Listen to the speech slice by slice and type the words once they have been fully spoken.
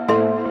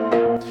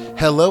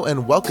Hello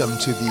and welcome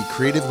to the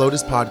Creative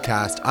Lotus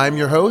Podcast. I'm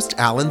your host,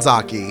 Alan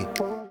Zaki.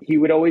 He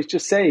would always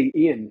just say,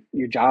 Ian,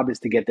 your job is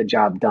to get the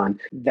job done.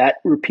 That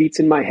repeats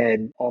in my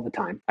head all the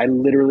time. I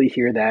literally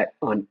hear that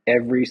on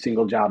every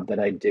single job that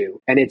I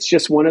do. And it's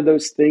just one of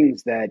those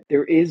things that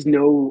there is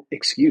no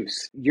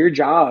excuse. Your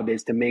job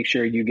is to make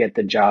sure you get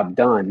the job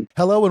done.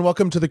 Hello and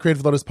welcome to the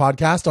Creative Lotus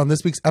Podcast. On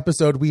this week's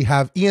episode, we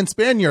have Ian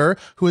Spanier,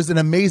 who is an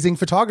amazing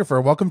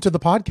photographer. Welcome to the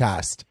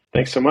podcast.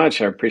 Thanks so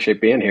much. I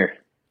appreciate being here.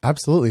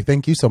 Absolutely.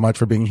 Thank you so much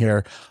for being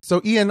here.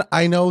 So Ian,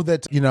 I know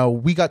that,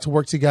 we got to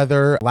work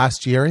together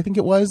last year, I think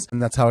it was, and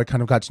that's how I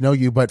kind of got to know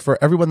you. But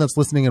for everyone that's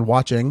listening and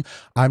watching,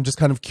 I'm just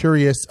kind of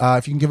curious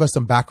if you can give us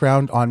some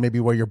background on maybe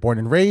where you're born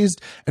and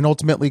raised, and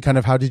ultimately kind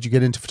of how did you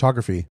get into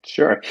photography?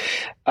 Sure.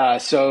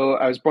 So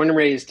I was born and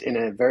raised in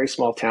a very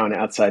small town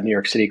outside New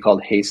York City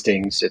called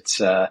Hastings.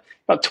 It's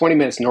about 20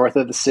 minutes north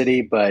of the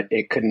city, but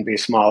it couldn't be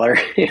smaller.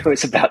 It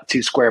was about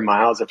 2 square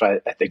miles, if I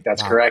think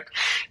that's correct.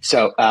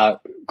 So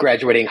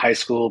graduating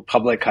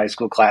public high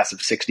school class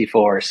of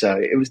 64. So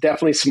it was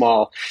definitely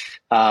small,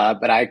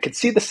 but I could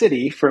see the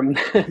city from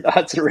the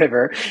Hudson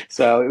River.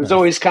 So it was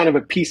always kind of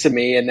a piece of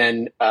me. And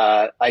then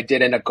I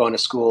did end up going to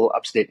school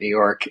upstate New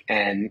York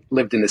and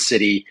lived in the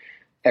city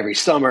every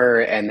summer.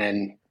 And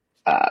then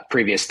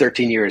previous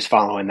 13 years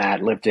following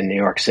that, lived in New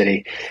York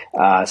City.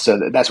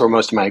 So that's where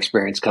most of my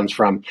experience comes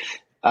from.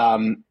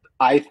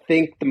 I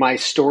think my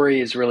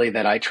story is really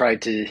that I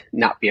tried to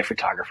not be a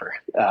photographer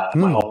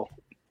my whole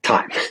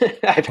time.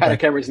 I've had a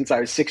camera since I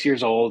was 6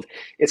 years old.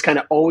 It's kind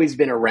of always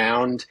been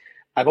around.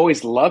 I've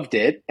always loved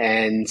it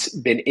and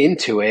been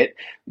into it,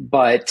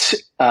 but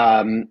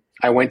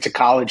I went to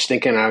college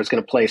thinking I was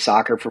going to play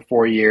soccer for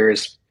 4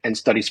 years and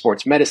study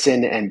sports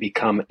medicine and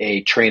become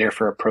a trainer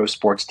for a pro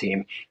sports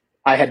team.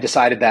 I had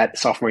decided that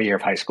sophomore year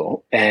of high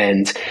school,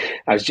 and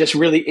I was just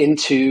really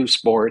into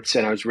sports,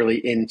 and I was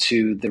really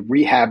into the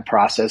rehab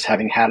process,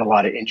 having had a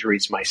lot of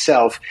injuries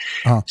myself.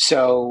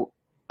 So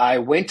I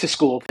went to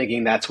school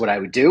thinking that's what I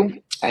would do.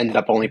 I ended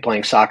up only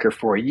playing soccer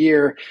for a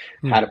year,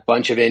 had a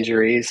bunch of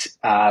injuries,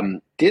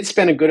 did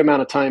spend a good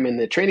amount of time in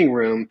the training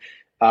room,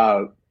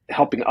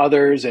 helping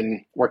others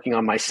and working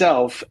on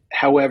myself.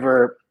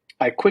 However,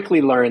 I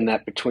quickly learned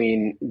that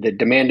between the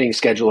demanding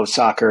schedule of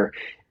soccer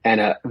and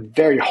a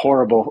very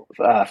horrible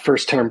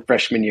first-term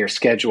freshman year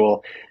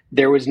schedule,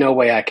 there was no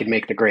way I could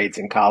make the grades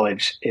in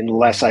college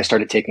unless I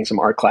started taking some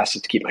art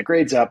classes to keep my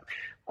grades up.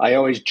 I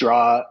always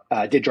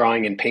did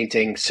drawing and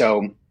painting.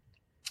 So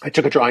I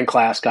took a drawing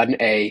class, got an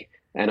A,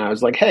 and I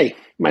was like, hey,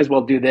 might as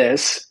well do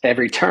this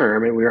every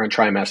term. And we were on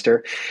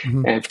trimester.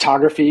 And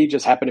photography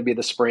just happened to be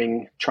the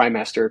spring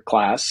trimester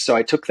class. So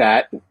I took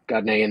that,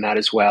 got an A in that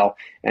as well,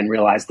 and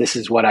realized this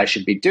is what I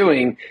should be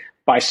doing.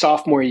 By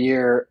sophomore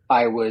year,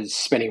 I was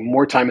spending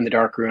more time in the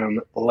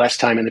darkroom, less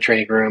time in the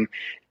training room,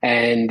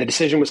 and the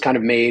decision was kind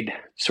of made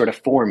sort of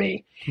for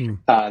me.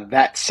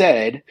 That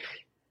said,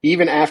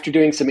 even after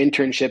doing some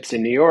internships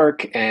in New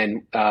York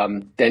and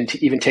then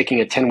even taking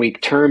a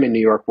 10-week term in New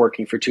York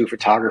working for 2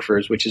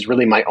 photographers, which is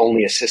really my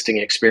only assisting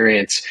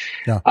experience,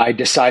 I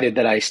decided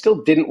that I still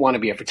didn't want to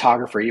be a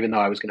photographer, even though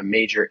I was going to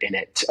major in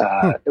it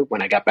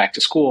when I got back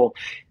to school.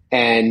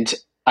 And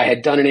I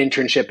had done an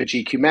internship at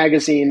GQ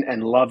magazine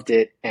and loved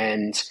it,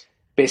 and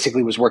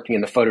basically was working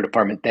in the photo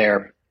department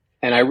there.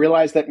 And I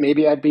realized that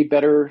maybe I'd be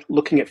better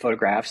looking at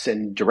photographs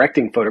and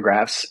directing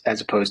photographs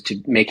as opposed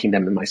to making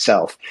them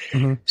myself.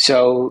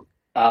 So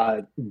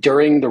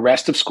during the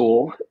rest of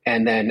school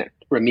and then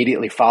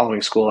immediately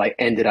following school, I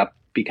ended up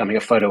becoming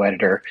a photo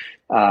editor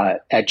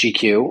at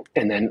GQ,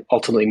 and then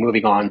ultimately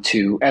moving on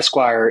to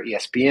Esquire,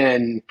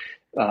 ESPN,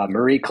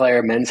 Marie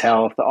Claire, Men's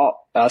Health,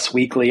 Us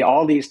Weekly,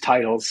 all these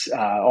titles,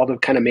 all the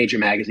kind of major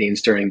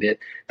magazines during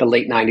the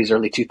late 90s,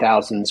 early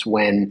 2000s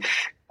when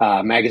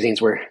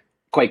magazines were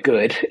quite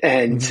good.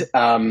 And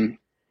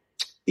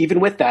even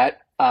with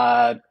that,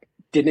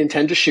 didn't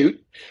intend to shoot.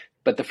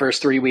 But the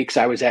first 3 weeks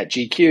I was at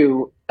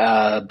GQ,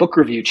 book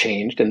review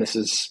changed. And this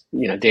is,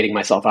 dating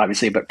myself,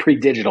 obviously, but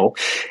pre-digital.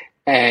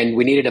 And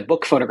we needed a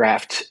book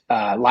photographed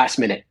last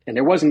minute. And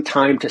there wasn't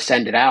time to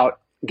send it out,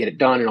 get it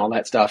done and all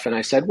that stuff. And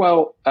I said,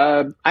 well,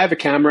 I have a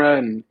camera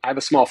and I have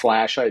a small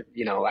flash. I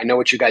know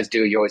what you guys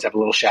do. You always have a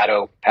little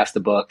shadow past the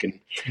book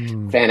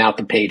and fan out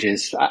the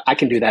pages. I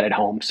can do that at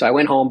home. So I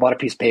went home, bought a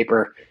piece of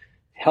paper,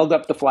 held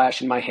up the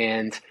flash in my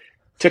hand,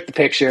 took the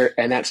picture,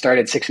 and that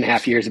started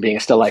 6.5 years of being a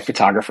still life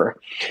photographer.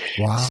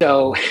 Wow.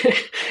 So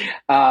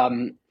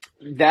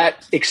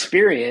that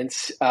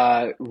experience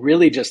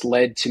really just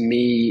led to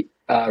me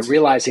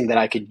realizing that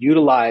I could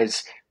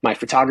utilize my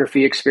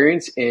photography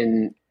experience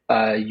in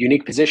a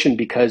unique position,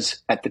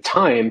 because at the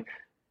time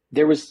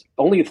there was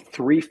only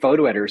 3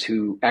 photo editors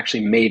who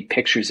actually made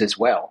pictures as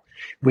well,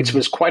 which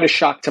was quite a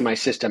shock to my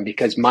system,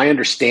 because my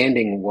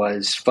understanding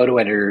was photo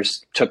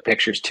editors took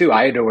pictures too.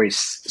 I had always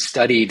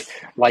studied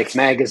Life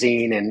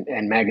magazine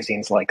and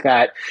magazines like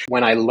that.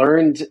 When I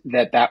learned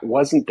that that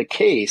wasn't the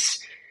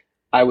case,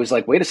 I was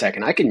like, wait a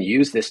second, I can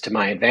use this to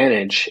my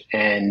advantage.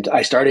 And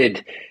I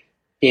started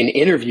in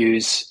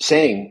interviews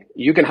saying,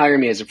 you can hire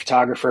me as a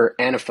photographer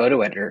and a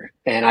photo editor,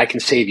 and I can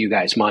save you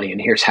guys money, and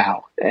here's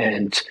how.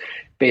 And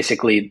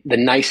basically, the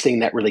nice thing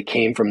that really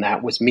came from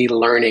that was me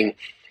learning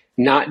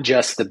not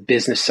just the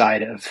business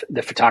side of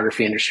the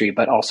photography industry,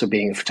 but also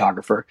being a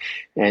photographer.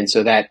 And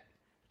so that,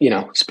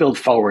 spilled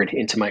forward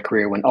into my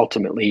career when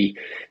ultimately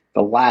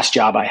the last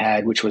job I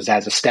had, which was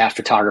as a staff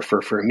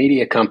photographer for a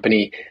media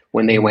company,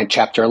 when they went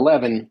Chapter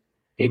 11,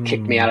 it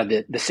kicked me out of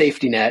the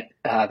safety net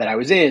that I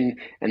was in.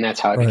 And that's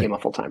how I became a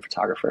full-time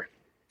photographer.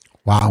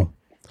 Wow.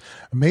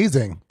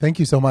 Amazing. Thank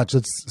you so much.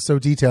 It's so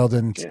detailed,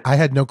 and I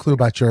had no clue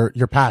about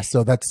your past.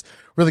 So that's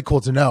really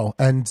cool to know.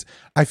 And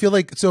I feel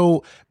like,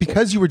 so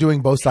because you were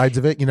doing both sides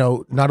of it,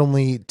 not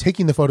only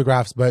taking the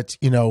photographs, but,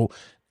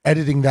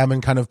 editing them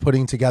and kind of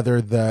putting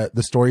together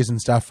the stories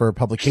and stuff for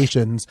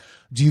publications,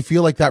 do you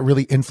feel like that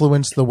really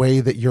influenced the way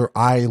that your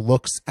eye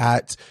looks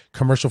at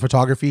commercial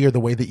photography or the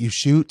way that you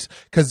shoot?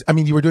 Because,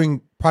 you were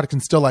doing product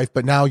and still life,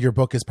 but now your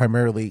book is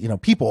primarily,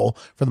 people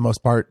for the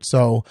most part.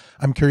 So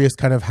I'm curious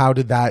kind of how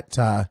did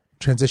that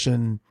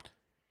transition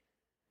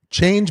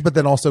change, but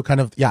then also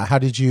kind of, how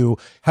does your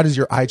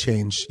eye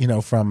change,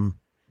 from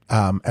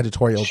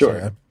editorial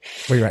to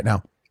where you're at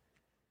now?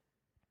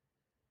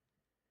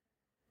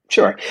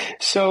 Sure.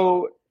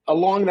 So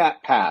along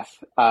that path,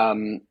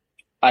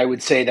 I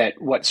would say that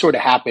what sort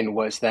of happened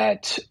was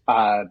that,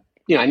 I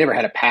never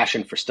had a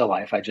passion for still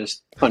life. I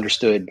just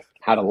understood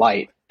how to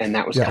light. And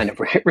that was kind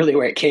of really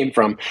where it came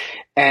from.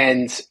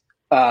 And,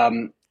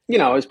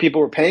 as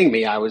people were paying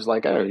me, I was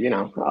like,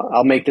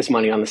 I'll make this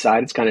money on the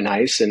side. It's kind of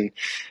nice. And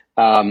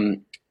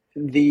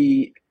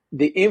the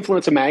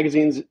influence of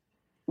magazines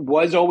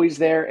was always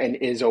there and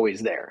is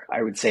always there.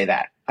 I would say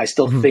that. I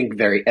still think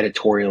very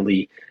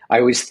editorially. I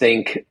always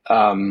think,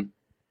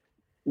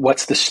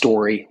 what's the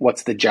story?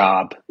 What's the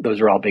job?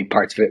 Those are all big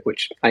parts of it,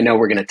 which I know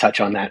we're going to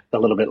touch on that a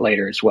little bit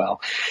later as well.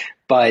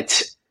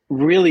 But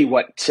really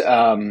what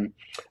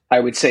I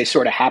would say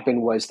sort of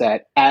happened was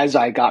that as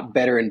I got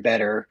better and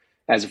better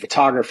as a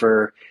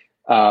photographer,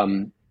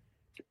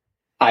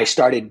 I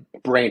started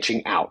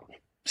branching out.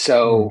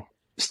 So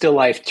still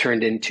life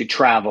turned into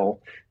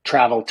travel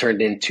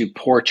turned into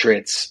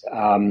portraits.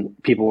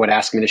 People would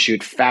ask me to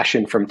shoot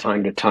fashion from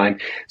time to time.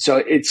 So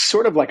it's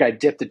sort of like I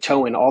dipped a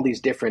toe in all these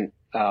different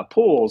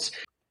pools.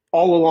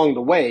 All along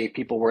the way,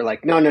 people were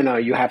like, no,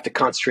 you have to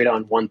concentrate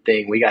on one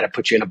thing. We got to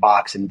put you in a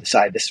box and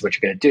decide this is what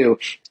you're going to do.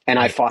 And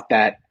I fought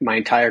that my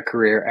entire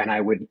career. And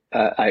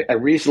I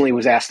recently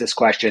was asked this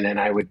question, and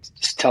I would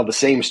tell the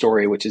same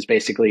story, which is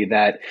basically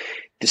that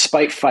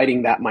despite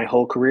fighting that my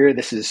whole career,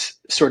 this is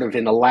sort of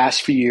in the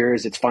last few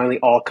years, it's finally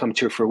all come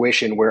to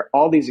fruition where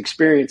all these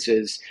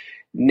experiences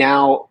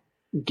now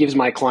gives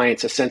my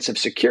clients a sense of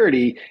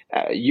security.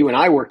 You and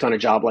I worked on a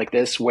job like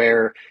this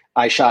where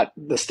I shot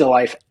the still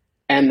life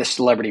and the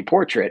celebrity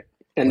portrait.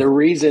 And the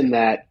reason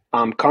that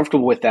I'm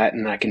comfortable with that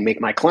and I can make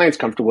my clients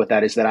comfortable with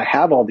that is that I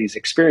have all these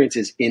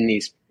experiences in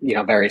these,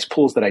 various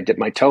pools that I dip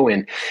my toe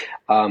in.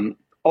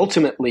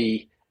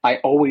 Ultimately, I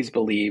always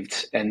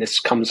believed, and this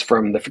comes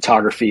from the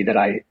photography that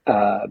I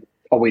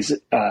always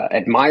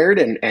admired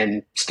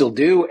and still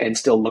do and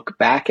still look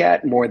back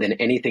at more than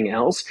anything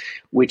else,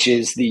 which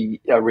is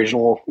the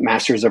original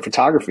masters of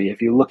photography.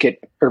 If you look at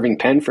Irving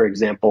Penn, for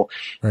example,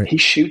 he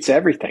shoots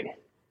everything.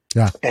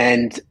 Yeah.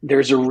 And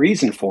there's a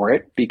reason for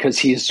it because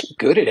he's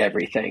good at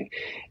everything.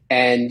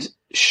 And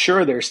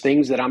sure, there's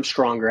things that I'm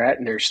stronger at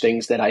and there's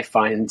things that I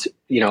find,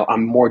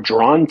 I'm more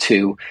drawn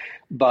to.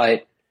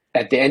 But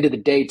at the end of the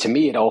day, to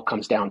me, it all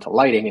comes down to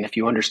lighting. And if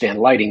you understand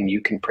lighting,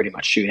 you can pretty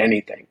much shoot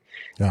anything.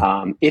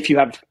 Yeah. If you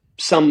have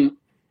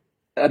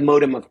a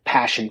modicum of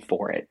passion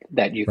for it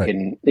that you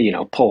can,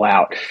 pull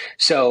out.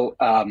 So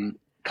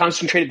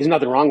there's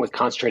nothing wrong with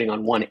concentrating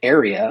on one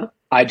area.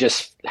 I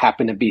just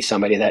happen to be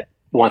somebody that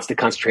wants to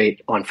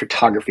concentrate on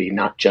photography,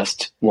 not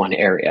just one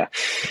area.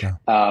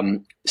 Yeah.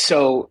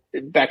 So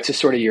back to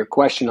sort of your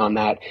question on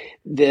that,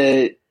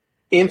 the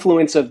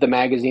influence of the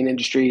magazine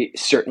industry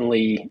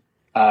certainly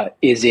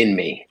is in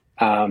me.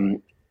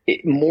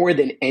 More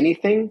than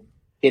anything,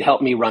 it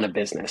helped me run a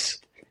business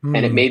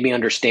and it made me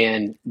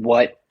understand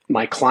what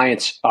my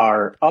clients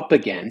are up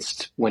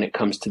against when it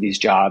comes to these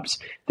jobs,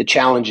 the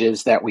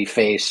challenges that we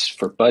face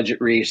for budget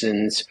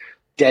reasons,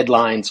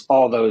 deadlines,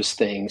 all those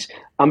things.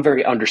 I'm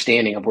very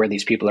understanding of where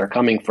these people are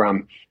coming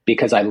from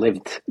because I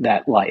lived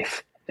that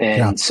life.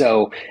 And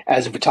so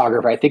as a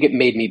photographer, I think it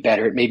made me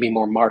better. It made me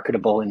more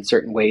marketable in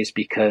certain ways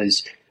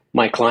because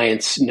my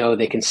clients know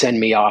they can send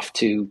me off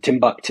to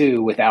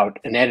Timbuktu without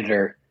an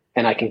editor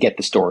and I can get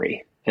the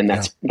story. And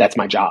that's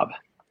my job.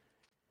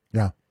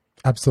 Yeah,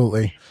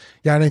 absolutely.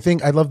 Yeah. And I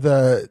think I love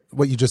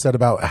what you just said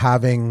about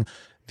having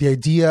the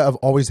idea of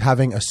always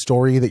having a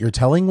story that you're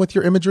telling with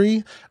your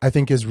imagery, I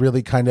think is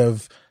really kind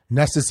of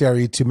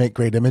necessary to make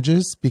great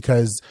images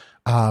because,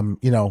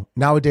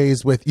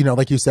 nowadays with,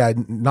 like you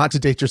said, not to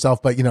date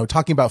yourself, but,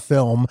 talking about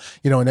film,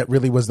 and it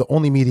really was the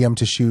only medium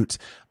to shoot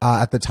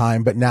at the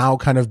time. But now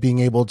kind of being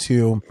able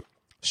to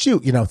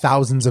shoot,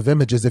 thousands of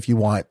images if you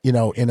want,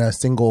 in a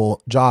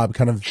single job,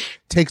 kind of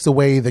takes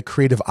away the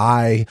creative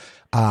eye.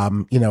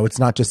 It's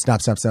not just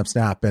snap, snap, snap,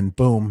 snap, and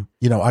boom,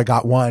 I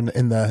got one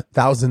in the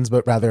thousands,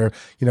 but rather,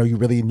 you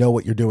really know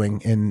what you're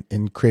doing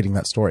in creating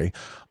that story.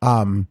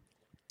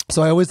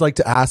 So I always like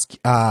to ask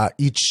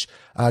each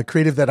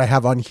creative that I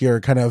have on here,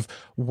 kind of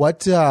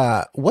what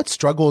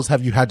struggles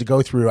have you had to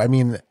go through? I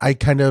mean,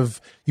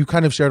 you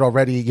kind of shared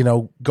already,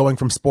 going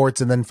from sports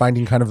and then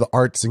finding kind of the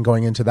arts and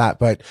going into that.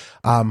 But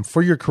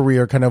for your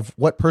career, kind of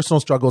what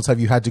personal struggles have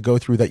you had to go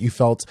through that you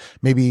felt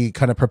maybe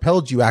kind of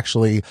propelled you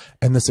actually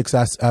in the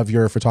success of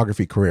your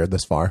photography career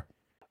this far?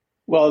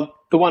 Well,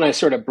 the one I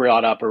sort of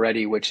brought up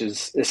already, which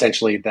is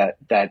essentially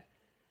that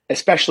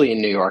especially in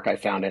New York, I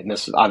found it. And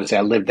this obviously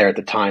I lived there at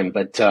the time,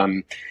 but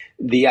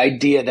the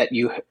idea that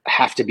you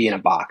have to be in a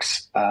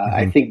box,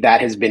 I think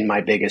that has been my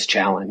biggest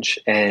challenge.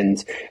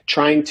 And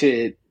trying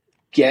to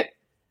get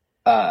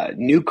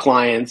new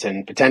clients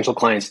and potential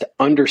clients to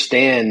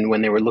understand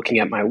when they were looking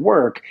at my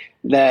work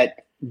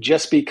that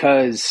just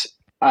because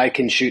I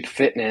can shoot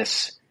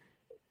fitness,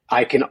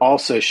 I can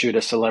also shoot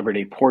a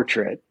celebrity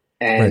portrait.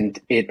 And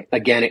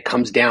it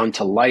comes down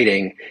to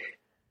lighting.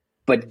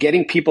 But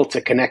getting people to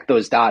connect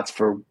those dots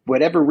for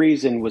whatever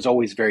reason was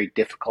always very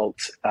difficult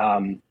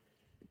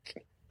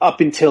up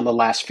until the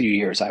last few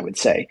years, I would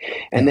say.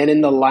 And then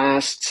in the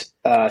last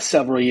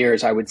several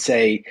years, I would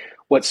say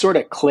what sort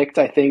of clicked,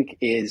 I think,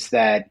 is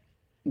that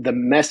the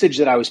message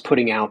that I was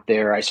putting out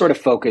there, I sort of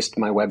focused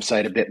my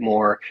website a bit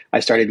more.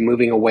 I started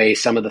moving away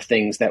some of the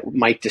things that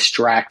might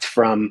distract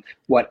from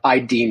what I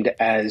deemed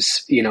as,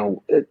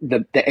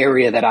 the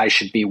area that I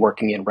should be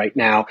working in right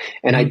now.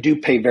 And I do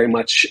pay very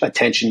much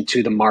attention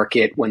to the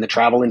market. When the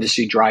travel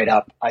industry dried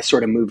up, I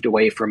sort of moved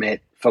away from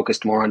it,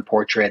 focused more on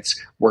portraits,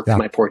 worked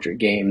my portrait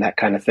game, that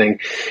kind of thing.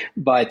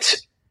 But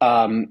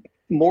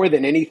more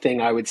than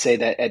anything, I would say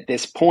that at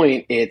this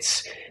point,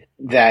 it's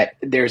that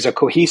there's a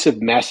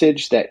cohesive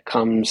message that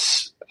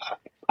comes,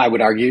 I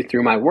would argue,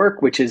 through my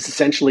work, which is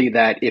essentially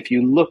that if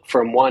you look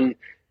from one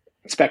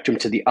spectrum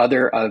to the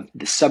other of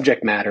the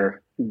subject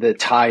matter, the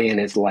tie-in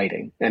is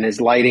lighting. And as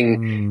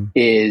lighting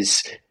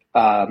is,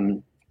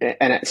 and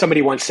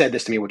somebody once said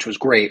this to me, which was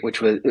great,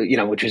 which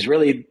was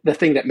really the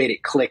thing that made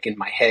it click in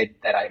my head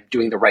that I'm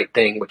doing the right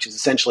thing, which is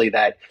essentially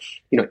that,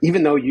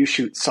 even though you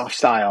shoot soft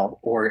style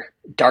or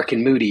dark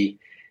and moody,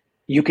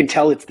 you can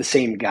tell it's the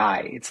same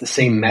guy. It's the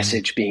same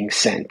message being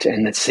sent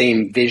and the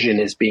same vision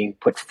is being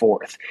put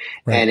forth.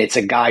 And it's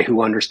a guy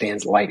who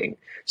understands lighting.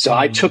 So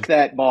I took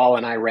that ball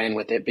and I ran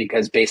with it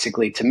because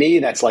basically to me,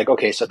 that's like,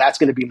 okay, so that's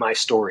going to be my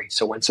story.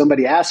 So when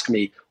somebody asks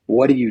me,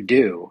 what do you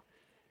do?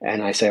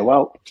 And I say,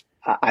 well,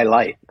 I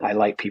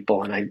light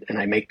people and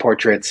I make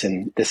portraits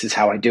and this is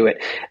how I do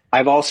it.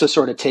 I've also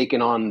sort of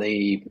taken on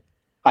the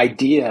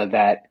idea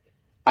that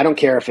I don't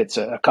care if it's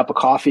a cup of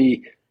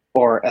coffee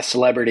or a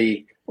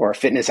celebrity or a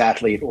fitness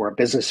athlete or a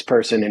business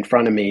person in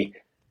front of me,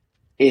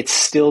 it's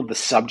still the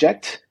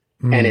subject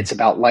and it's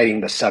about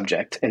lighting the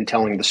subject and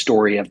telling the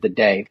story of the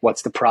day.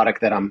 What's the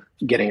product that I'm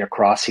getting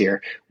across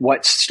here?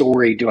 What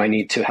story do I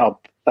need to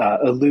help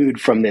elude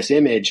from this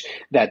image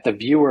that the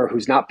viewer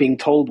who's not being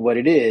told what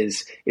it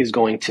is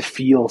going to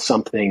feel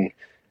something,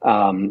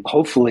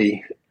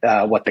 hopefully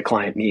what the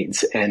client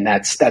needs. And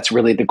that's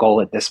really the goal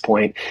at this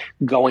point,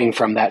 going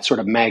from that sort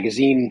of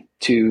magazine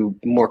to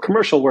more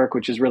commercial work,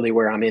 which is really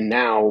where I'm in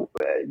now,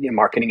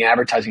 marketing,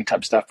 advertising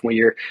type stuff, where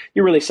you're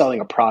really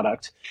selling a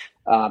product.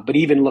 But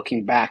even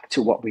looking back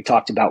to what we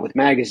talked about with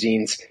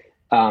magazines,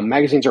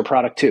 magazines are a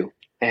product too.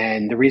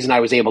 And the reason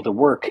I was able to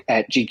work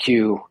at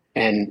GQ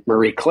and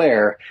Marie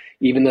Claire,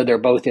 even though they're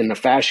both in the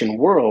fashion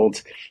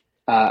world,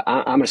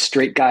 I'm a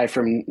straight guy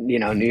from,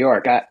 New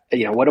York.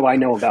 What do I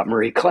know about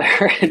Marie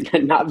Claire?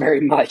 Not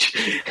very much,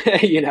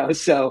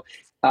 so,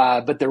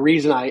 but the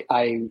reason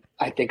I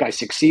think I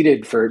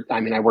succeeded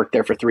I worked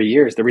there for 3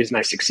 years. The reason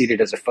I succeeded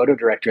as a photo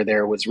director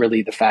there was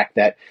really the fact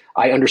that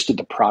I understood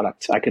the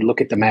product. I could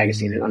look at the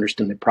magazine and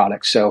understand the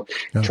product. So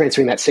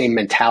transferring that same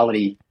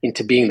mentality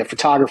into being the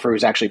photographer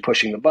who's actually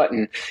pushing the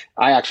button,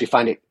 I actually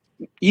find it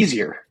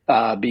easier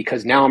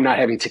because now I'm not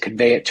having to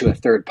convey it to a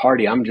third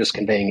party. I'm just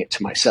conveying it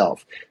to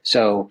myself.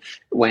 So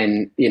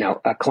when,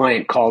 a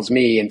client calls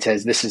me and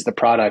says, this is the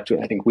product,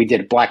 I think we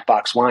did Black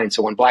Box Wine.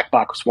 So when Black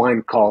Box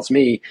Wine calls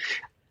me,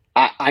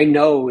 I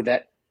know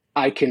that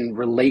I can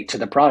relate to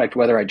the product,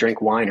 whether I drink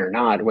wine or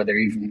not, whether I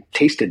even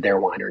tasted their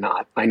wine or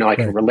not. I know I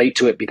can relate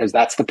to it because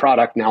that's the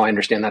product. Now I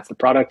understand that's the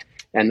product.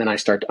 And then I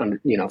start,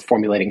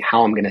 formulating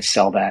how I'm going to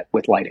sell that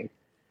with lighting.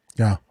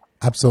 Yeah.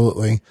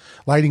 Absolutely.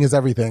 Lighting is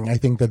everything. I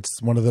think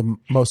that's one of the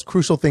most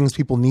crucial things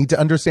people need to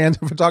understand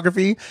in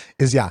photography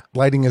is,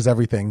 lighting is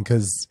everything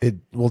because it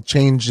will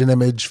change an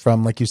image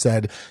from, like you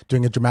said,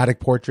 doing a dramatic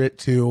portrait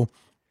to,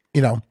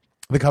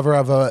 the cover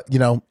of a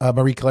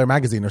Marie Claire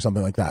magazine or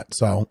something like that.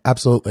 So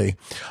absolutely.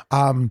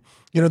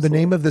 The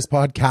name of this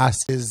podcast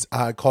is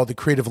called The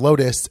Creative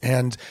Lotus.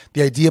 And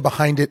the idea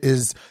behind it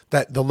is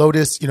that the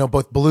lotus,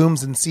 both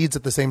blooms and seeds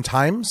at the same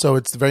time. So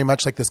it's very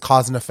much like this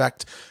cause and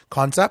effect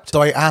concept.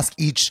 So I ask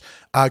each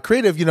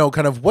creative,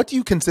 kind of what do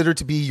you consider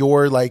to be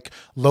your like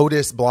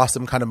lotus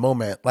blossom kind of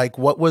moment? Like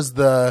what was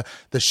the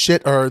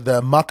shit or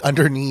the muck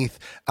underneath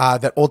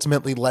that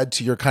ultimately led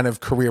to your kind of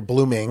career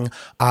blooming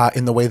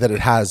in the way that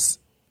it has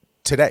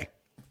today?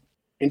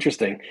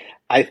 Interesting.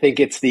 I think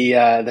it's the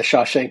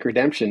Shawshank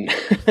Redemption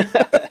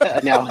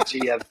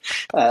analogy of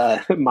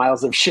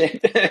miles of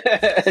shit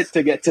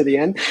to get to the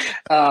end.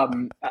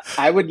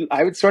 I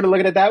would sort of look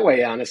at it that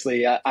way,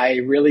 honestly. I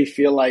really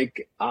feel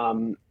like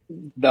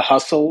the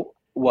hustle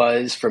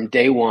was from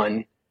day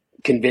one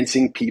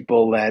convincing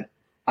people that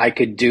I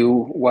could do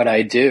what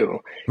I do.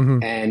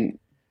 Mm-hmm. And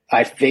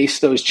I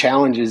faced those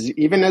challenges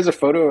even as a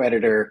photo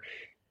editor.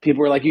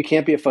 People were like, you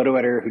can't be a photo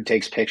editor who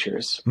takes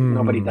pictures. Mm.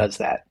 Nobody does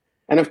that.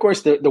 And of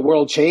course, the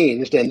world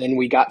changed, and then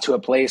we got to a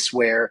place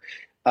where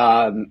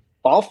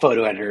all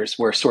photo editors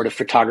were sort of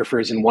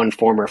photographers in one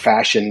form or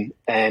fashion,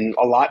 and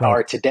a lot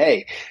are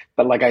today.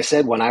 But like I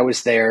said, when I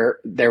was there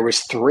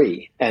was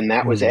 3, and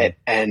that was it.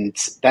 And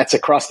that's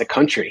across the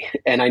country.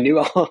 And I knew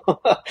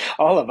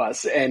all of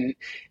us. And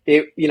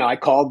I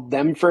called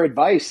them for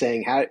advice,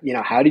 saying,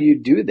 how do you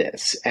do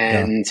this?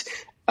 And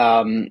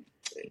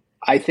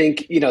I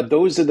think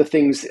those are the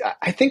things.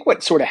 I think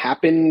what sort of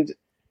happened.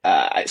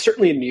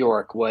 Certainly in New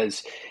York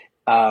was,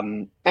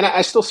 and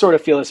I still sort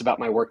of feel this about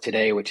my work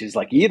today, which is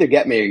like, you either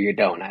get me or you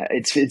don't.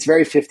 It's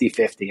very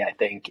 50-50, I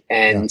think.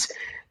 And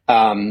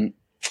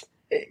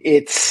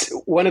it's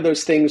one of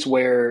those things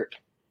where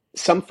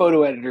some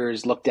photo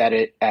editors looked at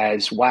it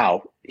as,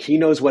 wow, he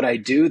knows what I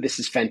do. This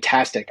is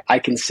fantastic. I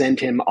can send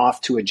him off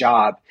to a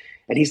job.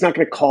 And he's not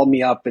going to call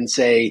me up and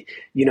say,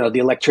 the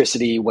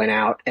electricity went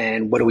out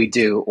and what do we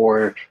do?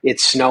 Or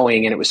it's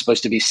snowing and it was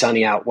supposed to be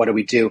sunny out. What do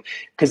we do?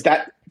 Because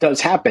that does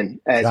happen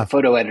as a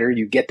photo editor.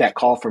 You get that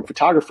call from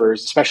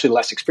photographers, especially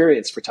less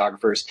experienced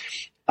photographers.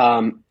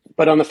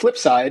 But on the flip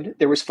side,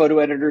 there was photo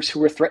editors who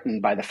were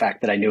threatened by the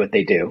fact that I knew what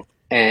they do.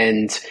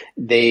 And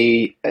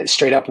they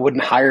straight up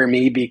wouldn't hire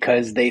me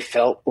because they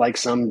felt like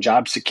some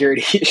job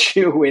security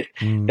issue with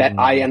that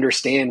I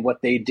understand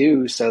what they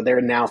do. So they're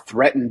now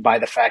threatened by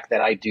the fact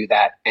that I do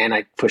that and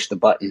I push the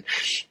button.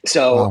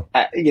 So,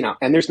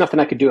 and there's nothing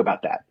I could do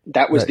about that.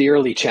 That was the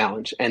early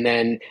challenge. And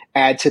then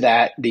add to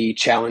that the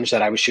challenge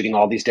that I was shooting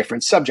all these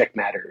different subject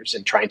matters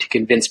and trying to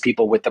convince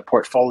people with the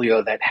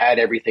portfolio that had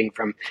everything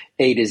from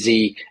A to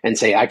Z and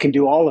say, I can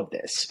do all of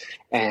this.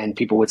 And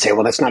people would say,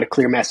 well, that's not a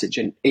clear message.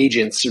 And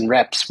agents and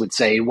reps would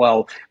say,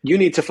 well, you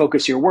need to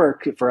focus your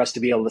work for us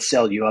to be able to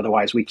sell you.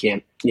 Otherwise, we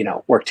can't,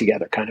 work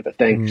together kind of a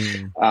thing.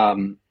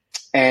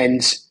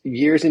 And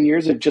years and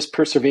years of just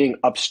persevering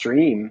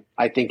upstream,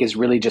 I think has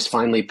really just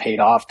finally paid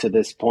off to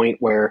this point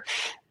where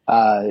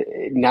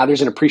now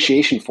there's an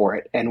appreciation for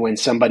it. And when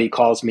somebody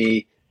calls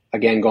me,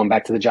 again, going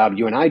back to the job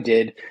you and I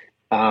did,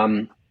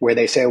 where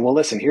they say, well,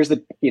 listen, here's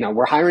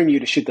we're hiring you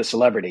to shoot the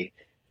celebrity.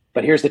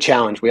 But here's the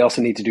challenge. We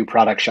also need to do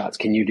product shots.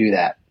 Can you do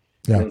that?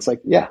 Yeah. And it's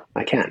like, yeah,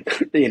 I can,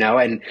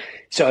 and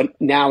so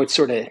now it's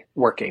sort of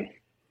working.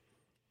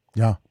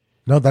 Yeah.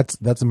 No,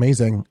 that's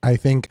amazing. I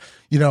think,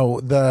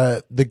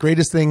 the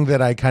greatest thing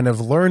that I kind of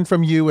learned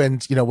from you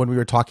and, when we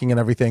were talking and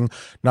everything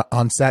not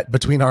on set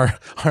between our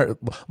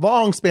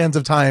long spans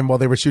of time while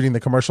they were shooting the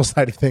commercial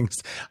side of things,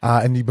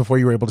 and before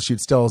you were able to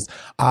shoot stills,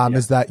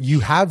 is that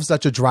you have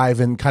such a drive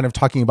and kind of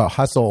talking about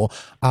hustle.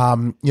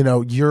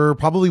 You're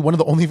probably one of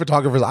the only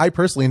photographers I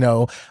personally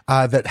know,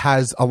 that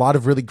has a lot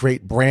of really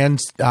great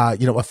brands,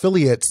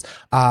 affiliates,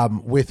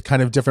 with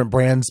kind of different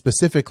brands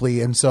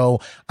specifically. And so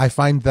I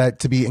find that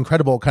to be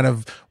incredible. Kind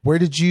of where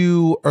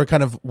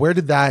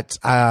did that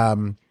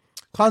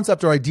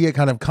concept or idea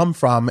kind of come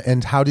from,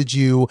 and how did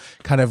you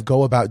kind of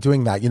go about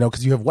doing that?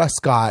 Because you have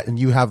Westcott and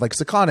you have like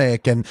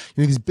Sakonic and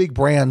these big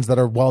brands that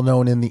are well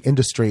known in the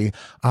industry,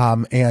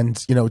 and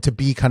to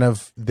be kind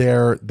of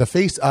the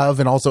face of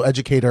and also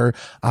educator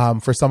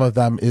for some of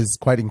them is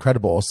quite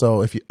incredible.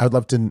 So I'd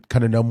love to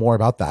kind of know more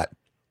about that.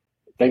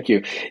 Thank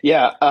you.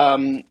 Yeah,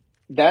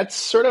 that's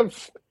sort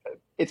of.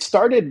 It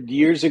started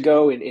years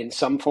ago in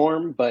some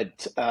form,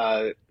 but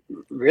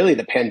really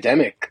the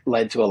pandemic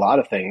led to a lot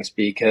of things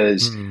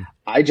because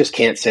I just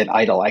can't sit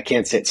idle. I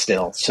can't sit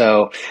still.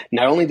 So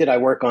not only did I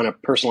work on a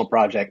personal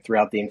project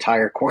throughout the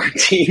entire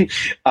quarantine,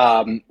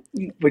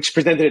 which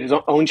presented its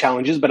own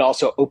challenges, but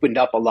also opened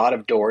up a lot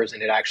of doors.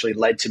 And it actually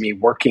led to me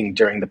working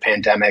during the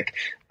pandemic,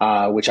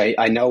 which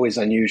I know is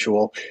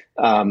unusual.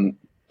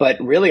 But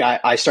really,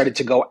 I started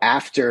to go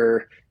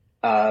after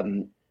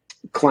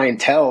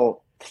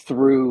clientele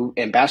through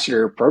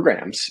ambassador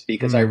programs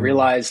because I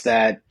realized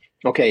that,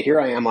 okay, here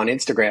I am on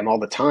Instagram all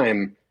the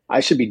time. I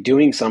should be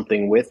doing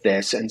something with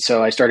this. And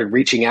so I started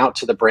reaching out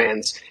to the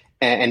brands.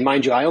 And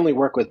mind you, I only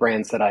work with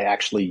brands that I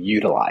actually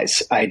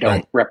utilize. I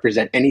don't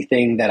represent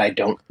anything that I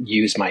don't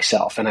use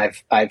myself. And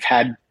I've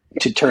had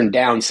to turn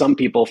down some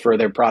people for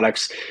their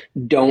products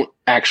don't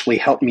actually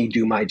help me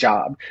do my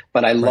job.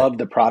 But I love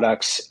the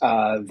products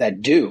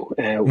that do.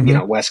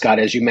 Westcott,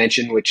 as you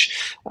mentioned,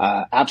 which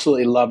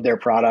absolutely love their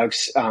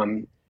products.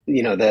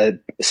 The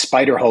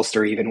Spider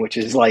holster, even, which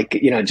is like,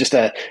 just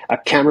a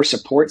camera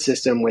support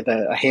system with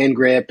a hand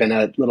grip and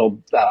a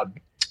little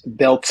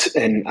belt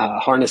and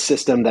harness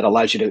system that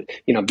allows you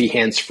to, be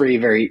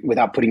hands-free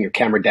without putting your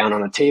camera down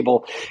on a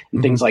table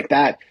and things like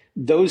that.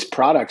 Those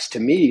products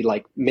to me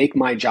like make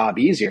my job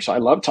easier. So I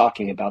love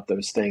talking about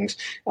those things.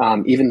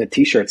 Even the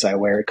t-shirts I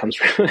wear, it comes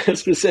from a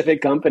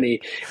specific company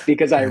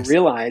because I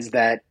realize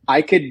that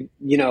I can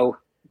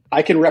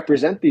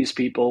represent these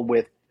people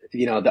with,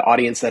 the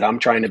audience that I'm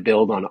trying to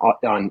build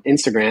on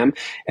Instagram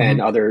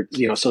and other,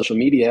 social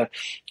media,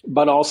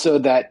 but also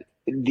that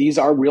these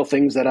are real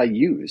things that I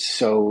use.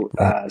 So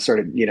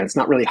it's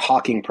not really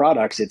hawking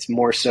products. It's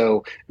more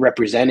so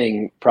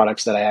representing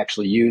products that I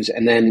actually use.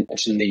 And then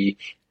in the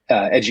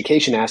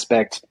education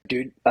aspect,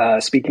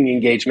 speaking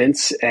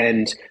engagements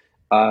and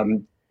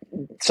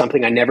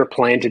something I never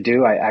planned to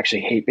do. I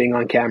actually hate being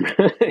on camera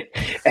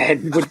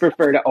and would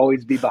prefer to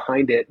always be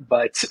behind it.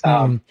 But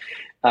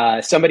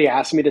somebody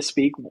asked me to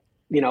speak,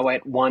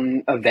 at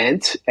one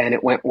event, and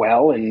it went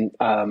well. And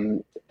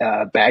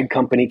a bag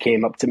company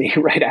came up to me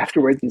right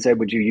afterwards and said,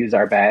 "Would you use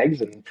our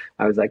bags?" And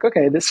I was like,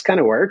 "Okay, this kind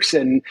of works."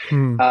 And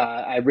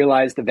I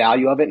realized the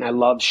value of it, and I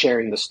love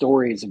sharing the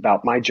stories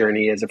about my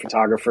journey as a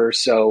photographer.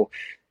 So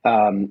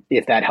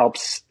if that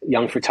helps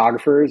young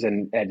photographers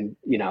and,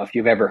 if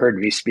you've ever heard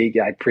me speak,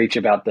 I preach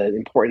about the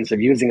importance of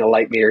using a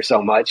light meter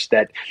so much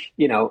that,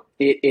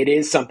 it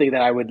is something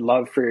that I would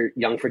love for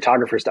young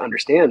photographers to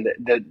understand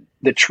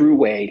the true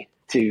way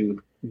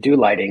to do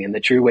lighting and the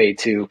true way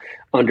to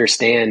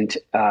understand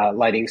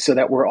lighting so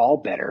that we're all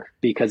better.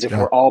 Because if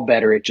we're all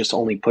better, it just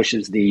only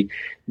pushes the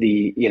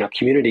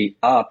community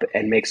up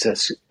and makes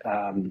us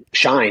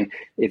shine.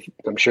 If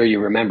I'm sure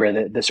you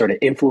remember the sort of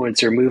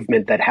influencer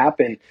movement that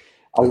happened,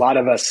 a lot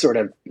of us sort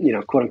of,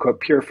 quote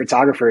unquote, pure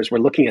photographers were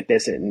looking at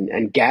this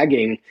and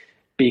gagging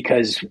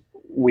because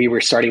we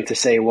were starting to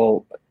say,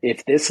 well,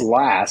 if this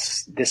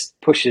lasts, this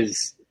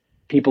pushes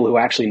people who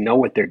actually know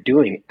what they're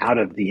doing out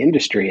of the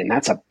industry. And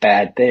that's a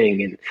bad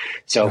thing. And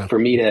so for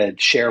me to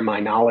share my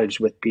knowledge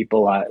with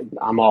people,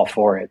 I'm all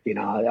for it.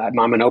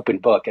 I'm an open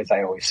book, as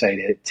I always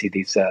say to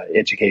these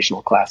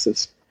educational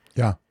classes.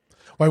 Yeah.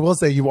 Well, I will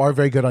say you are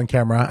very good on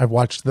camera. I've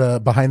watched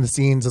the behind the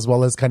scenes as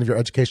well as kind of your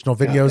educational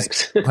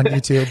videos on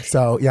YouTube.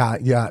 So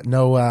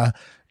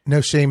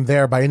no shame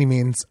there by any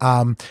means.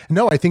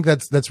 No, I think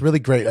that's really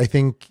great. I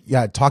think,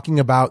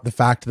 talking about the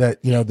fact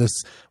that,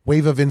 this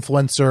wave of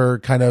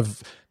influencer kind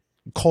of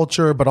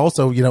culture, but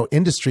also,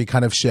 industry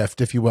kind of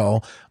shift, if you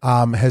will,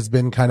 has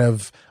been kind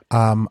of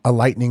a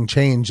lightning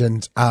change.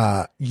 And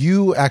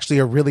you actually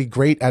are really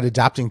great at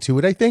adapting to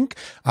it, I think,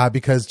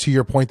 because to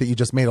your point that you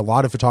just made, a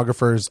lot of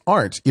photographers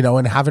aren't,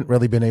 and haven't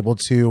really been able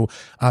to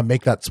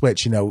make that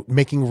switch,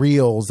 making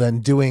reels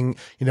and doing,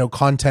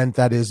 content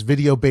that is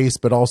video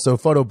based, but also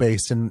photo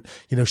based and,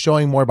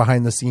 showing more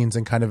behind the scenes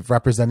and kind of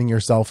representing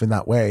yourself in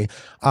that way.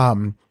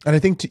 And I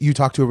think you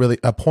talked to a really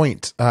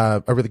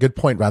good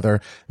point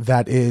rather,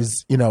 that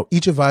is,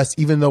 each of us,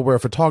 even though we're a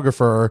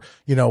photographer,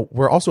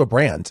 we're also a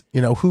brand,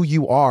 who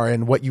you are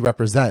and what you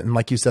represent. And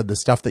like you said, the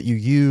stuff that you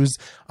use,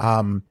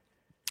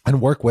 and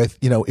work with,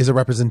 is a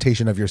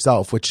representation of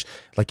yourself, which,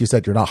 like you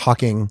said, you're not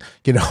hawking,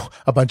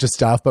 a bunch of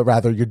stuff, but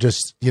rather you're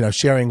just,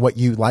 sharing what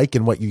you like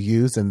and what you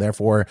use. And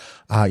therefore,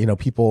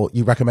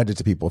 you recommend it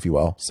to people, if you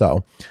will.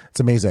 So it's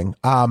amazing.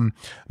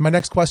 My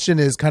next question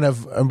is kind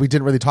of, and we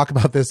didn't really talk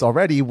about this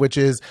already, which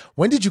is,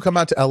 when did you come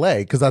out to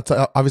LA? Cause that's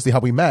obviously how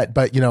we met,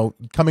 but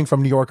coming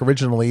from New York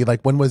originally,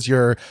 like when was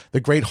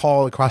the great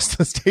haul across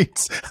the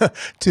States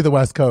to the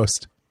West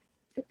Coast?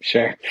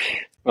 Sure.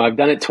 Well, I've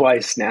done it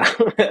twice now.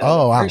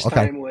 Oh, wow. First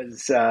time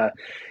was,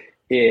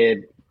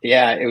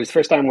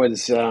 first time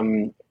was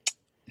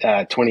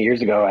 20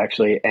 years ago,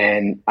 actually.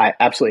 And I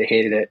absolutely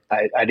hated it.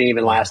 I didn't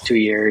even last 2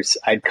 years.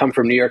 I'd come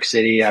from New York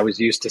City. I was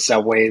used to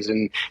subways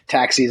and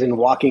taxis and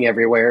walking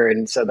everywhere.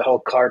 And so the whole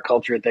car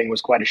culture thing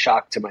was quite a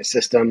shock to my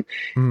system.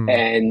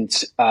 And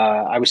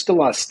I was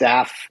still a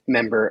staff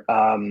member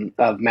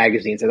of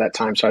magazines at that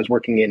time. So I was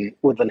working in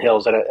Woodland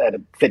Hills at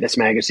a fitness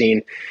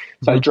magazine.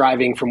 So I was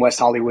driving from West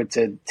Hollywood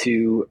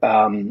to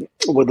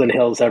Woodland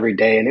Hills every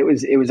day, and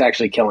it was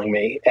actually killing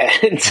me.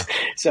 And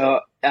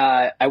so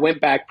I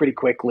went back pretty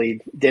quickly,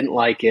 didn't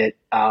like it.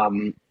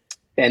 And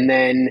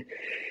then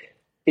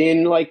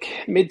in like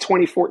mid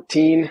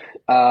 2014,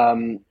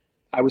 I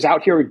was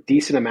out here a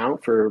decent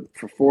amount for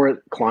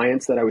 4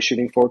 clients that I was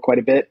shooting for quite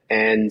a bit,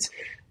 and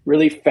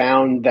really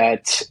found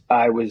that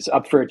I was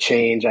up for a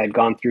change. I'd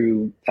gone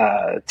through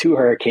 2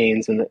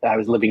 hurricanes, and I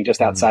was living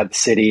just outside the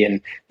city,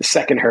 and the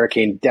second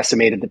hurricane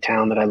decimated the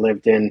town that I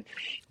lived in.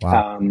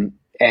 Wow.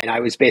 And I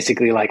was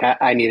basically like,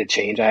 I need a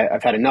change.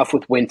 I've had enough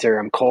with winter.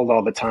 I'm cold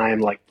all the time.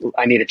 Like,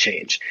 I need a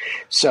change.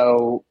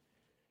 So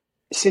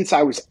since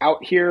I was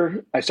out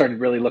here, I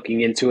started really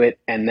looking into it,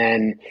 and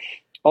then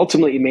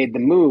ultimately made the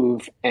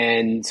move.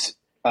 And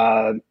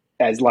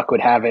as luck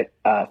would have it,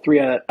 three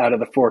out of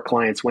the four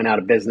clients went out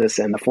of business,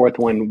 and the fourth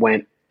one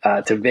went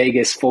to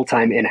Vegas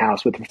full-time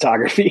in-house with a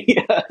photography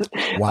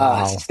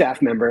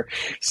staff member.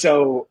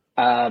 So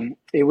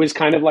it was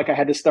kind of like I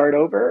had to start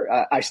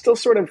over. I still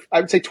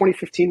I would say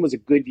 2015 was a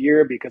good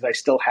year because I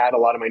still had a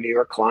lot of my New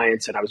York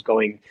clients, and I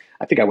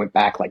think I went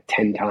back like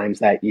 10 times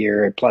that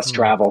year, plus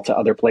travel to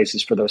other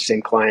places for those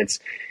same clients.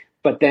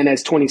 But then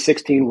as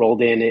 2016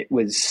 rolled in, it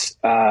was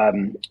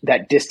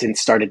that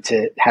distance started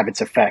to have its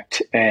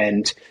effect.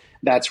 And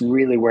that's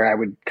really where I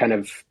would kind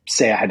of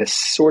say I had to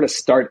sort of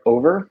start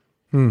over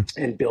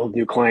and build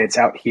new clients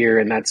out here.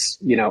 And that's,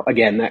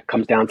 again, that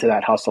comes down to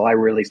that hustle. I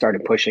really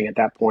started pushing at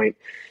that point.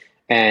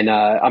 And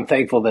I'm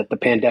thankful that the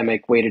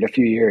pandemic waited a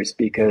few years,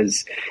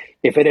 because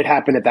if it had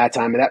happened at that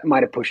time, that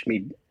might have pushed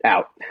me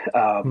out.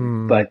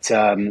 But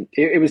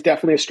it was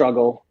definitely a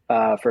struggle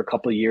for a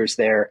couple of years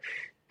there.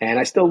 And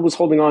I still was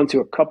holding on to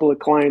a couple of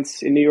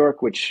clients in New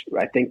York, which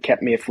I think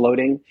kept me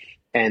afloating.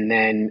 And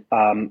then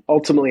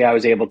ultimately I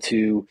was able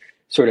to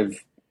sort of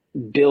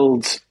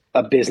build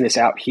a business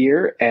out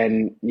here.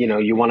 And,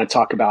 you want to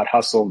talk about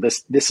hustle.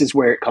 This is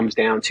where it comes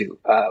down to.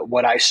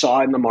 What I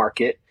saw in the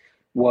market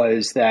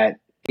was that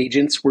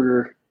agents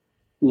were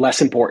less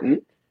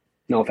important.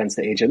 No offense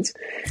to agents.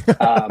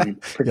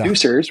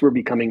 Producers were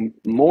becoming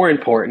more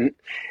important.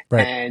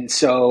 Right. And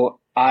so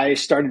I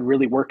started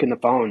really working the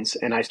phones,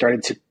 and I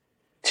started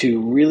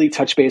to really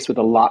touch base with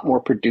a lot more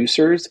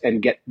producers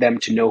and get them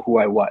to know who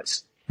I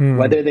was.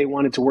 Whether they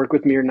wanted to work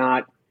with me or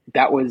not,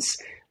 that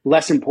was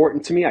less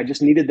important to me. I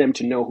just needed them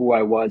to know who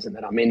I was and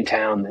that I'm in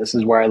town. This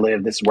is where I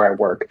live. This is where I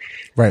work.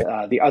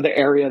 Right. The other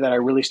area that I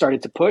really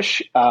started to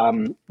push,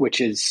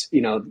 which is,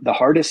 the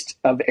hardest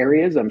of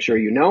areas, I'm sure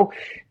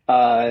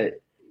I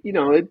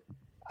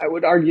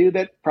would argue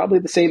that probably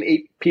the same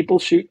 8 people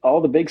shoot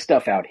all the big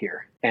stuff out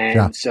here.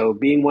 And so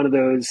being one of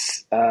those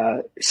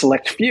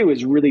select few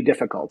is really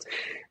difficult.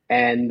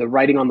 And the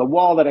writing on the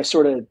wall that I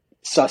sort of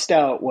sussed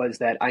out was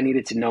that I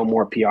needed to know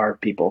more PR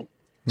people.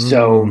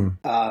 So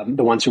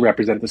the ones who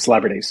represent the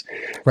celebrities.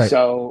 Right.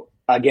 So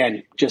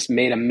again, just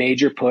made a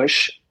major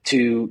push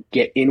to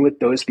get in with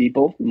those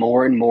people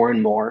more and more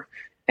and more,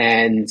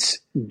 and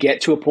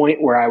get to a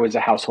point where I was a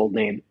household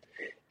name.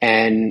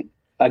 And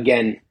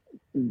again,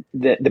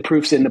 the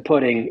proof's in the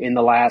pudding in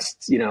the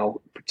last,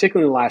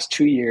 particularly the last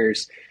 2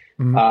 years,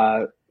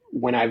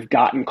 when I've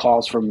gotten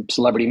calls from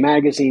celebrity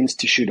magazines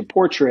to shoot a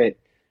portrait,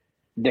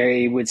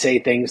 they would say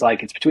things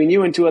like, it's between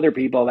you and 2 other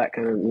people. That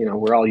kind of,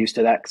 we're all used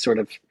to that sort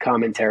of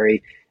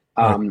commentary.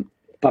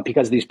 But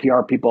because these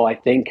PR people, I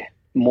think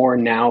more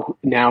now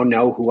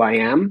know who I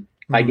am,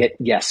 I get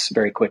yes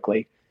very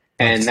quickly.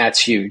 And that's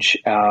huge.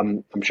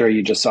 I'm sure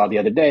you just saw the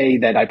other day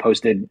that I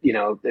posted,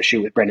 the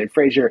shoot with Brendan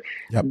Fraser.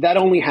 Yep. That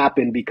only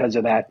happened because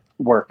of that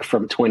work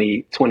from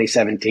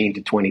 2017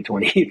 to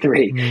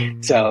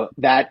 2023. So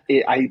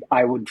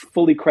I would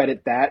fully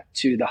credit that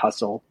to the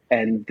hustle,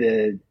 and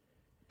the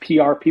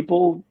PR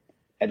people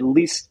at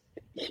least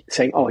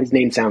saying, oh, his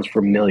name sounds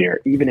familiar.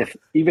 Even if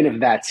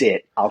that's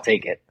it, I'll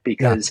take it,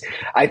 because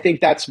I think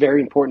that's very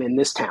important in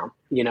this town.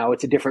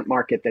 It's a different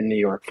market than New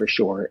York for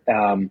sure.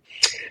 That's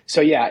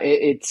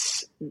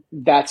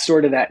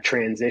sort of that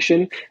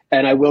transition.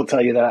 And I will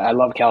tell you that I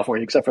love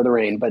California, except for the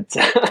rain, but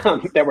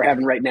that we're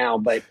having right now.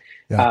 But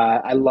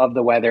I love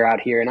the weather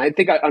out here. And I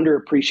think I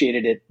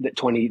underappreciated it that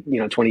 20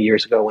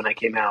 years ago when I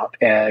came out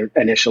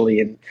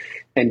initially,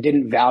 and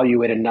didn't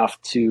value it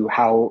enough to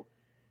how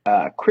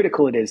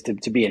critical it is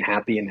to being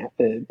happy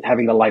and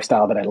having the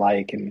lifestyle that I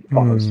like, and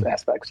all those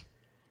aspects.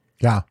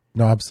 Yeah,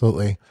 no,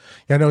 absolutely.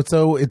 Yeah, no,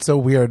 it's so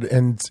weird.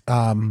 And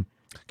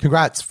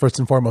congrats first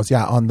and foremost,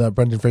 on the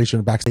Brendan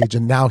Fraser backstage,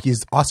 and now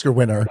he's Oscar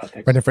winner,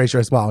 Brendan Fraser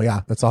as well.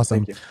 Yeah, that's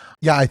awesome.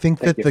 Yeah, I think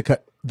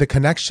the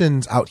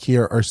connections out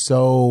here are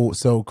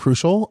so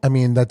crucial. I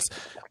mean, that's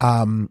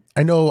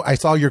I know I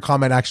saw your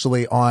comment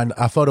actually on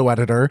a photo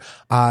editor,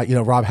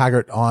 Rob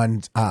Haggart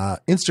on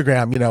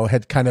Instagram,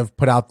 had kind of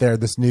put out there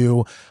this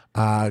new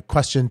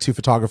question to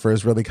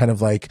photographers, really kind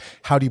of like,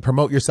 how do you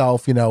promote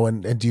yourself,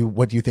 and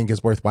what do you think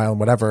is worthwhile and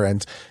whatever.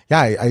 And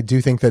I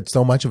do think that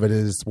so much of it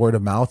is word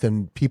of mouth,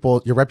 and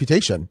your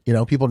reputation,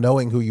 people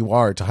knowing who you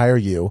are to hire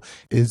you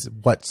is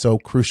what's so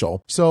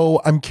crucial.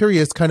 So I'm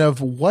curious, kind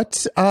of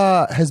what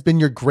has been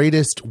your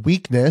greatest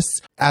weakness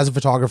as a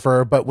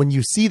photographer, but when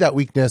you see that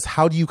weakness,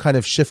 how do you kind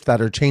of shift that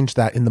or change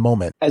that in the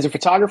moment? As a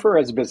photographer or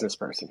as a business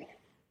person?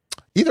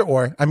 Either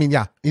or. I mean,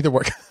 either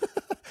work.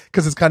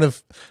 Because it's kind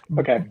of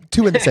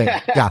two in the same.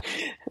 Yeah.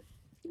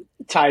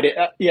 Tied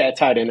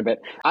in a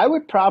bit. I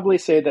would probably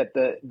say that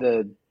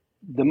the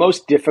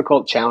most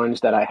difficult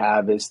challenge that I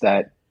have is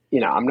that,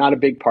 I'm not a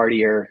big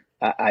partier.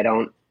 I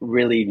don't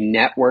really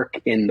network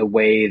in the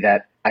way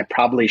that I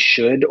probably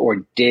should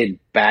or did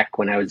back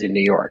when I was in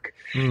New York.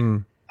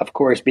 Of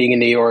course, being in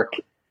New York,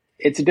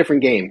 it's a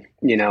different game.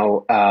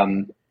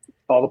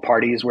 All the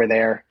parties were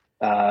there.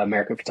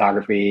 American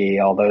Photography,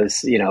 all those,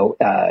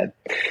 the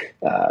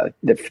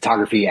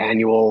photography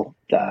annual.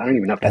 I don't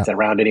even know if that's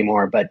around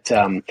anymore, but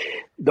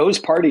those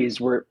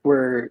parties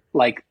were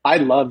like, I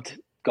loved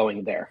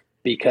going there,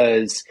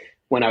 because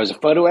when I was a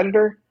photo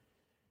editor,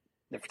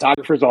 the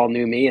photographers all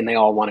knew me and they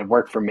all wanted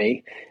work from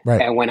me.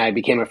 Right. And when I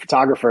became a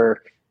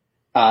photographer,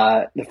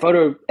 the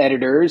photo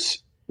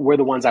editors were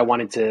the ones I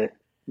wanted to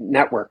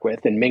network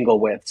with and mingle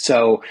with.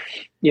 So,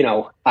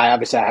 I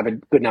obviously have a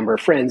good number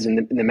of friends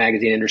in the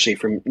magazine industry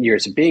from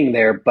years of being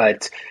there,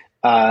 but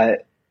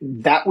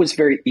that was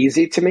very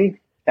easy to me.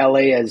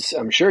 LA, as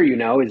I'm sure you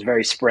know, is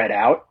very spread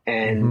out.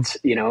 And,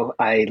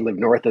 I live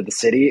north of the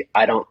city.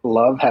 I don't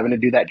love having to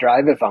do that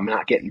drive if I'm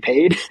not getting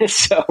paid.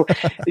 So,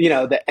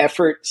 the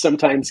effort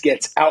sometimes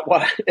gets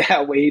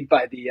outweighed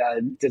by the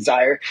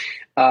desire.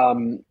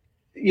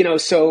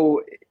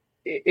 So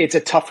it's a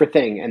tougher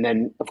thing. And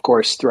then, of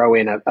course, throw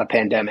in a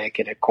pandemic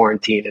and a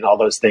quarantine and all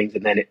those things.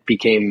 And then it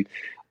became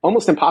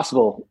almost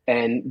impossible.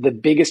 And the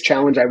biggest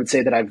challenge I would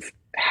say that I've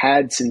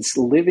had since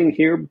living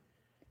here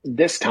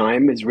this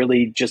time is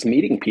really just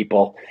meeting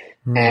people.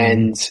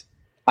 And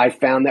I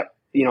found that,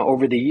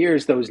 over the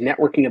years, those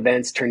networking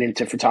events turned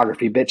into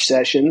photography bitch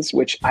sessions,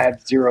 which I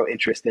have zero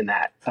interest in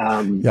that.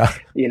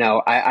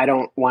 I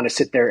don't want to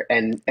sit there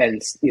and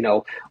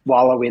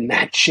wallow in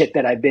that shit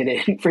that I've been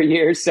in for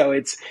years. So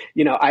it's,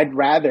 I'd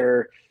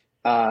rather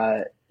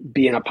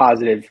be in a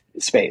positive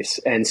space.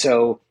 And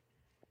so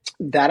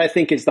that I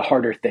think is the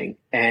harder thing.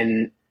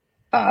 And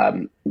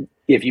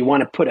if you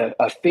want to put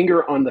a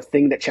finger on the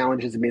thing that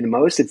challenges me the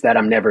most, it's that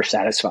I'm never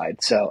satisfied.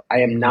 So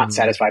I am not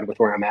satisfied with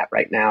where I'm at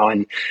right now.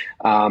 And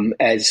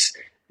as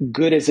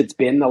good as it's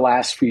been the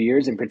last few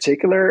years in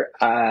particular,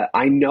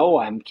 I know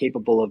I'm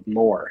capable of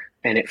more.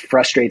 And it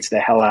frustrates the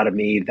hell out of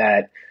me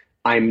that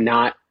I'm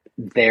not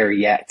there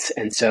yet.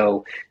 And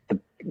so,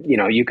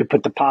 you could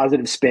put the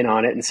positive spin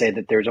on it and say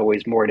that there's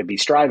always more to be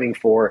striving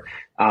for.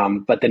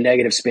 But the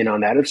negative spin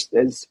on that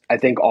is I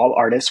think all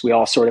artists, we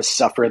all sort of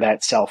suffer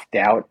that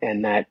self-doubt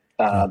and that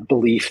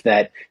belief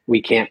that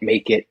we can't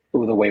make it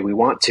the way we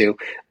want to.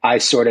 I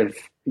sort of,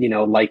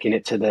 liken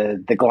it to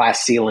the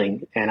glass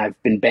ceiling. And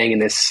I've been banging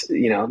this,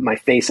 my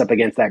face up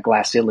against that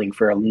glass ceiling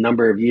for a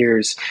number of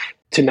years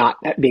to not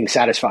being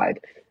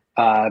satisfied.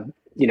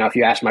 If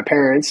you ask my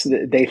parents,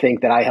 they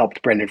think that I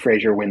helped Brendan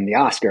Fraser win the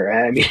Oscar.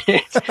 I mean,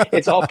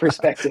 it's all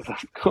perspective,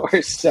 of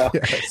course. So,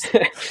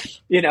 Yes.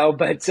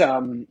 But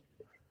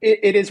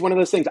it is one of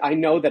those things. I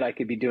know that I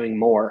could be doing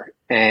more.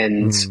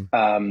 And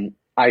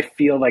I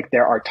feel like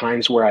there are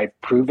times where I've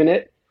proven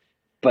it,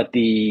 but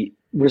the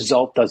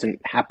result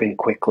doesn't happen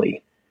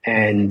quickly.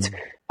 And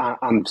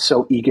I'm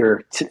so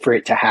eager for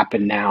it to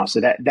happen now.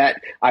 So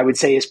that I would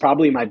say is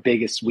probably my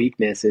biggest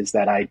weakness, is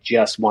that I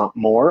just want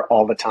more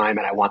all the time.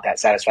 And I want that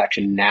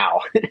satisfaction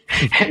now.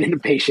 And the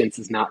patience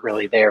is not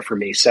really there for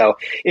me. So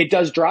it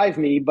does drive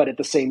me. But at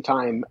the same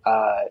time,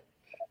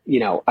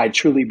 I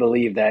truly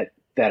believe that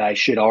I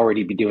should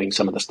already be doing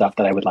some of the stuff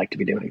that I would like to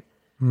be doing.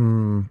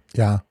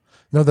 Yeah.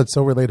 No, that's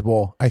so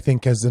relatable. I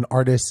think as an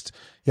artist,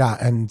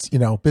 and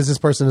business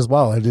person as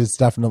well, it is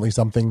definitely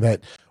something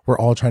that we're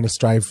all trying to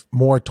strive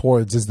more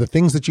towards, is the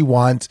things that you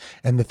want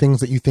and the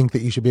things that you think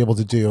that you should be able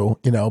to do,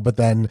 but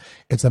then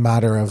it's a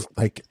matter of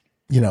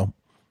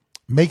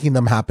making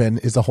them happen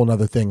is a whole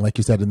nother thing, like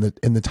you said,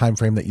 in the time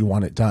frame that you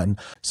want it done.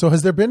 So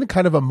has there been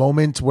kind of a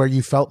moment where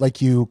you felt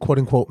like you quote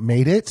unquote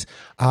made it,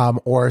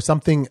 or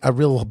something, a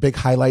real big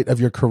highlight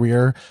of your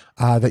career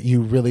that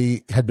you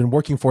really had been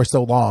working for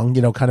so long,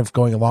 kind of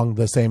going along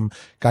the same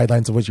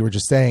guidelines of what you were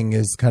just saying,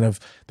 is kind of,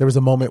 there was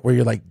a moment where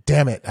you're like,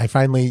 damn it, I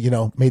finally,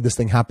 made this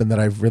thing happen that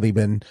I've really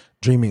been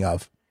dreaming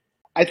of?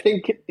 I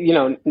think,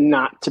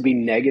 not to be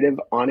negative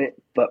on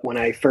it, but when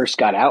I first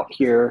got out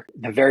here,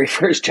 the very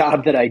first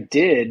job that I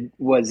did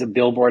was a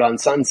billboard on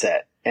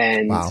Sunset.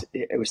 And Wow.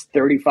 It was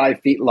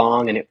 35 feet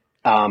long,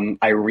 and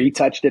I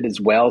retouched it as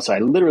well. So I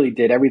literally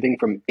did everything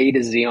from A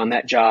to Z on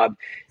that job.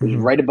 It was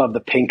right above the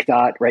pink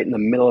dot, right in the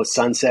middle of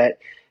Sunset.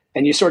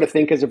 And you sort of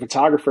think as a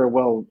photographer,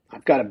 well,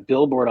 I've got a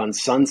billboard on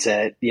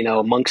Sunset,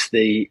 amongst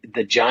the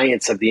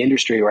giants of the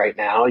industry right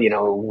now,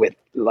 with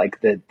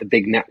like the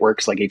big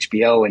networks like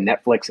HBO and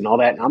Netflix and all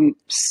that. And I'm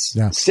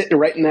sitting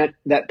right in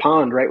that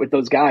pond, right with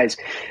those guys.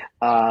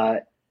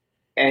 And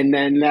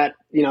then that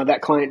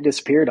client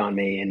disappeared on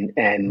me,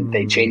 and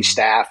they changed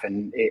staff.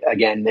 And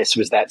again, this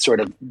was that sort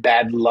of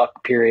bad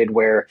luck period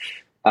where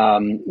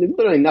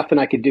literally nothing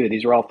I could do.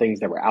 These were all things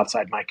that were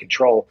outside my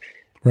control.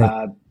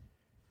 Right.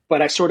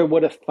 But I sort of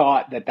would have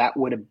thought that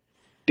would have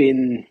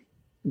been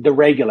the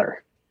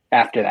regular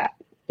after that,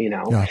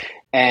 Yeah.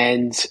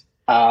 And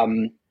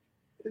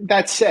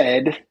that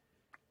said,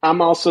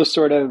 I'm also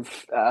sort of,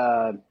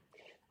 I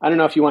don't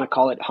know if you want to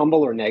call it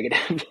humble or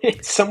negative.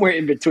 It's somewhere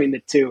in between the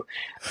two.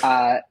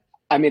 I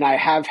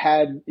have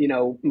had,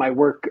 my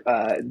work,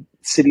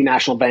 City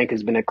National Bank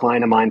has been a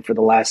client of mine for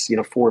the last,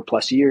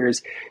 4+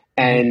 years.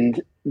 And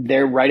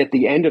they're right at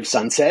the end of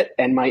Sunset,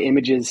 and my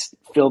images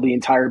fill the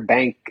entire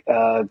bank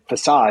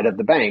facade of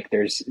the bank.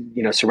 There's,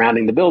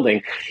 surrounding the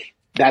building.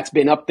 That's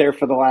been up there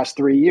for the last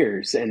 3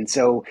 years. And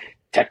so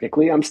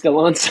technically I'm still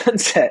on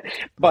Sunset,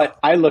 but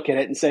I look at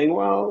it and saying,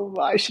 well,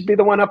 I should be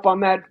the one up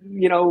on that,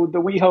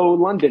 the WeHo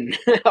London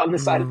on the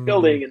side of the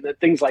building, and the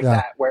things like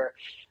that, where,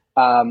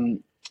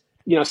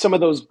 some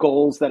of those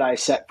goals that I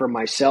set for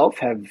myself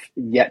have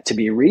yet to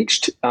be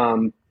reached.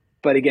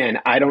 But again,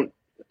 I don't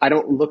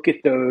look at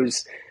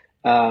those.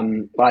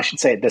 Well, I should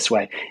say it this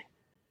way.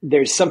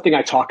 There's something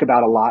I talk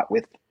about a lot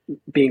with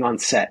being on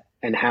set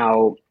and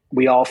how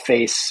we all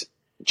face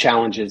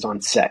challenges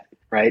on set,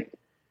 right?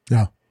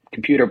 Yeah.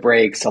 Computer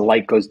breaks, a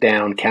light goes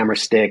down, camera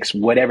sticks,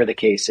 whatever the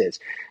case is.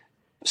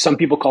 Some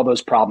people call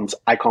those problems.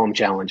 I call them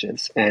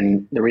challenges.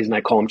 And the reason I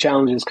call them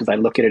challenges is because I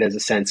look at it as a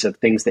sense of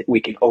things that we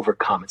can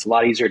overcome. It's a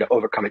lot easier to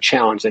overcome a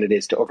challenge than it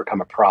is to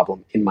overcome a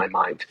problem in my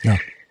mind. Yeah.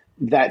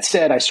 That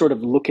said, I sort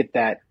of look at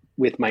that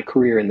with my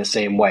career in the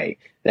same way,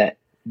 that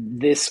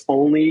this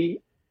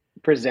only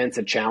presents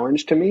a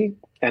challenge to me,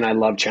 and I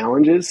love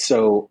challenges.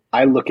 So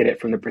I look at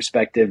it from the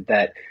perspective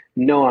that,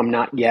 no, I'm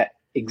not yet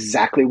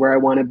exactly where I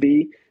want to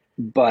be,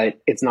 but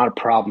it's not a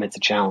problem. It's a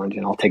challenge,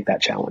 and I'll take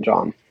that challenge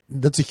on.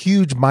 That's a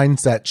huge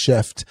mindset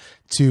shift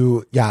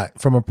to,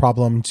 from a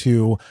problem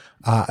to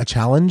a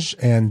challenge,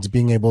 and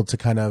being able to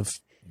kind of,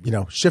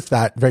 shift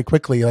that very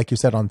quickly, like you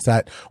said, on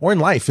set or in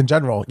life in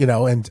general,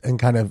 and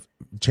kind of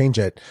change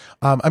it.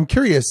 I'm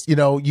curious,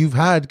 you've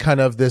had kind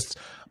of this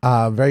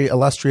very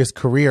illustrious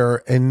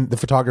career in the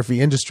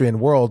photography industry and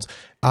world.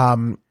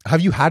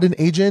 Have you had an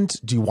agent?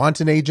 Do you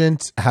want an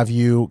agent? Have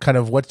you kind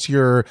of, what's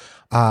your,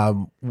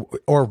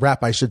 or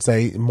rep, I should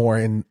say, more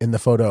in the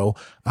photo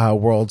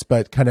world,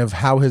 but kind of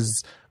how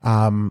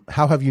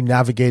have you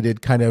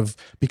navigated kind of,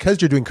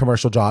 because you're doing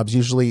commercial jobs,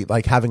 usually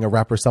like having a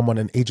rep or someone,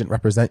 an agent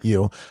represent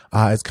you,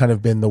 has kind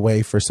of been the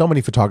way for so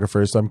many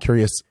photographers. So I'm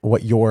curious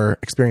what your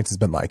experience has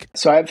been like.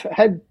 So I've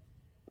had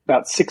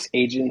about 6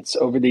 agents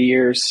over the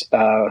years,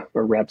 or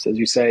reps, as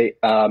you say.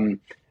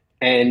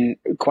 And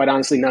quite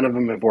honestly, none of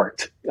them have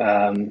worked.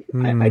 I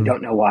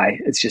don't know why.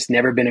 It's just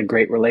never been a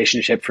great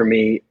relationship for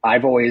me.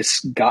 I've always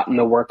gotten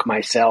the work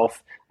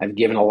myself. I've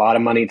given a lot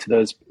of money to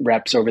those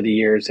reps over the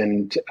years,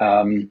 and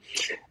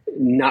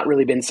not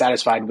really been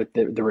satisfied with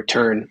the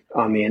return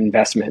on the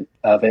investment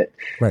of it.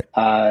 Right.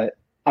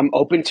 I'm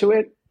open to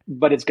it,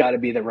 but it's got to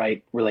be the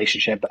right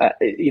relationship.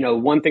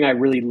 One thing I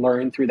really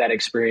learned through that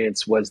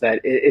experience was that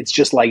it's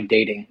just like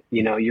dating.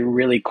 You're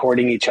really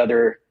courting each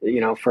other,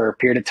 for a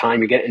period of time.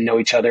 You're getting to know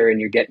each other,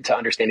 and you're getting to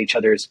understand each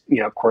other's,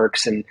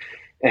 quirks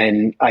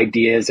and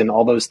ideas and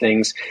all those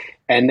things.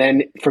 And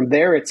then from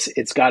there,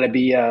 it's got to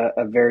be a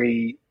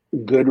very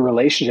good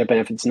relationship. And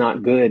if it's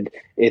not good,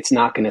 it's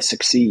not going to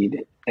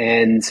succeed.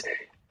 And so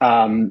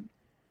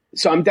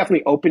I'm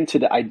definitely open to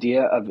the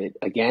idea of it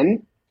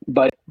again,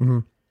 but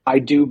I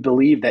do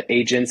believe that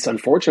agents,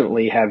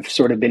 unfortunately, have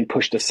sort of been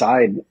pushed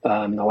aside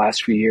in the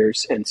last few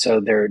years. And so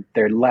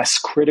they're less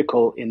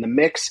critical in the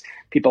mix.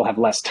 People have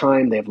less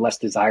time. They have less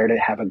desire to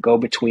have a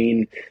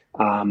go-between,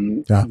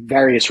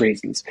 various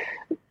reasons.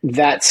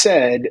 That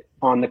said,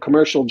 on the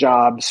commercial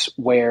jobs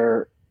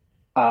where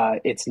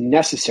it's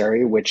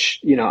necessary, which,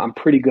 I'm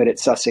pretty good at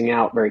sussing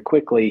out very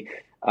quickly,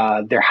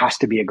 there has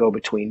to be a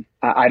go-between.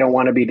 I don't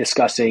want to be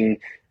discussing,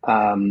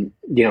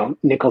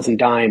 nickels and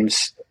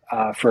dimes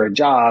for a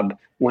job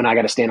when I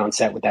got to stand on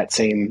set with that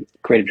same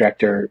creative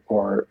director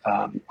or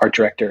art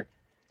director.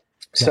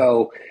 Yeah.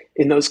 So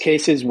in those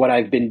cases, what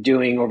I've been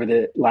doing over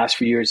the last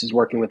few years is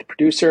working with a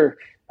producer.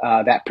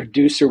 That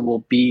producer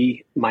will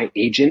be my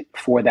agent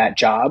for that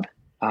job.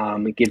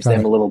 It gives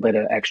them a little bit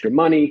of extra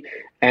money,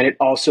 and it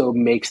also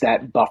makes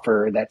that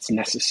buffer that's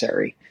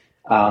necessary.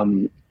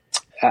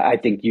 I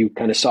think you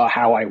kind of saw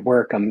how I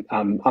work.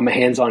 I'm a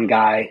hands-on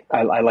guy.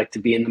 I like to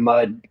be in the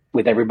mud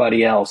with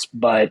everybody else,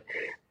 but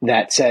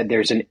that said,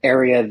 there's an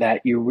area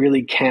that you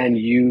really can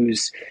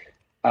use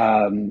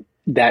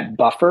that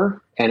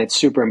buffer, and it's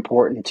super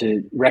important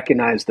to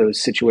recognize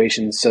those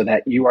situations so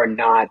that you are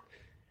not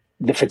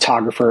the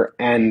photographer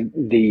and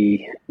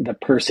the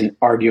person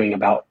arguing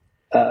about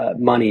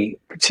money,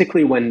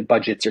 particularly when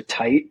budgets are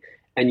tight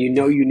and you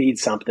need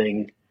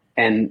something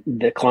and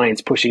the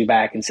client's pushing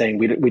back and saying,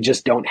 we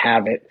just don't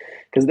have it,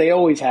 because they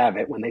always have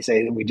it. When they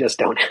say that we just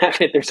don't have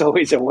it, there's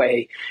always a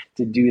way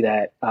to do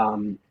that.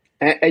 And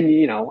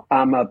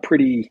I'm a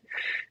pretty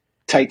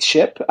tight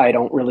ship. I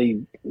don't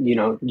really,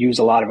 use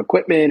a lot of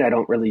equipment. I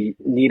don't really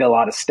need a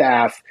lot of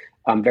staff.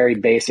 I'm very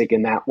basic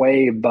in that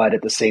way. But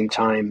at the same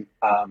time,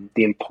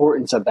 the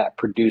importance of that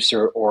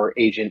producer or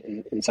agent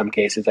in some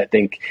cases, I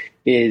think,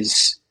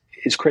 is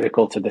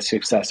critical to the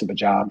success of a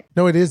job.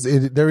 No, it is.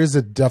 There is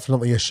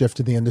definitely a shift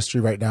in the industry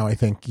right now. I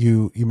think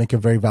you make a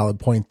very valid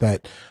point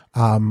that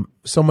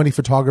so many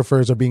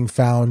photographers are being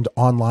found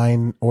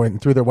online or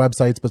through their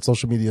websites, but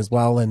social media as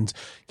well. And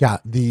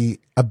the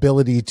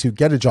ability to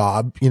get a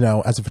job,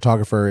 as a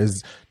photographer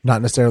is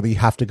not necessarily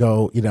have to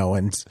go,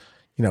 and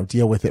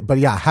deal with it. But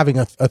having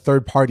a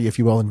third party, if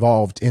you will,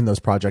 involved in those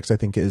projects, I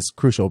think is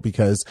crucial,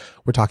 because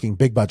we're talking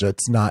big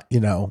budgets, not,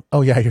 here's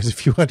a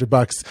few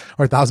 $100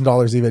 or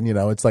 $1,000 even,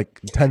 it's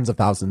like tens of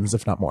thousands,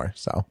 if not more.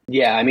 So,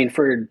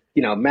 for,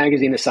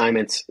 magazine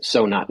assignments,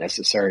 so not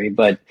necessary,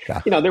 but,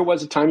 there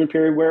was a time and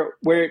period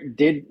where it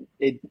did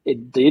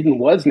and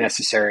was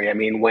necessary. I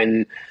mean,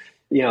 when,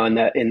 in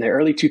the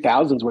early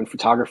 2000s, when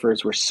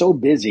photographers were so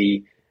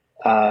busy,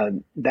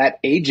 that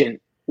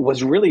agent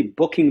was really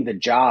booking the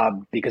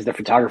job because the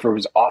photographer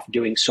was off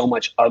doing so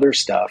much other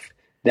stuff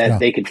that Yeah.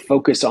 they could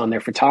focus on their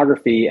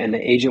photography, and the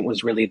agent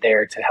was really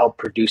there to help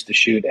produce the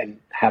shoot and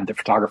have the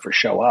photographer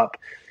show up.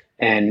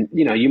 And,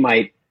 you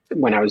might,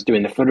 when I was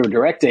doing the photo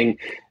directing,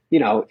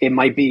 it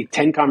might be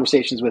 10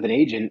 conversations with an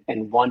agent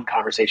and one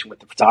conversation with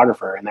the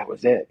photographer, and that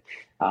was it.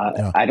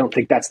 Yeah. I don't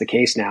think that's the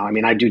case now. I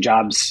mean, I do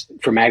jobs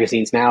for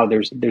magazines now.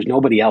 There's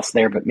nobody else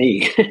there but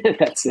me.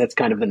 That's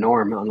kind of the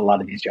norm on a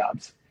lot of these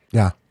jobs.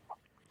 Yeah.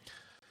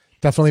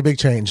 Definitely a big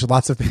change.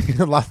 Lots of things,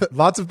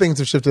 lots of things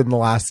have shifted in the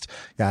last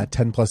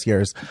 10 plus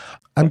years.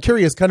 I'm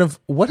curious, kind of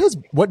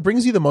what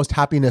brings you the most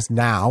happiness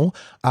now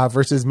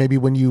versus maybe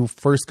when you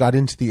first got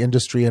into the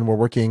industry and were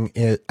working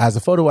as a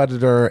photo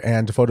editor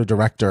and a photo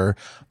director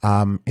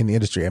in the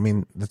industry. I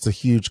mean, that's a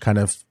huge kind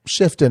of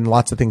shift and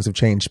lots of things have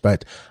changed,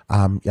 but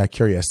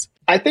curious.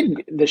 I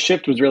think the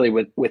shift was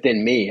really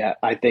within me.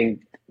 I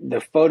think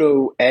the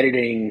photo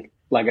editing,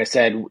 like I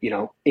said,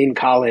 in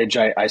college,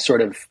 I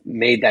sort of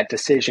made that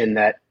decision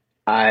that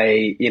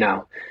I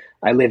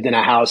lived in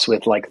a house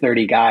with like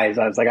 30 guys.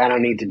 I was like, I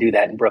don't need to do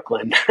that in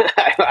Brooklyn.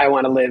 I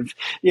want to live,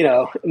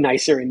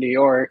 nicer in New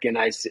York. And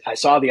I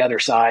saw the other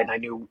side and I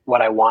knew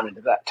what I wanted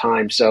at that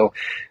time. So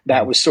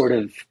that was sort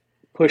of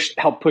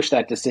helped push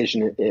that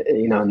decision,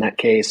 in that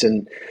case.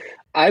 And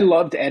I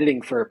loved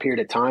editing for a period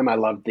of time. I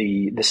loved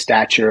the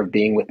stature of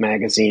being with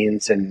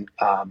magazines and,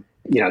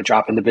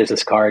 dropping the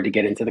business card to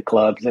get into the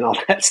clubs and all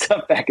that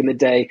stuff back in the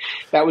day.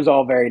 That was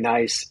all very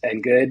nice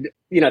and good.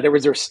 There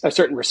was a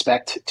certain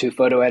respect to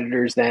photo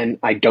editors then.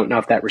 I don't know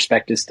if that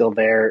respect is still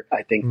there.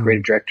 I think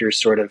creative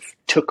directors sort of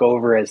took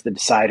over as the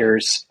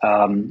deciders.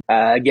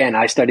 Again,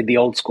 I studied the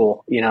old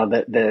school,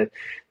 the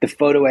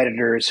photo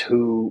editors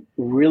who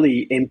really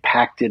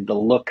impacted the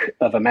look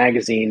of a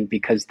magazine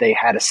because they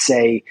had a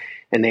say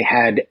and they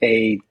had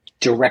a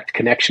direct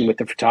connection with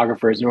the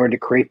photographers in order to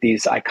create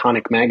these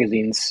iconic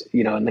magazines,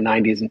 in the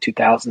 90s and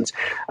 2000s.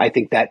 I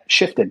think that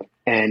shifted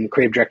and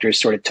creative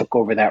directors sort of took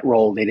over that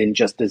role. They didn't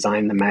just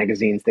design the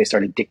magazines. They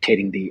started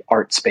dictating the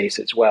art space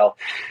as well.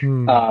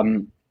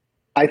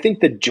 I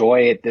think the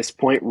joy at this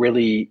point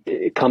really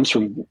it comes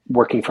from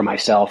working for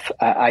myself.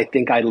 I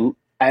think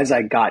as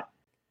I got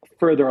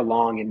further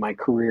along in my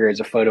career as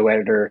a photo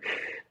editor,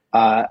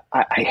 I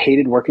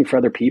hated working for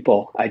other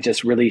people. I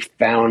just really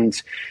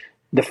found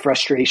the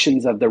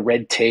frustrations of the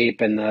red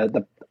tape and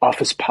the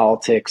office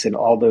politics and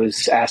all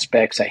those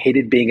aspects. I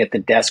hated being at the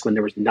desk when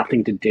there was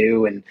nothing to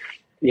do. And,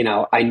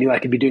 I knew I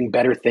could be doing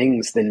better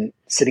things than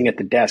sitting at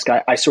the desk.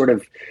 I sort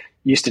of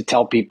used to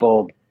tell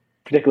people,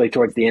 particularly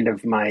towards the end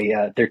of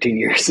my 13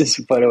 years as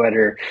a photo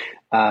editor,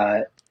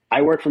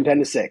 I work from 10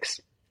 to 6.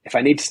 If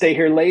I need to stay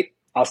here late,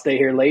 I'll stay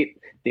here late.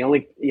 The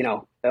only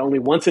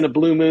once in a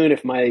blue moon,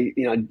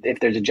 if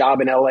there's a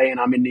job in LA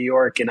and I'm in New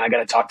York and I got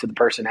to talk to the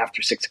person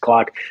after 6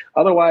 o'clock,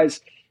 otherwise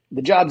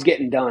the job's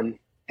getting done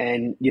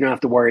and you don't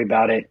have to worry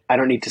about it. I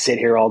don't need to sit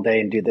here all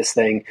day and do this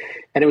thing.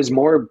 And it was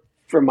more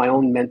for my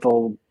own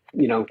mental,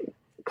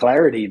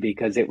 clarity,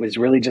 because it was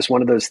really just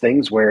one of those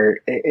things where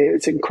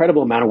it's an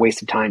incredible amount of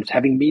wasted time.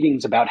 Having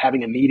meetings about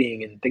having a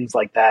meeting and things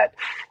like that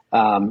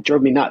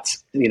drove me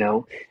nuts,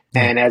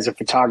 and as a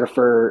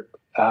photographer,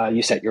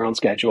 you set your own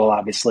schedule,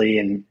 obviously,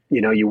 and,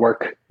 you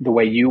work the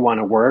way you want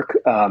to work.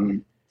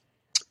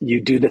 You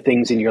do the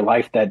things in your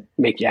life that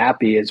make you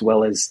happy as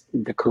well as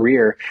the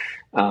career.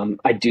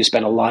 I do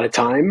spend a lot of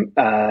time.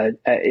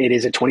 It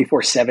is a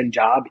 24/7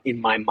 job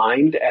in my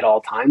mind at all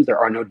times. There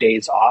are no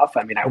days off.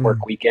 I mean, I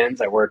work weekends,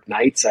 I work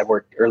nights, I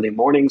work early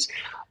mornings.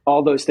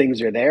 All those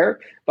things are there.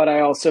 But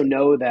I also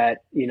know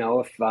that,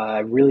 if I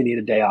really need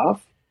a day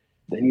off,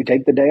 then you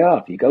take the day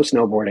off, you go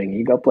snowboarding,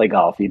 you go play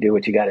golf, you do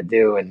what you got to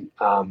do. And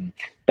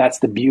that's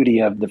the beauty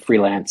of the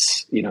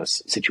freelance,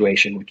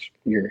 situation, which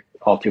you're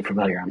all too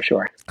familiar, I'm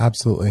sure.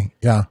 Absolutely.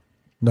 Yeah,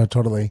 no,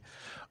 totally.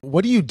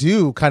 What do you do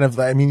you kind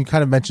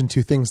of mentioned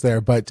two things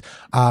there, but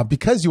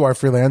because you are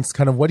freelance,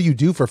 kind of what do you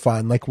do for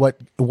fun? Like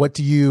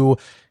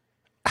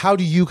how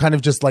do you kind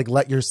of just like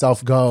let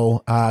yourself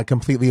go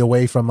completely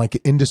away from like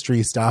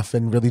industry stuff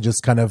and really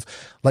just kind of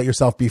let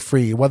yourself be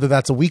free, whether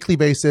that's a weekly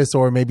basis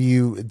or maybe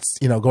it's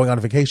going on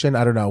a vacation,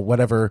 I don't know,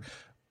 whatever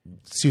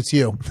suits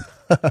you.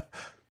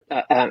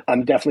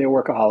 I'm definitely a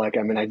workaholic.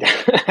 I mean, I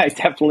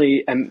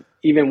definitely am.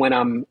 Even when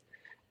I'm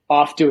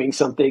off doing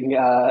something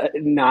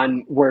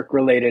non-work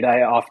related,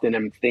 I often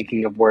am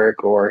thinking of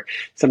work, or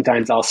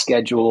sometimes I'll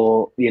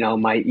schedule,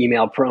 my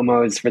email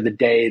promos for the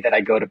day that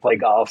I go to play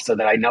golf so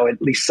that I know at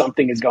least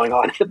something is going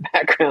on in the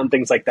background,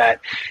 things like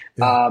that.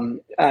 Yeah.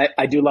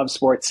 I do love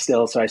sports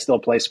still, so I still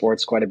play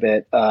sports quite a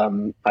bit.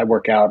 I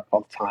work out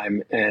all the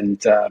time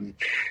and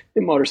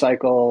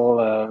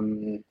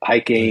motorcycle,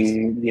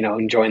 hiking, nice.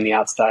 Enjoying the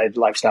outside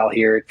lifestyle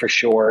here for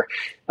sure.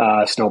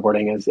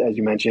 Snowboarding, as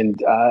you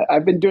mentioned.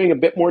 I've been doing a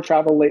bit more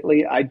travel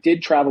lately. I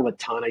did travel a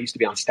ton. I used to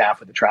be on staff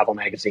with a travel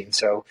magazine.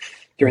 So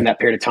during that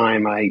period of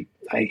time, I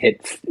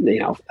hit,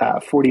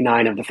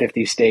 49 of the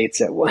 50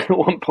 states at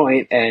one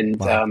point and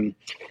wow.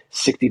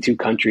 62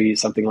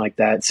 countries, something like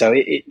that. So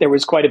there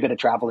was quite a bit of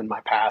travel in my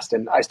past,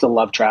 and I still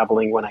love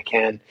traveling when I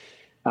can.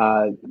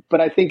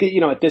 But I think,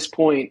 at this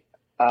point,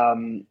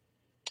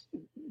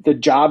 the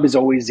job is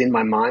always in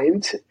my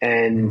mind.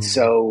 And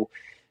so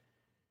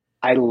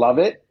I love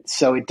it.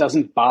 So it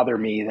doesn't bother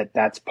me that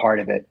that's part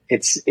of it.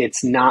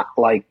 It's not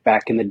like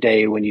back in the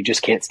day when you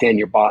just can't stand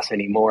your boss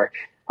anymore.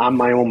 I'm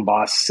my own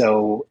boss.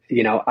 So,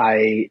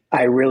 I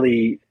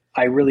really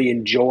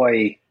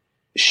enjoy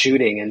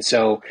shooting. And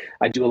so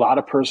I do a lot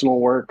of personal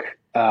work.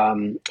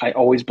 I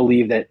always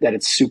believe that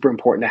it's super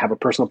important to have a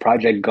personal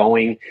project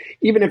going,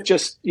 even if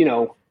just,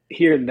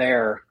 here and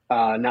there,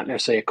 not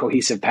necessarily a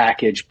cohesive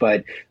package,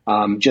 but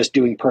just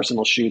doing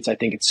personal shoots. I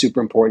think it's super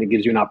important. It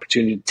gives you an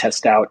opportunity to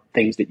test out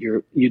things that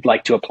you'd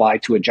like to apply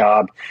to a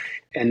job.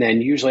 And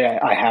then usually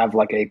I have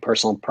like a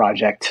personal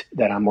project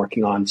that I'm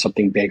working on,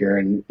 something bigger.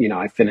 And,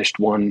 I finished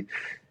one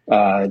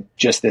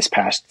just this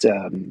past,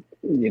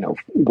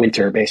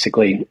 winter,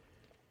 basically.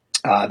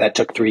 That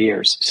took 3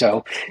 years.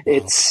 So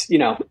it's,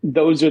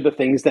 those are the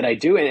things that I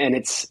do. And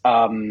it's,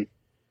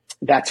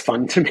 that's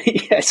fun to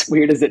me. As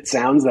weird as it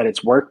sounds that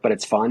it's work, but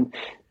it's fun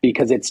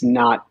because it's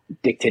not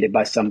dictated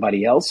by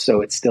somebody else. So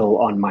it's still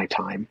on my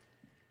time.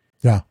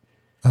 Yeah.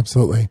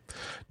 Absolutely.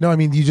 No, I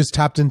mean, you just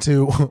tapped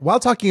into, while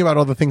talking about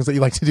all the things that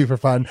you like to do for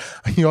fun,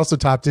 you also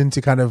tapped into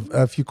kind of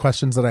a few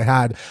questions that I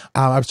had.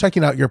 I was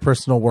checking out your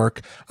personal work,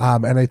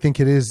 and I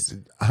think it is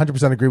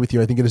 100% agree with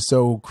you. I think it is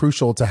so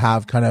crucial to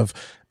have kind of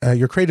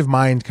your creative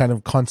mind kind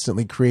of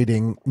constantly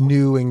creating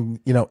new and,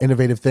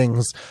 innovative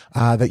things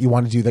that you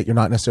want to do that you're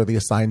not necessarily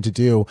assigned to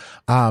do.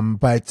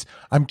 But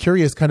I'm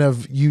curious, kind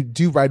of, you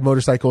do ride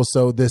motorcycles.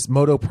 So this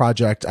moto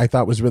project I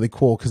thought was really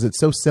cool because it's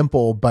so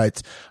simple,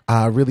 but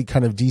really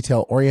kind of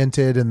detail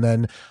oriented. And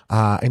then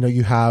I know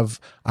you have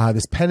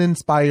this pen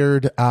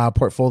inspired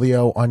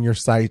portfolio on your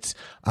site,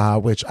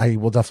 which I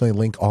will definitely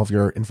link all of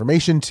your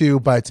information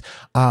to. But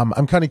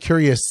I'm kind of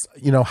curious,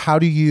 how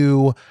do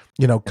you,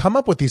 come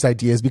up with these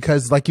ideas?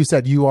 Because like you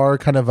said, you are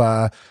kind of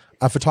a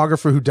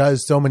photographer who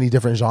does so many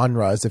different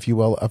genres, if you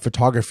will, of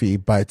photography.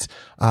 But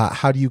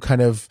how do you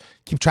kind of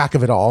keep track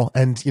of it all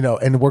and,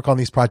 and work on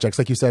these projects?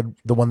 Like you said,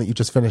 the one that you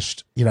just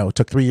finished,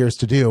 took 3 years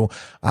to do,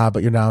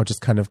 but you're now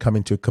just kind of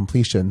coming to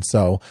completion.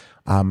 So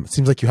it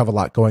seems like you have a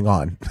lot going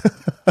on.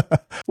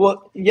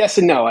 Well, yes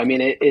and no. I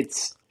mean,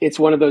 it's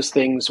one of those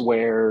things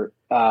where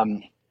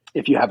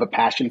if you have a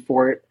passion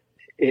for it,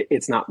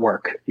 it's not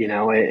work,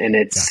 and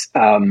it's,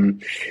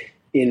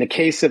 in the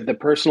case of the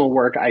personal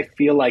work, I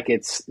feel like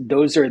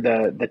those are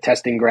the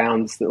testing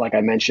grounds that, like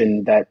I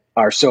mentioned, that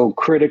are so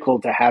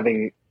critical to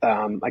having,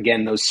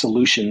 again, those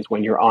solutions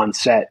when you're on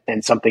set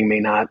and something may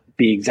not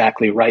be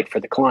exactly right for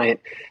the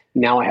client.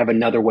 Now I have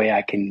another way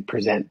I can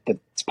present that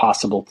it's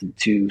possible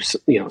to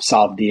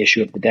solve the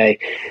issue of the day.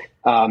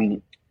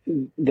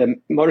 The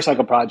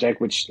motorcycle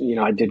project, which,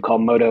 I did call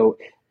Moto,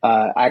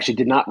 I actually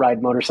did not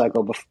ride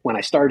motorcycle when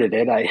I started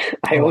it.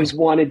 I always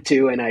wanted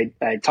to, and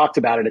I talked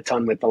about it a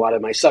ton with a lot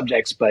of my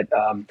subjects, but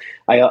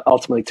I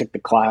ultimately took the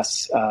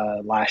class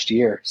last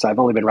year. So I've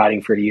only been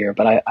riding for a year,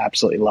 but I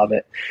absolutely love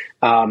it.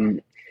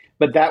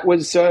 But that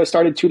was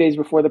started 2 days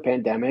before the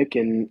pandemic,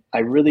 and I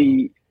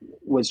really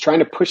was trying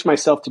to push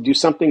myself to do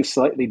something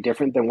slightly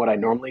different than what I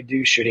normally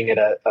do, shooting at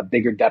a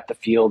bigger depth of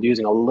field,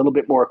 using a little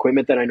bit more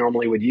equipment than I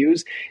normally would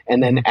use.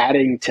 And then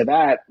adding to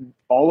that,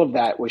 all of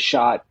that was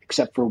shot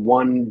except for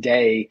one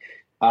day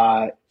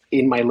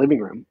in my living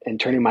room and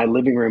turning my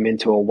living room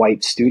into a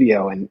white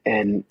studio.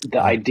 And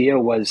the idea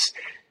was,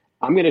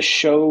 I'm going to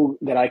show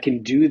that I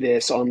can do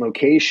this on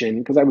location,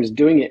 because I was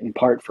doing it in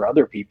part for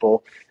other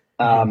people,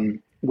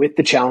 with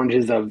the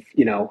challenges of,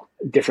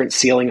 different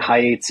ceiling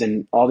heights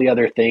and all the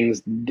other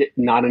things,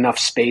 not enough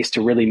space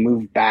to really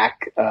move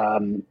back,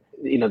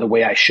 the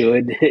way I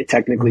should,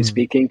 technically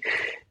speaking.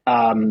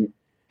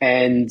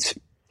 And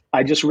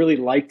I just really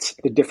liked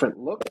the different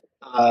look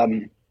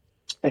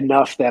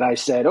enough that I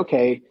said,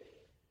 okay,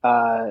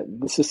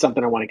 this is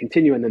something I want to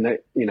continue. And then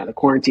the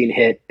quarantine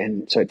hit.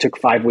 And so it took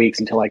 5 weeks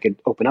until I could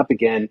open up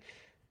again.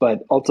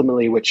 But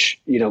ultimately,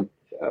 which,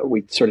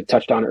 we sort of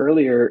touched on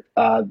earlier,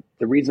 the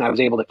reason I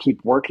was able to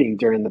keep working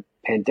during the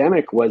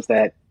pandemic was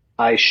that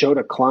I showed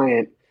a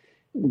client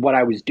what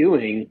I was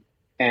doing,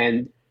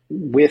 and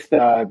with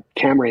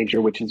Cam Ranger,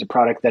 which is a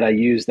product that I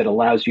use that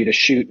allows you to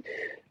shoot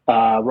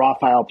raw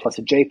file plus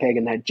a JPEG,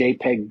 and that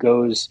JPEG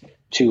goes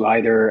to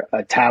either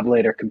a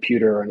tablet or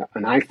computer or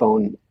an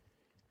iPhone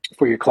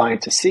for your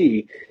client to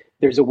see.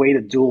 There's a way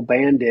to dual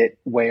band it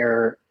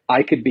where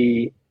I could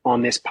be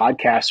on this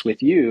podcast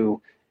with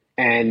you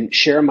and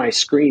share my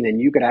screen,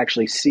 and you could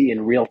actually see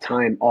in real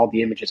time all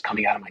the images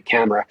coming out of my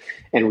camera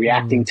and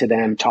reacting to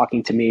them,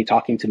 talking to me,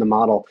 talking to the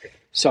model.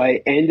 So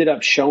I ended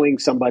up showing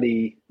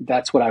somebody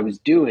that's what I was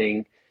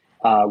doing,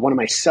 one of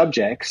my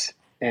subjects,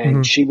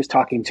 and she was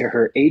talking to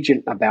her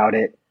agent about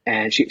it.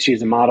 And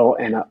she's a model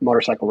and a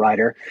motorcycle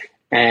rider.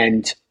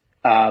 And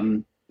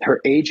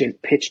her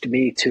agent pitched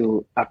me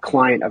to a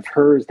client of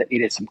hers that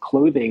needed some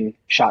clothing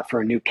shot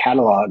for a new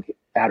catalog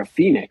out of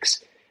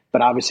Phoenix.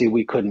 But obviously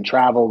we couldn't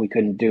travel. We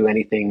couldn't do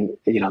anything.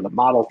 The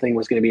model thing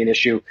was going to be an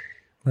issue.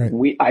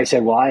 Right. I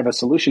said, well, I have a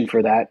solution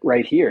for that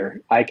right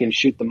here. I can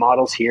shoot the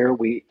models here.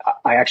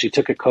 I actually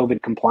took a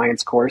COVID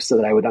compliance course so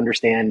that I would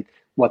understand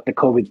what the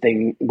COVID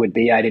thing would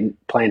be. I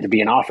didn't plan to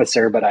be an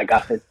officer, but I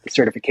got the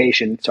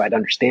certification, so I'd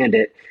understand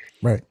it.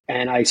 Right.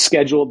 And I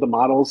scheduled the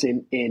models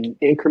in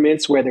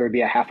increments where there would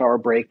be a half-hour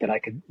break that I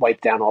could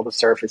wipe down all the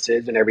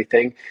surfaces and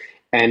everything.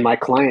 And my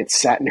client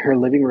sat in her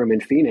living room in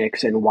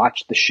Phoenix and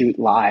watched the shoot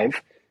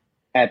live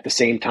at the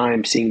same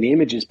time, seeing the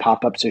images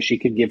pop up so she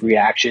could give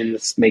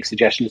reactions, make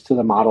suggestions to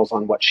the models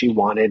on what she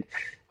wanted.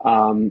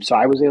 So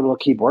I was able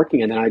to keep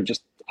working. And then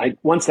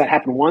once that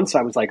happened once,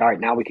 I was like, all right,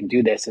 now we can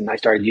do this. And I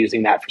started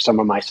using that for some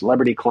of my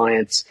celebrity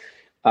clients,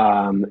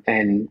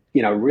 and,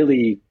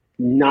 really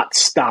not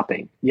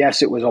stopping.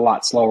 Yes, it was a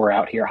lot slower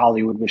out here.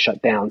 Hollywood was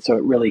shut down. So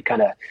it really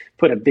kind of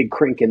put a big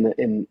crink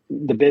in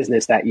the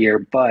business that year,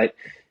 but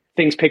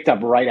things picked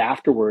up right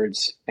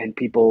afterwards, and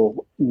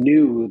people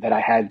knew that I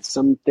had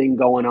something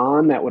going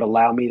on that would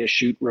allow me to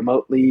shoot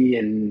remotely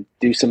and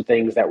do some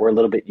things that were a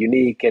little bit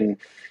unique, and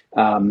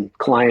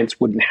clients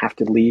wouldn't have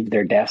to leave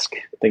their desk,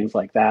 things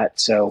like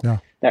that. So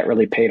that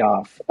really paid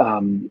off.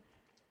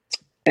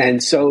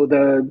 And so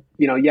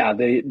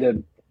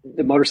the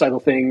motorcycle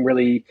thing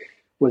really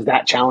was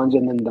that challenge.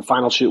 And then the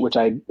final shoot, which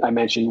I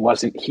mentioned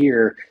wasn't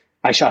here.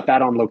 I shot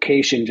that on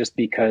location just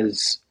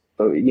because,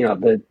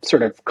 the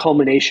sort of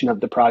culmination of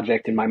the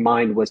project in my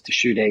mind was to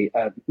shoot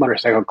a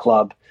motorcycle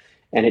club.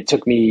 And it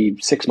took me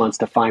 6 months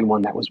to find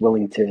one that was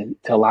willing to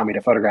allow me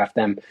to photograph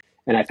them.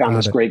 And I found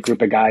this great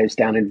group of guys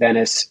down in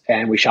Venice,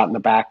 and we shot in the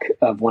back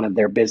of one of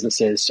their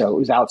businesses. So it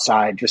was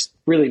outside, just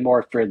really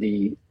more for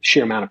the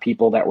sheer amount of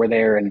people that were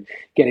there and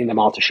getting them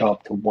all to show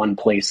up to one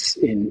place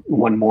in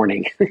one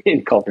morning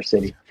in Culver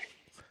City.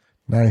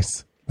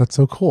 Nice. That's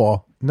so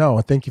cool.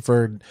 No, thank you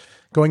for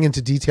going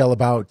into detail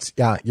about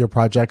your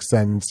projects.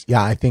 And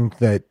I think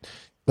that,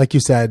 like you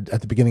said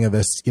at the beginning of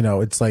this,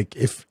 it's like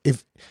if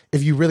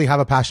you really have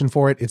a passion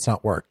for it, it's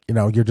not work.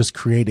 You're just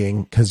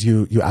creating because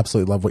you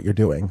absolutely love what you're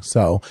doing.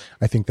 So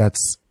I think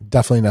that's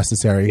definitely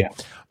necessary. Yeah.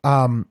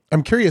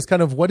 I'm curious,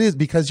 kind of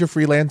because you're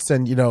freelance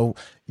and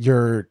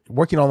you're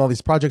working on all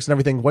these projects and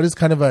everything. What is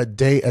kind of a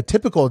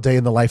typical day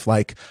in the life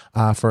like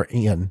for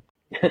Ian?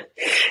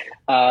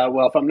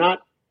 Well, if I'm not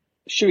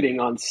shooting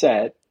on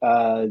set,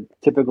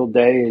 typical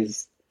day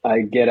is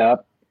I get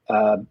up,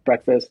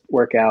 breakfast,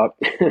 workout.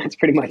 It's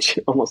pretty much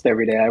almost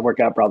every day. I work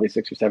out probably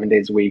 6 or 7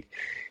 days a week.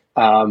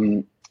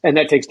 And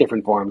that takes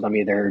different forms. I'm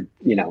either,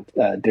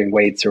 doing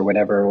weights or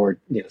whatever, or,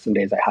 some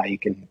days I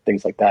hike and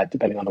things like that,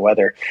 depending on the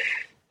weather.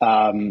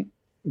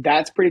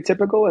 That's pretty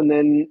typical. And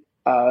then,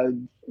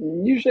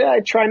 usually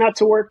I try not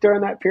to work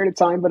during that period of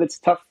time, but it's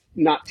tough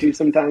not to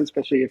sometimes,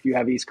 especially if you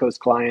have East Coast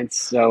clients.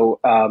 So,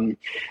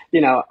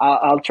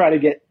 I'll try to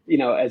get,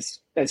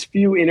 as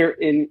few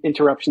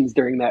interruptions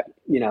during that,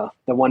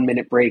 the 1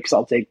 minute breaks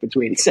I'll take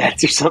between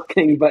sets or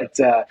something. But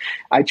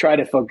I try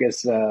to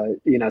focus, so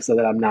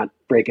that I'm not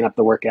breaking up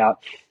the workout.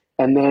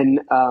 And then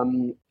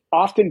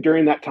often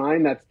during that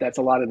time, that's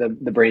a lot of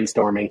the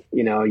brainstorming.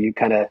 You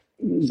kind of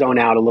zone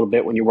out a little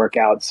bit when you work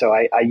out. So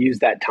I use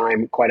that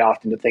time quite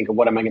often to think of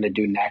what am I going to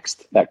do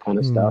next, that kind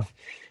of stuff.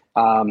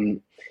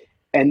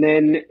 And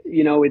then,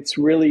 it's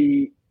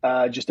really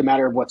just a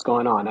matter of what's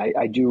going on.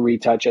 I do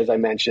retouch, as I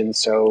mentioned.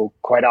 So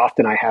quite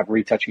often I have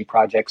retouching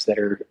projects that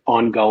are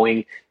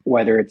ongoing,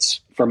 whether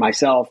it's for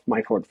myself,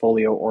 my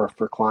portfolio, or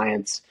for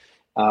clients.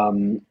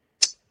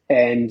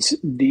 And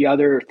the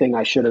other thing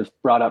I should have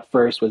brought up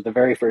first was the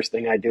very first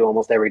thing I do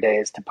almost every day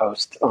is to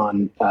post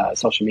on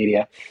social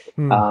media.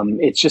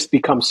 It's just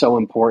become so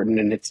important,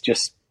 and it's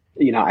just,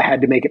 I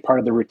had to make it part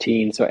of the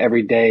routine. So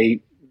every day,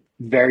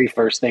 very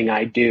first thing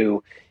I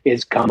do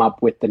is come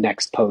up with the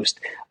next post.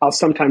 I'll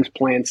sometimes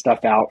plan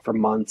stuff out for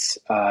months.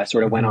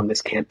 Sort of went on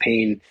this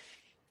campaign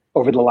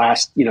over the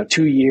last,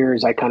 2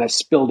 years. I kind of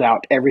spilled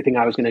out everything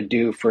I was going to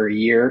do for a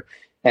year.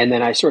 And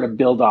then I sort of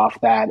build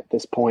off that at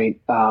this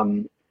point.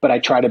 But I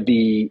try to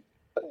be,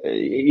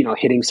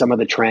 hitting some of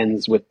the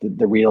trends with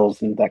the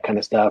reels and that kind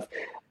of stuff.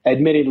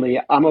 Admittedly,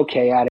 I'm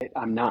okay at it.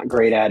 I'm not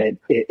great at it.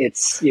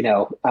 It's,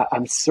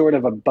 I'm sort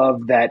of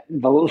above that,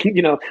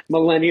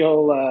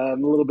 millennial.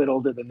 I'm a little bit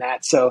older than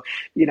that. So,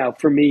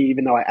 for me,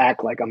 even though I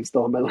act like I'm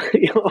still a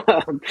millennial,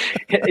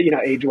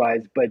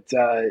 age-wise, but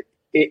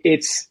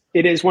it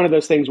is one of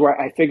those things where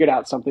I figured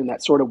out something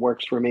that sort of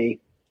works for me.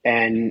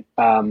 And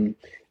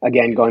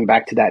again, going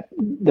back to that,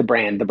 the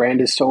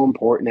brand is so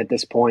important at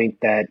this point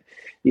that,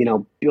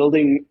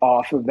 building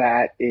off of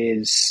that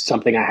is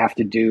something I have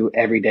to do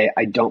every day.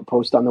 I don't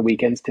post on the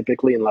weekends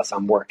typically unless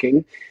I'm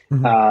working,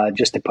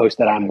 just to post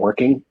that I'm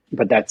working,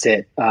 but that's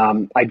it.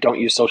 I don't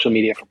use social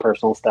media for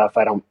personal stuff.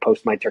 I don't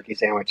post my turkey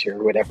sandwich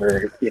or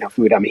whatever,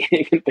 food I'm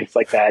eating and things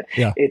like that.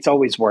 Yeah. It's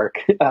always work.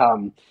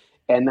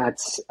 And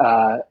that's,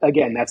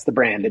 again, that's the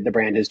brand. The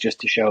brand is just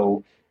to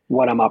show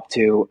what I'm up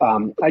to.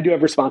 I do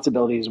have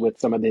responsibilities with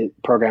some of the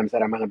programs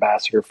that I'm an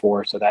ambassador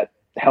for. So that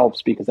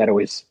helps because that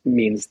always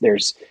means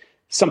there's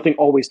something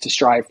always to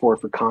strive for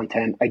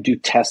content. I do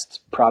test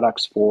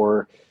products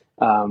for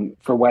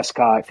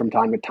Westcott from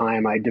time to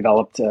time. I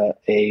developed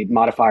a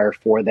modifier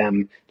for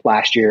them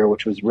last year,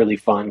 which was really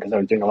fun because I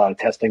was doing a lot of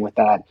testing with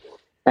that.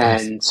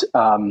 Nice.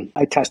 And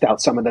I test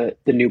out some of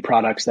the new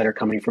products that are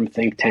coming from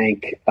Think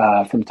Tank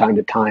from time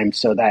to time.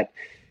 So that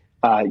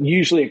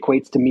usually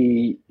equates to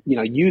me,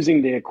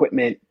 using the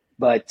equipment,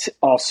 but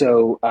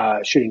also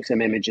shooting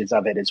some images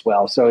of it as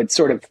well. So it's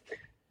sort of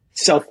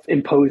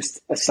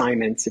self-imposed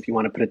assignments, if you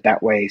want to put it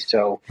that way.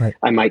 So Right.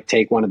 I might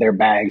take one of their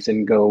bags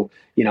and go,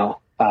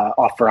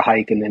 off for a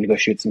hike and then go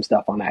shoot some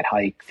stuff on that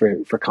hike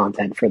for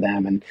content for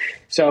them. And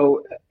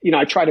so,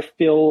 I try to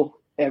fill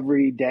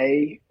every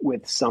day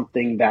with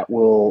something that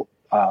will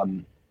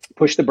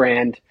push the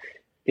brand.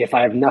 If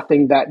I have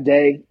nothing that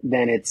day,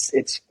 then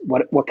it's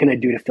what can I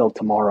do to fill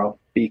tomorrow?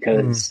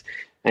 Because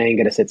I ain't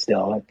gonna sit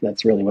still.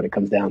 That's really what it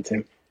comes down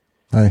to.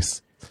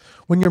 Nice.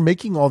 When you're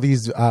making all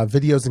these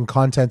videos and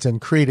content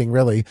and creating,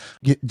 really,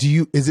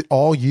 is it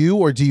all you,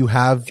 or do you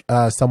have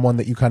someone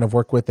that you kind of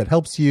work with that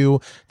helps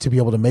you to be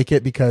able to make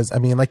it? Because I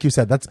mean, like you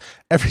said, that's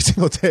every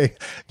single day,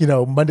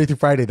 Monday through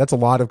Friday. That's a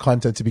lot of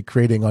content to be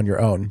creating on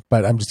your own.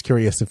 But I'm just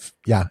curious if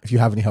you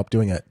have any help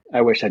doing it.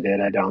 I wish I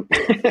did. I don't.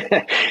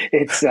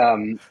 It's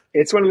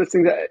one of those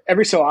things that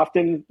every so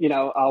often,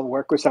 I'll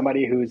work with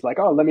somebody who's like,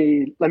 oh, let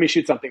me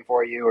shoot something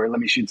for you, or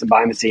let me shoot some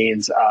behind the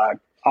scenes.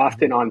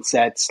 Often on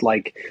sets,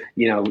 like,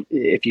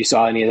 if you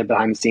saw any of the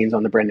behind the scenes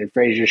on the Brendan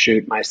Fraser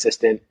shoot, my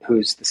assistant,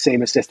 who's the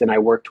same assistant I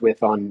worked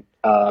with on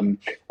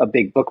a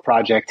big book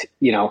project,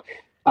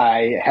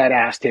 I had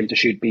asked him to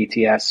shoot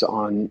BTS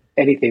on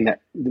anything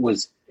that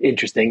was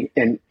interesting,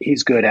 and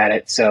he's good at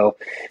it. So,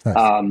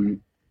 nice.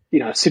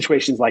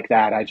 Situations like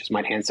that, I just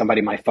might hand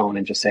somebody my phone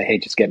and just say, hey,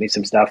 just get me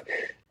some stuff.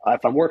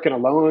 If I'm working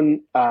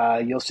alone,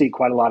 you'll see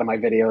quite a lot of my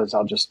videos.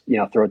 I'll just,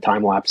 throw a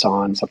time lapse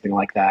on, something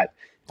like that.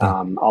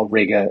 I'll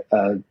rig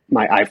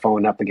my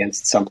iPhone up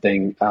against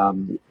something,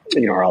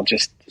 or I'll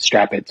just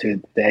strap it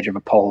to the edge of a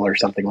pole or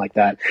something like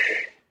that.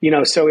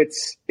 So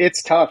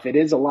it's tough. It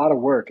is a lot of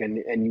work.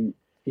 And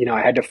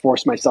I had to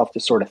force myself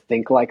to sort of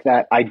think like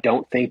that. I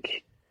don't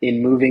think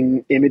in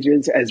moving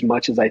images as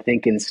much as I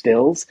think in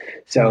stills.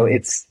 So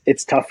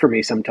it's tough for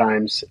me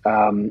sometimes.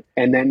 And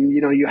then,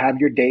 you have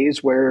your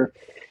days where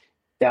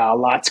a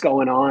lot's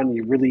going on.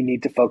 You really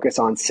need to focus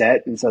on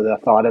set. And so the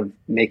thought of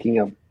making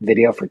a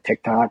video for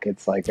TikTok,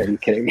 it's like, are you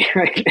kidding me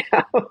right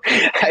now?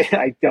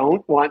 I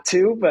don't want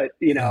to, but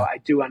I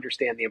do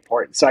understand the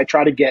importance. So I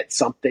try to get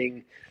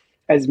something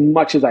as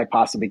much as I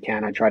possibly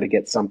can. I try to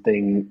get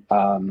something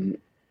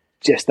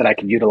just that I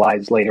can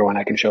utilize later when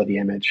I can show the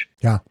image.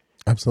 Yeah.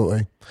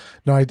 Absolutely.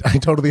 No, I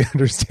totally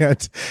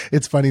understand.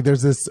 It's funny.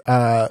 There's this,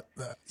 how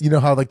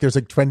like there's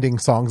like trending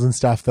songs and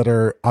stuff that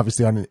are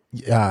obviously on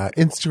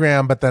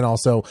Instagram, but then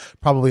also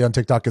probably on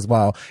TikTok as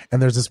well.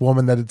 And there's this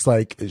woman that it's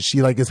like,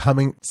 she like is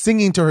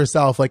singing to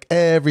herself, like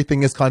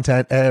everything is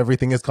content.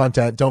 Everything is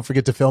content. Don't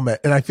forget to film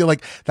it. And I feel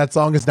like that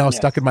song is now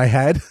stuck in my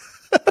head.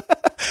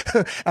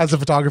 As a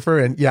photographer.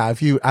 And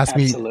if you asked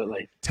me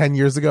 10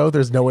 years ago,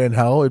 there's no way in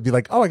hell it'd be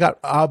like, oh, I got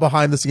a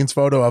behind the scenes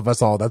photo of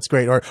us all. That's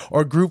great.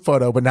 Or group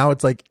photo. But now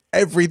it's like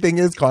everything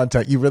is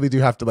content. You really do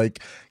have to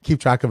like keep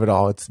track of it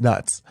all. It's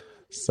nuts.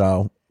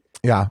 So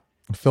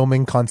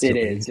filming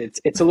constantly. It is.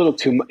 It's a little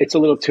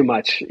too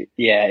much.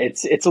 Yeah,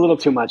 it's a little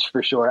too much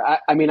for sure.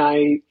 I mean,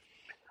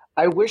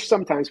 I wish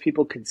sometimes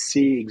people could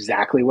see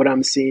exactly what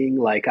I'm seeing.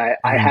 Like I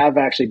have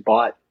actually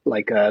bought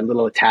like a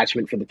little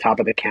attachment for the top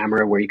of the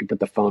camera where you can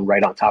put the phone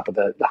right on top of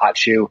the hot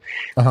shoe.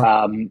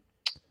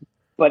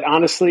 But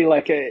honestly,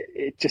 like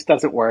it just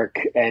doesn't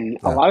work. And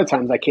a lot of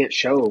times I can't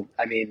show.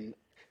 I mean,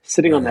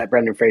 sitting on that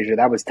Brendan Fraser,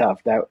 that was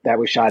tough. That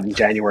was shot in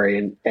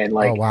January. And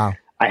like, oh, wow.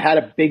 I had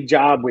a big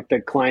job with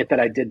the client that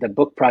I did the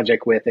book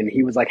project with. And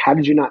he was like, how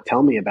did you not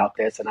tell me about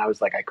this? And I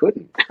was like, I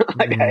couldn't.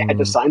 Like I had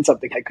to sign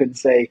something. I couldn't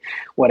say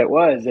what it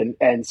was.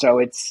 And so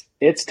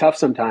it's tough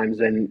sometimes.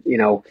 And,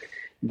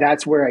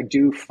 that's where I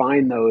do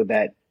find though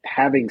that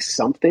having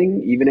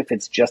something, even if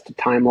it's just a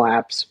time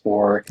lapse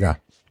or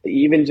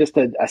even just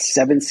a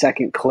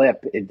 7-second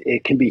clip,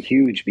 it can be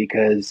huge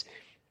because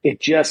it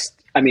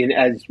just, I mean,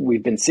 as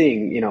we've been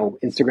seeing,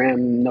 Instagram,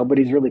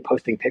 nobody's really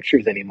posting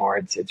pictures anymore.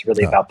 It's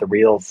really about the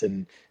reels,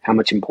 and how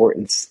much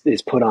importance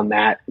is put on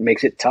that. It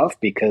makes it tough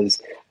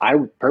because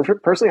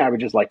personally, I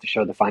would just like to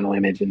show the final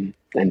image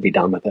and be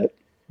done with it.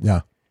 Yeah,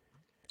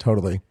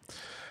 totally.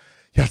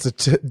 Yeah,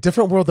 it's a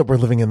different world that we're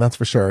living in. That's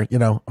for sure.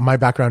 My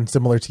background,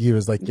 similar to you,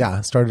 is like,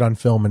 started on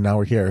film and now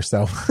we're here.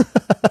 So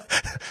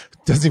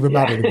doesn't even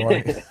matter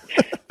anymore.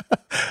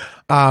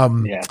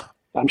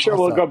 I'm sure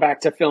we'll go back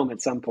to film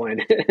at some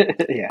point.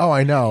 Oh,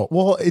 I know.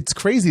 Well, it's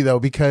crazy though,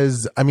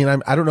 because I mean,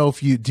 I don't know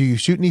if you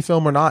shoot any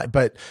film or not,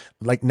 but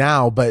like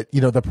now, but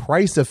the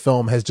price of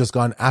film has just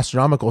gone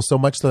astronomical, so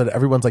much so that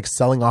everyone's like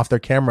selling off their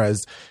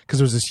cameras because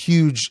there was this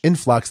huge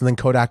influx. And then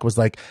Kodak was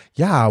like,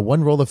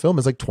 one roll of film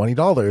is like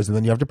 $20. And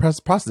then you have to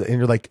process it. And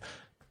you're like,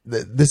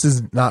 this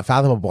is not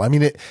fathomable. I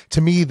mean,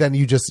 to me, then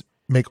you just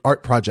make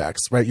art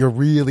projects, right? You're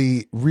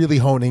really, really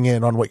honing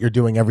in on what you're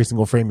doing every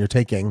single frame you're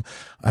taking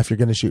if you're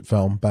going to shoot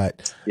film.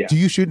 But do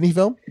you shoot any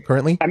film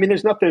currently? I mean,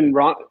 there's nothing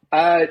wrong.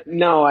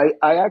 No, I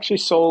actually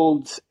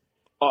sold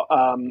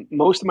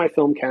most of my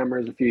film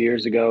cameras a few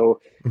years ago.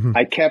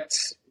 I kept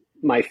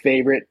my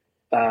favorite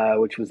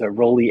which was a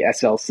Rollei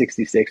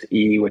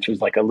SL66E, which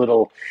was like a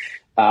little,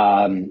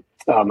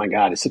 oh my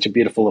God, it's such a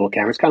beautiful little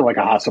camera. It's kind of like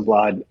a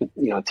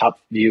Hasselblad, top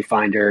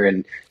viewfinder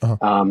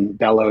and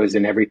bellows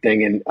and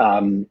everything.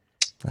 And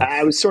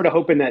I was sort of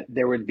hoping that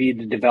there would be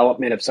the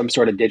development of some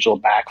sort of digital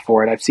back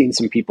for it. I've seen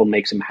some people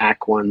make some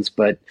hack ones,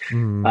 but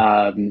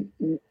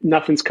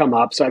nothing's come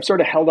up. So I've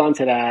sort of held on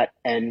to that.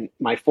 And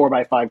my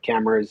 4x5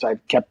 cameras,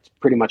 I've kept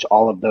pretty much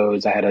all of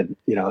those. I had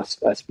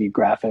a speed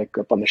graphic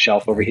up on the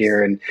shelf over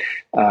here. And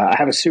I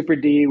have a Super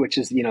D, which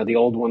is, the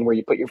old one where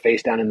you put your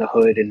face down in the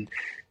hood. And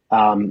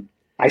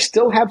I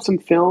still have some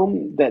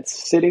film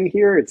that's sitting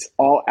here. It's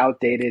all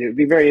outdated. It would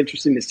be very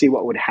interesting to see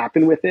what would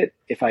happen with it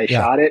if I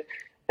shot it.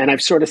 And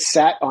I've sort of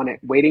sat on it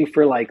waiting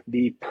for like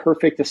the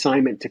perfect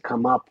assignment to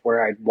come up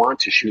where I'd want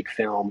to shoot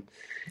film.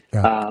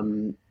 Yeah.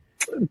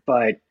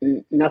 But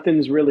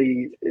nothing's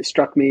really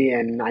struck me,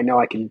 and I know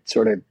I can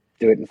sort of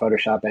do it in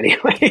Photoshop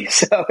anyway.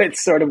 So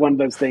it's sort of one of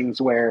those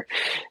things where,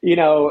 do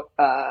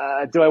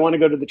I want to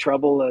go to the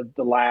trouble of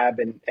the lab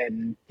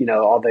and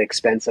all the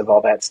expense of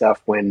all that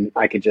stuff when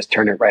I could just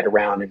turn it right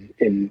around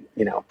and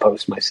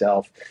post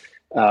myself.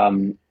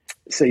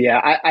 So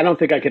yeah, I don't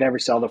think I could ever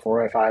sell the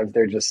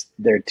 4x5s.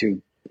 They're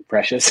too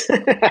precious,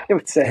 I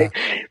would say.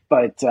 Yeah.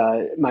 But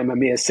my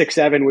Mamiya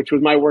 6.7, which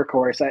was my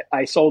workhorse,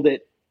 I sold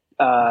it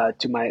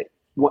to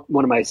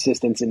one of my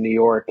assistants in New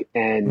York,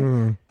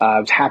 and I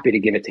was happy to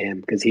give it to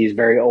him because he's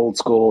very old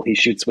school. He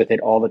shoots with it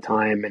all the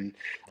time, and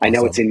I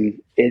know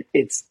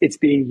it's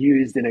being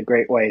used in a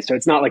great way. So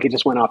it's not like it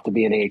just went off to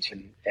B&H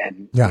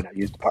and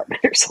used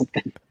apartment or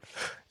something.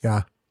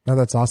 Yeah, no,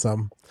 that's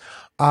awesome.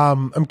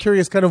 I'm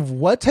curious, kind of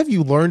what have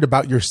you learned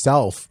about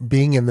yourself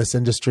being in this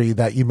industry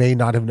that you may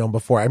not have known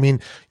before? I mean,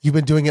 you've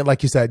been doing it,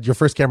 like you said, your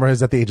first camera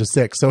is at the age of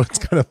 6, so it's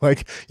kind of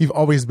like you've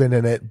always been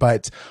in it.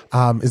 But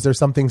is there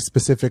something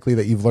specifically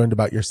that you've learned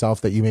about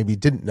yourself that you maybe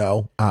didn't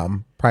know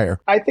prior?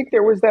 I think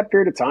there was that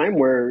period of time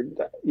where,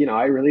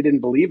 I really didn't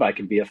believe I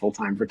could be a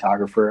full-time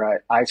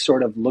photographer. I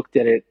sort of looked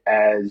at it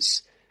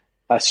as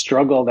a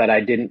struggle that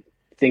I didn't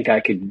think I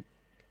could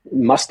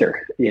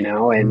muster,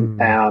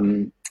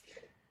 and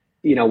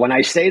when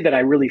I say that I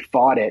really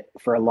fought it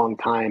for a long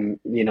time,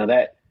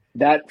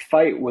 that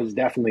fight was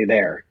definitely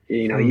there,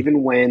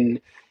 even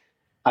when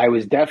I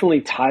was definitely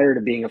tired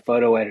of being a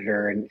photo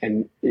editor.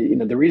 And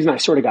the reason I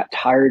sort of got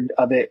tired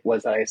of it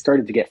was I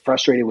started to get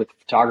frustrated with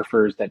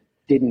photographers that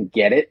didn't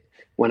get it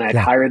when I'd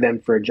hire them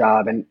for a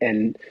job.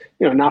 And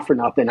not for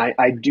nothing,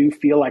 I do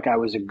feel like I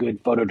was a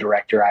good photo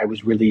director. I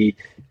was really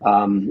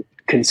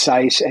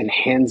concise and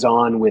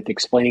hands-on with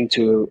explaining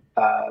to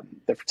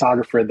the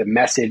photographer the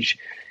message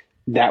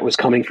that was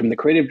coming from the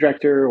creative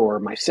director or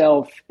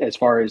myself, as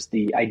far as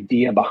the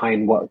idea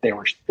behind what they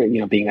were,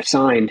 being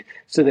assigned,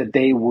 so that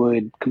they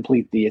would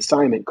complete the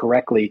assignment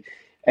correctly.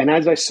 And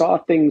as I saw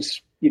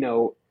things,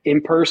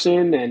 in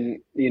person and,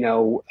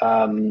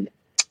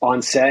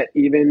 on set,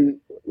 even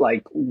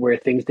like where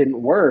things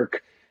didn't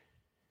work,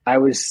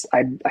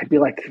 I'd be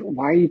like,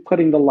 why are you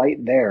putting the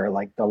light there?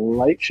 Like the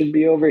light should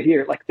be over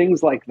here, like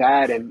things like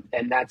that. And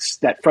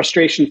that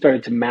frustration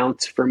started to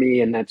mount for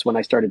me. And that's when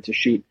I started to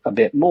shoot a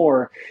bit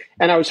more.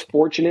 And I was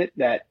fortunate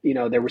that,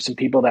 there were some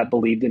people that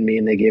believed in me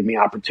and they gave me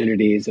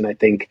opportunities. And I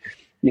think,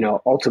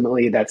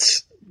 ultimately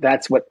that's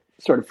what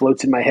sort of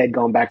floats in my head,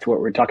 going back to what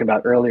we were talking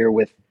about earlier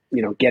with,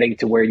 getting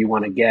to where you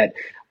want to get.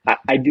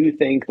 I do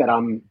think that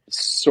I'm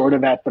sort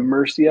of at the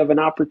mercy of an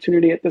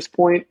opportunity at this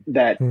point,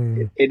 that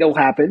it'll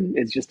happen.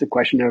 It's just a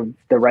question of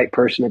the right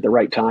person at the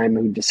right time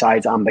who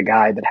decides I'm the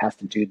guy that has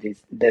to do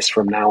this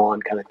from now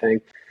on, kind of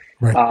thing.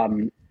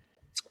 Right.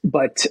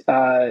 But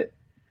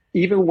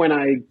even when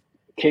I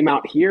came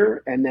out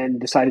here and then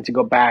decided to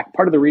go back,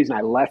 part of the reason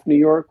I left New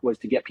York was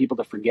to get people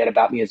to forget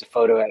about me as a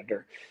photo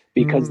editor.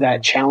 Because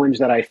that challenge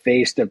that I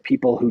faced of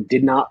people who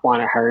did not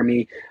want to hire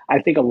me, I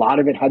think a lot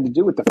of it had to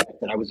do with the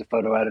fact that I was a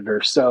photo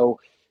editor.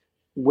 So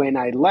when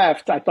I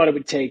left, I thought it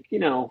would take,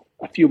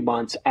 a few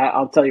months.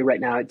 I'll tell you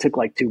right now, it took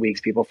like 2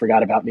 weeks. People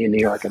forgot about me in New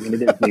York. I mean,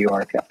 it is New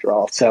York after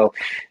all. So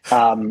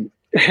when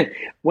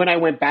I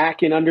went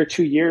back in under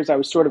 2 years, I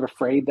was sort of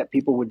afraid that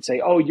people would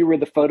say, oh, you were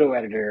the photo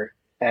editor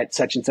at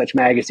such and such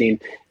magazine.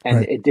 And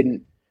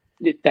right.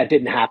 That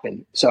didn't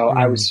happen. So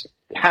I was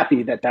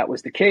happy that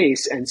was the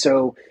case. And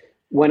so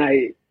what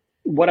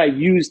I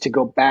used to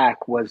go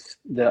back was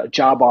the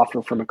job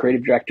offer from a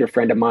creative director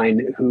friend of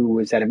mine who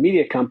was at a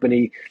media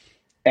company,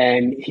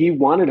 and he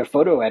wanted a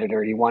photo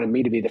editor. He wanted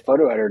me to be the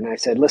photo editor. And I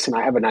said, listen,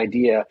 I have an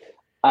idea.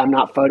 I'm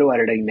not photo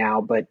editing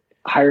now, but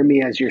hire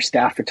me as your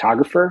staff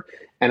photographer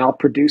and I'll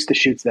produce the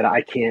shoots that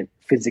I can't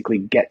physically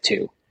get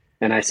to.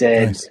 And I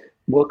said, nice.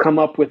 We'll come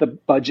up with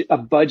a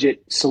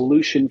budget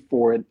solution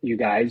for you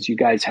guys. You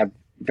guys have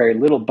very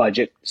little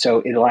budget,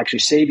 so it'll actually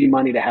save you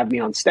money to have me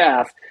on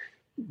staff.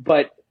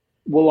 But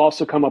we'll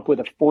also come up with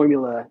a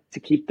formula to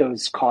keep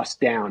those costs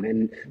down.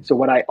 And so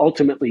what I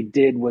ultimately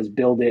did was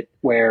build it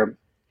where,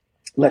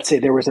 let's say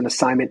there was an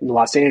assignment in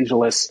Los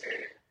Angeles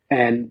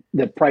and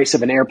the price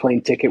of an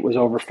airplane ticket was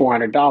over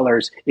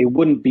 $400. It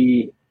wouldn't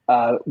be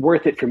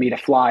worth it for me to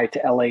fly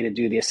to LA to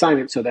do the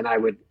assignment. So then I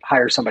would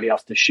hire somebody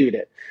else to shoot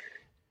it.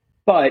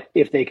 But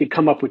if they could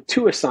come up with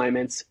two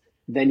assignments,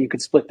 then you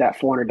could split that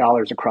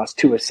 $400 across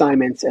two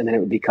assignments, and then it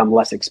would become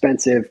less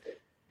expensive,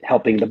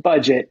 helping the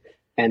budget.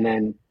 And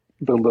then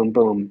boom, boom,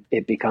 boom,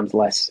 it becomes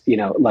less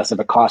of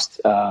a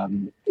cost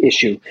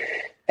issue.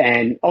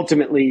 And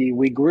ultimately,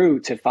 we grew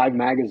to 5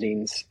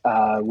 magazines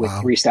with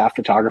Wow. 3 staff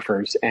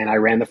photographers, and I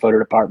ran the photo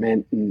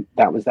department, and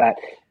that was that.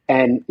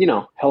 And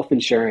health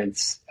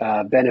insurance,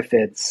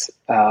 benefits,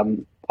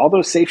 all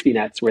those safety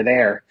nets were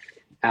there.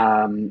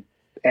 And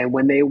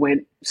when they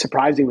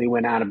surprisingly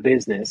went out of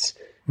business,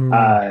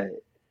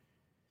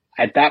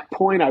 at that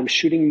point, I was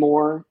shooting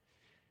more,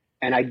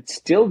 and I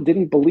still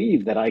didn't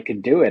believe that I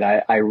could do it.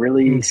 I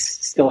really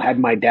still had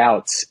my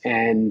doubts.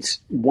 And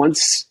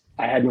once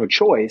I had no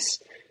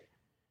choice,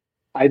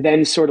 I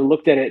then sort of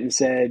looked at it and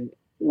said,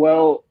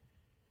 well,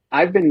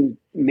 I've been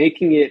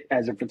making it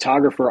as a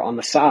photographer on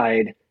the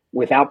side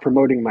without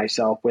promoting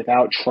myself,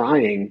 without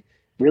trying,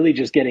 really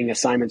just getting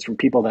assignments from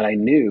people that I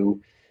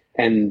knew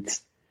and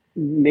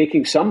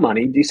making some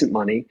money, decent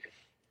money.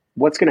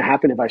 What's going to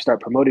happen if I start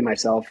promoting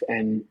myself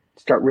and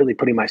start really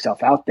putting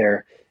myself out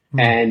there?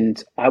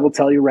 And I will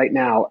tell you right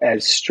now,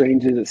 as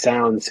strange as it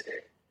sounds,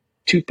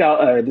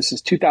 this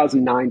is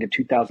 2009 to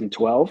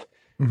 2012,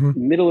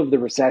 middle of the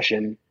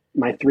recession,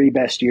 my 3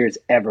 best years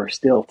ever,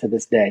 still to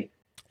this day.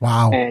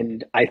 Wow.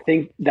 And I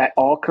think that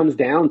all comes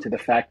down to the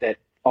fact that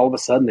all of a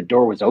sudden the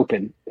door was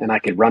open and I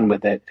could run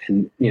with it.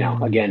 And,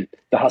 again,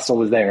 the hustle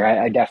was there.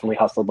 I definitely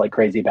hustled like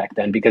crazy back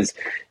then because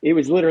it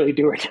was literally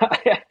do or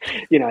die,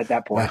 at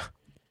that point. Yeah.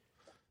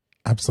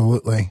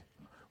 Absolutely.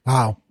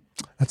 Wow.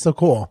 That's so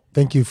cool.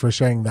 Thank you for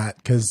sharing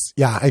that. Cause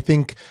I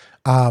think,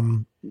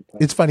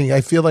 it's funny.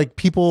 I feel like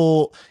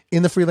people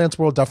in the freelance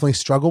world definitely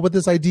struggle with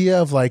this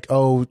idea of like,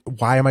 oh,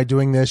 why am I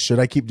doing this? Should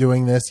I keep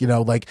doing this?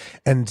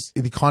 And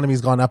the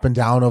economy's gone up and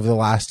down over the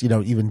last,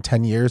 even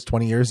 10 years,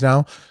 20 years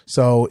now.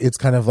 So it's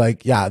kind of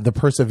like, the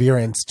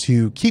perseverance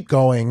to keep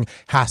going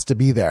has to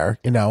be there,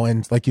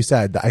 and like you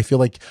said, I feel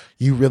like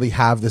you really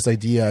have this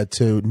idea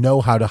to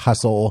know how to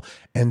hustle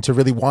and to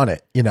really want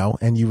it,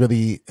 and you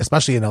really,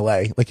 especially in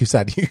LA, like you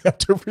said, you have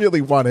to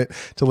really want it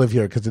to live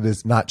here because it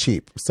is not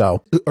cheap.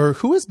 So, or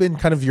who has been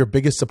kind of your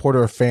biggest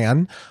supporter or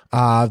fan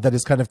that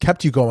has kind of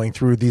kept you going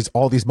through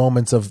all these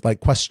moments of like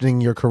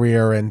questioning your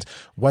career and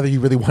whether you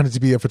really wanted to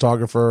be a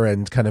photographer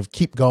and kind of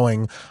keep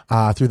going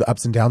through the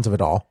ups and downs of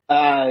it all?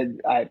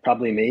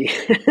 Probably me.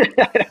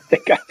 I don't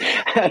think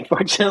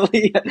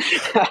unfortunately,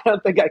 I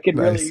don't think I could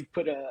really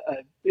put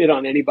it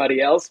on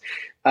anybody else.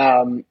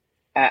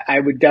 I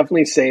would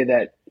definitely say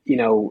that,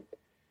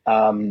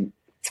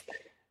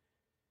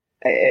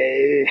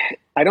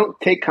 I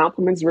don't take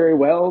compliments very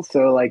well.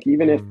 So like,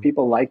 even if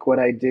people like what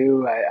I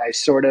do, I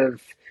sort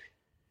of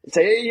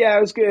say, yeah,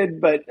 it was good,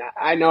 but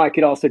I know I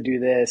could also do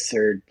this,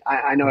 or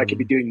I know I could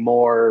be doing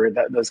more,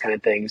 those kind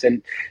of things.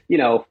 And,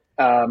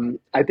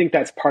 I think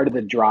that's part of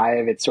the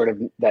drive. It's sort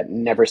of that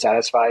never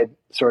satisfied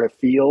sort of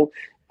feel.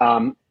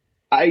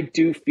 I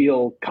do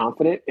feel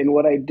confident in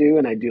what I do,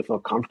 and I do feel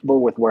comfortable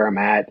with where I'm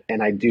at.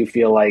 And I do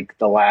feel like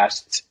the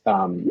last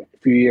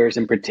few years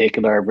in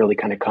particular, I've really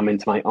kind of come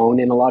into my own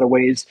in a lot of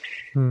ways.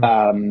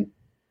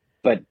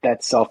 But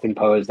that's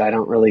self-imposed. I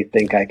don't really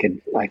think I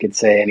could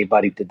say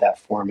anybody did that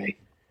for me.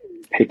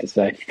 Hate to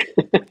say.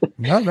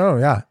 No.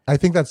 Yeah. I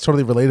think that's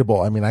totally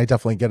relatable. I mean, I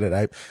definitely get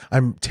it.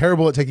 I'm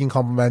terrible at taking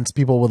compliments.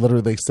 People would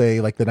literally say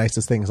like the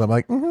nicest things. I'm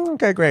like,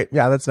 okay, great.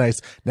 Yeah, that's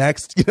nice.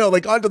 Next,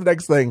 like on to the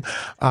next thing.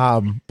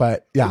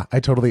 But yeah, I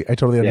totally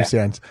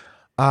understand.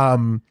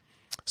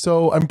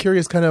 So I'm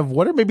curious kind of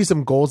what are maybe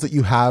some goals that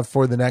you have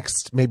for the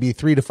next maybe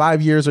 3 to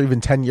 5 years or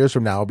even 10 years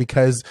from now?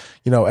 Because,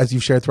 as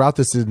you've shared throughout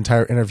this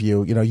entire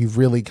interview, you've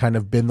really kind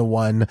of been the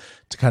one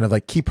to kind of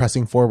like keep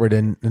pressing forward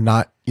and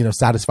not,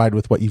 satisfied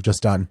with what you've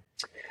just done.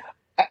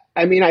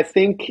 I mean, I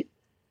think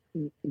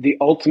the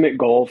ultimate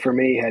goal for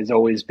me has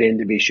always been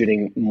to be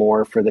shooting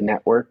more for the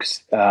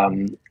networks.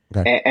 And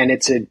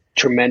it's a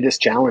tremendous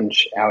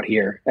challenge out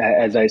here.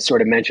 As I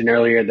sort of mentioned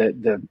earlier,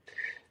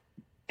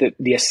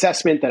 the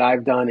assessment that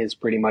I've done is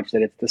pretty much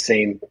that it's the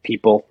same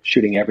people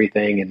shooting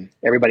everything, and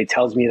everybody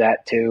tells me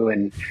that too.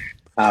 And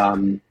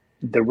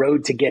the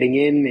road to getting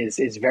in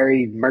is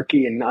very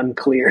murky and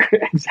unclear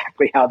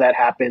exactly how that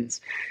happens.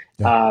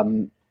 Yeah.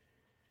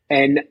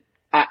 And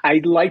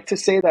I'd like to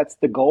say that's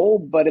the goal,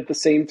 but at the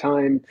same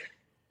time,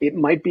 it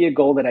might be a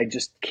goal that I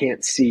just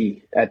can't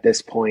see at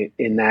this point,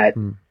 in that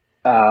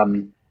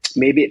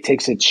maybe it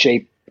takes its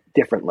shape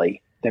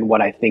differently than what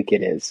I think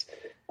it is.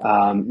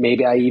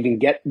 Maybe I even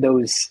get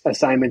those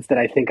assignments that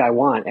I think I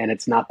want, and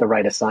it's not the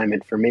right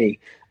assignment for me.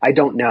 I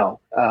don't know.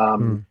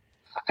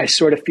 I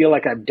sort of feel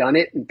like I've done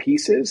it in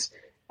pieces,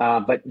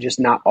 but just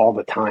not all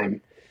the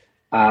time.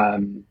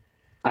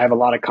 I have a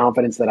lot of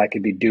confidence that I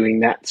could be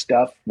doing that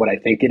stuff, what I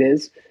think it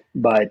is,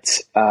 but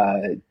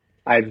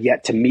I've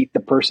yet to meet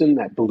the person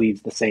that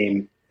believes the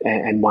same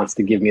and wants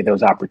to give me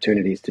those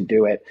opportunities to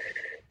do it.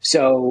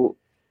 So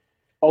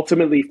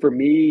ultimately for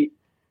me,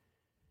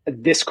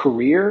 this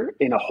career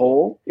in a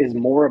whole is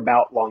more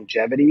about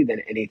longevity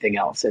than anything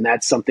else. And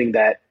that's something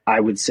that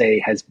I would say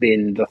has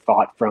been the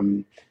thought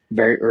from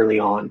very early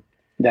on.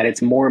 that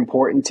it's more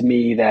important to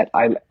me that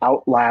I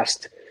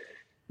outlast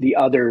the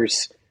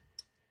others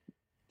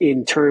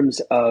in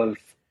terms of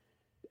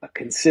a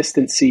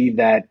consistency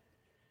that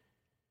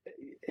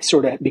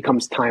sort of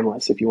becomes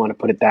timeless, if you want to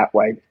put it that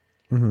way.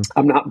 Mm-hmm.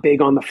 I'm not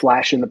big on the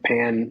flash in the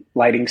pan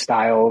lighting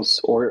styles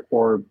or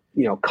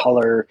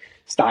color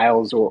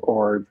styles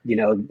or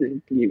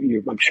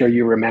I'm sure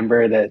you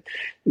remember that,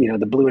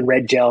 the blue and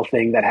red gel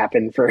thing that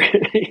happened for,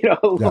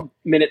 a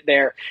minute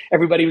there.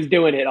 Everybody was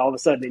doing it all of a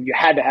sudden, and you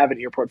had to have it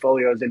in your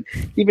portfolios. And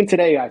even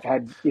today I've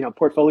had,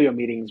 portfolio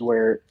meetings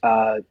where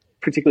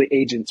particularly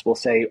agents will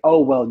say,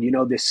 oh, well,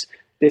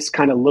 this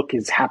kind of look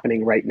is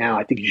happening right now.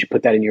 I think you should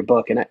put that in your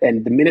book.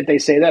 And the minute they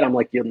say that, I'm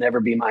like, you'll never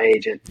be my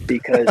agent,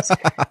 because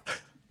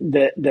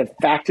the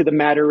fact of the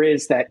matter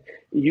is that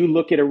you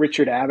look at a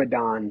Richard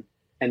Avedon,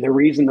 and the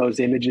reason those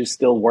images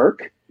still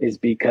work is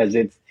because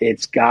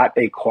it's got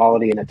a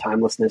quality and a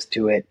timelessness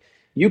to it.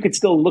 You could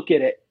still look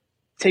at it,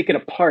 take it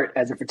apart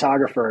as a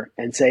photographer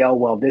and say, oh,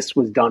 well, this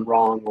was done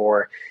wrong,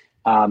 or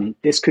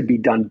this could be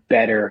done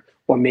better,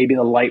 or maybe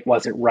the light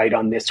wasn't right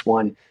on this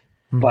one.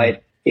 Mm-hmm.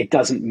 But it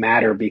doesn't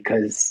matter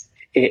because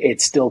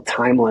it's still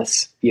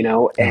timeless,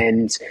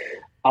 and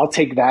I'll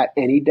take that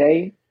any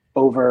day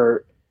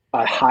over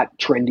a hot,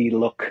 trendy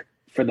look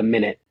for the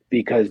minute,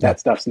 because that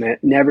stuff's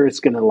never is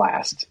going to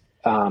last.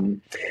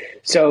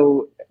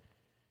 So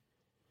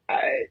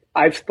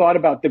I've thought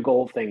about the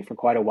goal thing for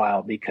quite a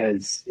while,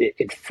 because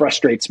it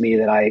frustrates me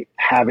that I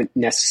haven't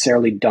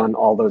necessarily done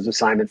all those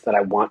assignments that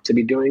I want to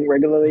be doing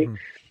regularly.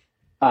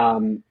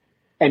 Mm-hmm.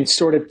 And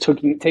sort of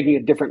taking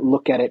a different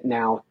look at it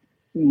now,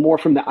 more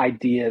from the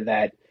idea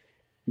that,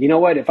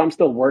 if I'm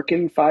still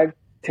working 5-10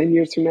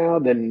 years from now,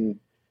 then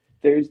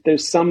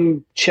there's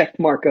some check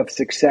mark of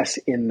success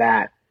in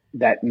that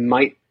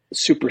might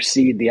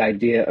supersede the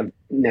idea of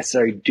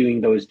necessarily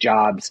doing those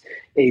jobs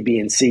A, B,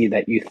 and C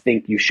that you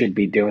think you should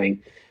be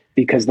doing.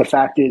 Because the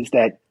fact is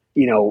that,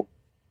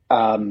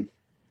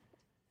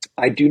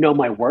 I do know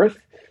my worth.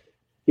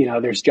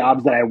 There's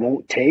jobs that I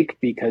won't take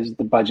because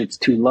the budget's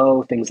too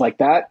low, things like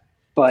that.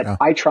 But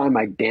I try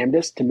my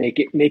damnedest to make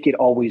it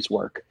always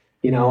work.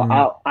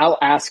 I'll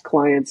ask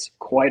clients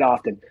quite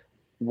often,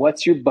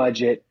 what's your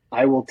budget?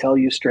 I will tell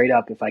you straight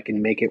up if I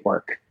can make it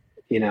work,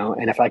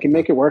 and if I can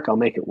make it work, I'll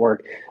make it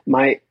work.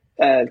 My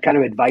kind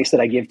of advice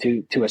that I give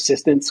to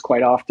assistants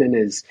quite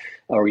often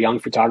or young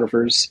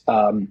photographers,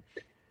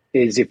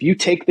 is if you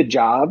take the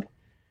job,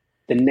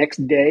 the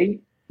next day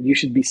you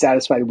should be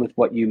satisfied with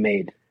what you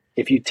made.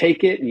 If you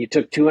take it and you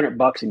took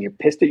 $200 and you're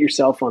pissed at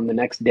yourself on the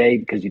next day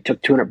because you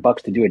took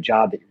 $200 to do a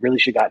job that you really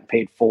should have gotten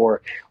paid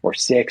 4 or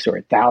 6 or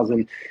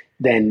 1,000,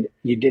 then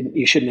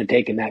you shouldn't have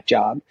taken that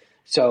job.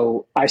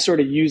 So I sort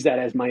of use that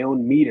as my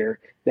own meter,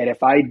 that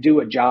if I do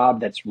a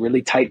job that's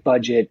really tight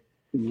budget,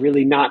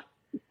 really not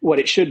what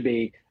it should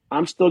be,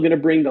 I'm still going to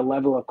bring the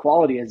level of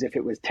quality as if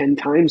it was 10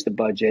 times the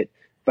budget,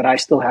 but I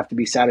still have to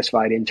be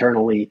satisfied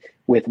internally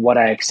with what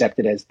I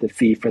accepted as the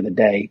fee for the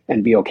day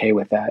and be okay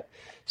with that.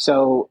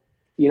 So,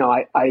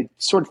 I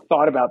sort of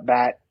thought about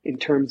that in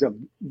terms of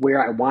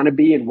where I want to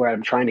be and where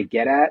I'm trying to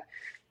get at,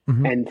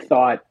 mm-hmm. and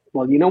thought,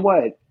 well, you know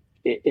what,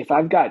 if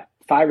I've got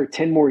 5 or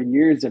 10 more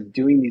years of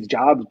doing these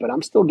jobs, but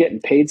I'm still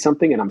getting paid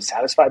something and I'm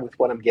satisfied with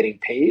what I'm getting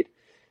paid,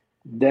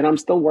 then I'm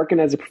still working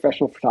as a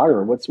professional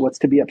photographer. What's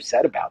to be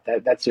upset about?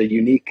 That's a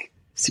unique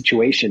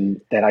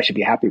situation that I should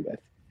be happy with.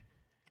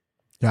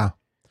 Yeah.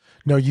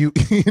 No, you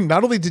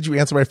not only did you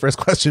answer my first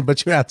question,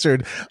 but you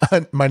answered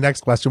my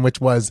next question, which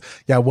was,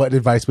 what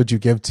advice would you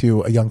give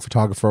to a young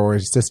photographer or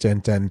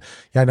assistant? And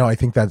no, I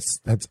think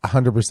that's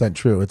 100%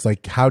 true. It's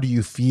like, how do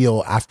you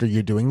feel after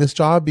you're doing this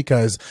job?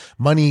 Because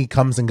money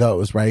comes and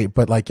goes, right?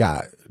 But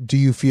do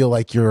you feel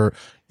like you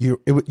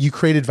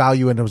created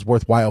value and it was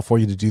worthwhile for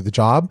you to do the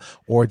job?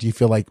 Or do you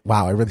feel like,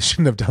 wow, I really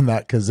shouldn't have done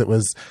that because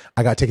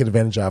I got taken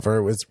advantage of, or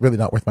it was really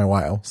not worth my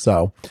while?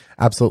 So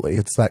absolutely.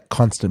 It's that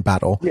constant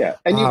battle. Yeah.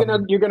 And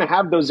you're going to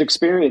have those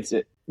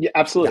experiences. Yeah,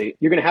 absolutely. Yeah.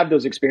 You're going to have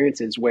those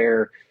experiences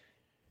where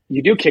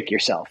you do kick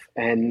yourself,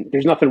 and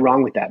there's nothing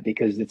wrong with that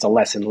because it's a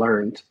lesson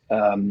learned.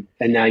 And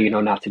now you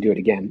know not to do it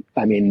again.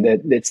 I mean,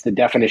 it's the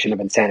definition of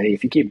insanity.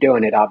 If you keep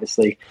doing it,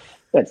 obviously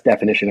that's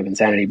definition of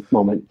insanity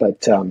moment. But,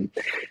 the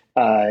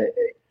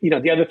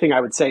other thing I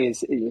would say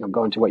is,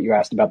 going to what you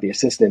asked about the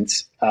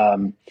assistants,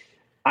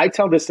 I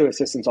tell this to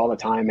assistants all the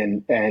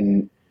time,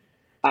 and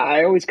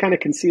I always kind of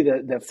can see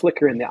the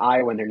flicker in the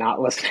eye when they're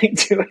not listening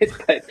to it.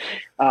 But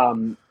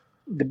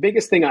the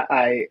biggest thing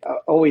I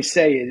always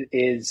say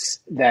is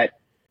that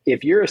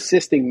if you're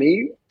assisting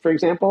me, for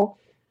example,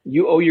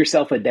 you owe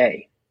yourself a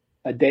day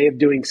of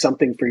doing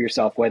something for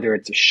yourself, whether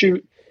it's a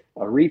shoot,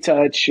 a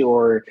retouch,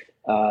 or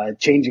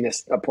changing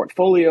a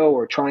portfolio,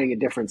 or trying a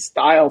different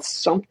style,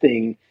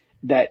 something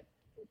that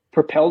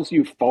propels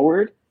you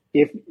forward.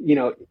 If,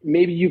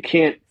 maybe you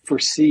can't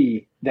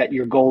foresee that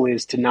your goal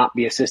is to not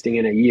be assisting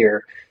in a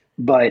year,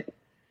 but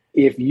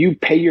if you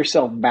pay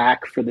yourself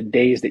back for the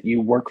days that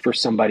you work for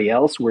somebody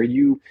else, where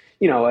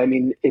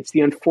it's the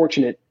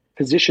unfortunate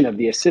position of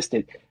the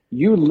assistant,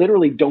 you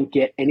literally don't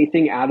get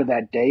anything out of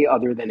that day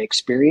other than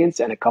experience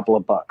and a couple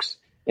of bucks.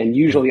 and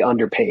usually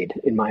underpaid,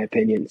 in my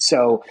opinion.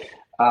 So,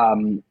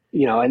 and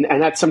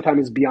that's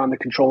sometimes beyond the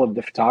control of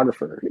the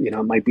photographer.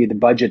 It might be the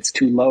budget's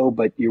too low,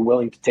 but you're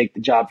willing to take the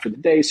job for the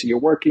day. So you're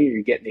working,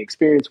 you're getting the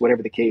experience,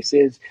 whatever the case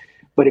is.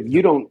 But if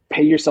you don't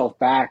pay yourself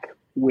back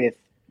with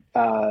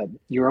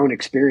your own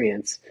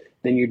experience,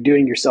 then you're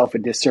doing yourself a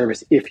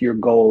disservice if your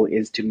goal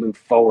is to move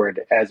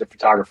forward as a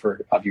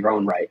photographer of your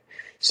own right.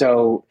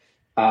 So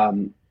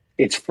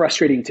it's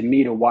frustrating to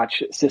me to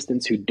watch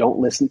assistants who don't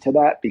listen to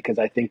that, because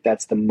I think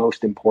that's the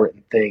most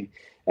important thing.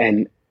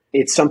 And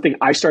it's something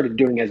I started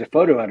doing as a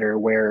photo editor,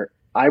 where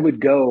I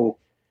would go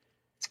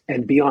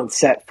and be on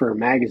set for a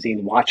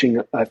magazine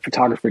watching a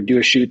photographer do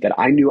a shoot that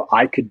I knew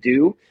I could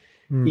do,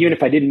 even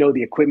if I didn't know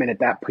the equipment at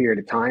that period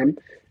of time.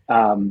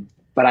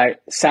 But I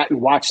sat and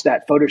watched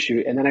that photo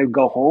shoot, and then I would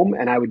go home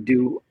and I would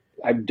do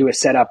a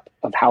setup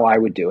of how I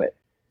would do it.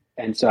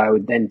 And so I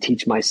would then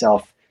teach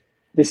myself,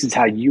 this is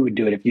how you would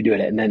do it if you do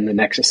it. And then the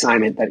next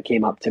assignment that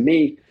came up to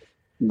me,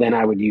 then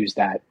I would use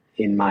that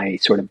in my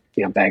sort of,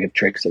 bag of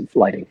tricks of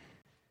lighting.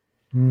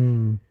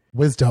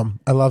 Wisdom.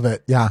 I love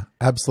it. Yeah,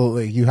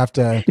 absolutely. You have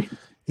to,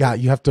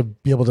 you have to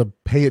be able to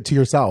pay it to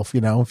yourself.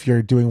 If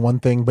you're doing one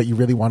thing, but you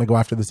really want to go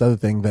after this other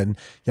thing, then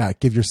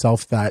give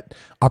yourself that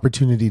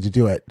opportunity to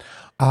do it.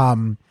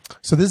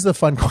 So this is a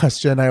fun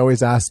question I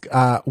always ask.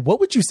 What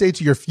would you say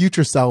to your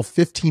future self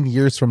 15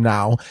 years from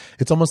now?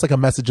 It's almost like a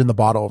message in the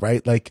bottle,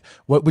 right? Like,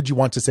 what would you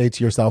want to say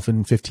to yourself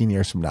in 15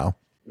 years from now?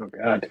 Oh,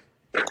 God.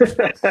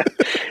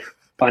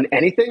 On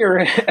anything, or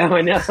am I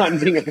now on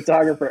being a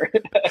photographer?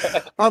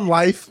 On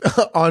life,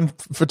 on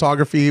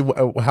photography,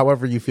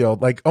 however you feel,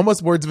 like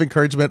almost words of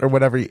encouragement or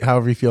whatever,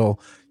 however you feel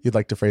you'd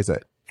like to phrase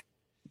it.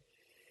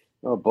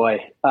 Oh boy.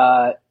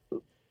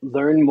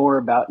 Learn more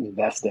about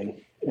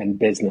investing and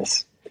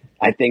business.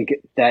 I think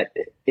that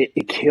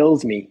it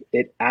kills me.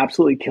 It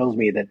absolutely kills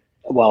me that,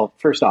 well,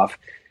 first off,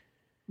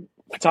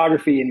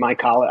 photography in my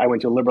college, I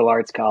went to a liberal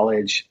arts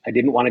college. I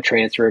didn't want to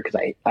transfer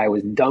because I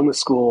was done with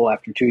school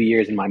after 2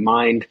 years in my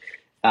mind.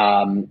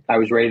 I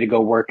was ready to go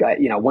work.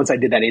 Once I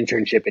did that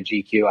internship at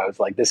GQ, I was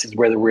like, this is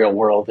where the real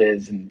world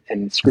is,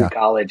 and screw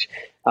college.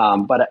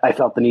 But I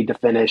felt the need to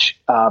finish.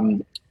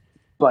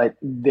 But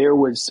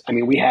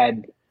we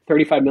had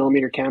 35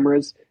 millimeter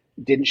cameras,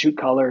 didn't shoot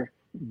color,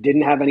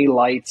 didn't have any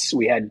lights.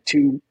 We had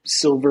 2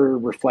 silver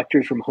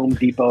reflectors from Home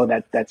Depot.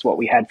 That's what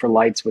we had for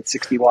lights with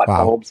 60-watt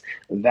bulbs.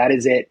 That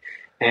is it.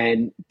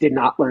 And did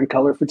not learn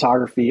color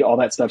photography, all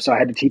that stuff. So I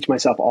had to teach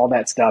myself all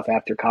that stuff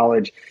after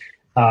college.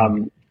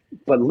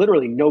 But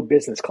literally no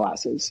business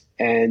classes.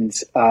 And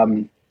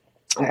I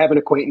have an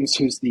acquaintance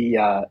who's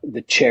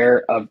the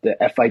chair of the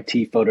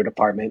FIT photo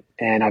department,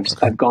 and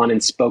I've gone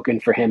and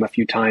spoken for him a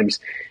few times.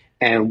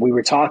 And we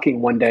were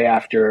talking one day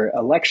after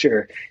a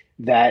lecture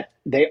that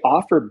they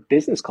offer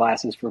business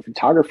classes for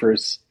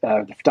photographers,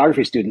 the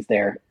photography students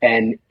there.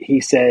 And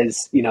he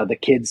says, the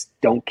kids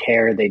don't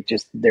care;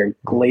 they're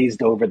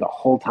glazed over the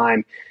whole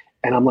time.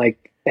 And I'm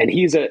like, and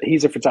he's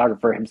a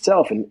photographer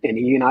himself, and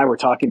he and I were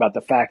talking about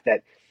the fact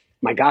that,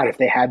 my God, if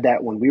they had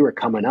that when we were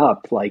coming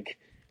up, like,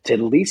 to at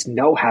least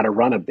know how to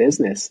run a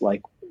business,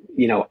 like,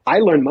 I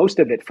learned most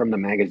of it from the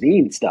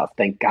magazine stuff,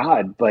 thank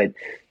God, but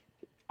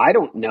I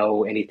don't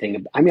know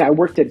anything. I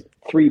worked at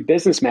 3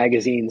 business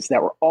magazines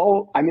that were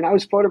all, I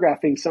was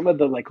photographing some of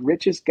the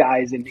richest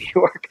guys in New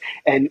York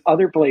and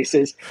other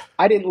places.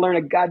 I didn't learn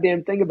a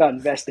goddamn thing about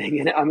investing.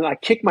 And I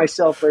kick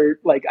myself for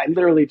I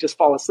literally just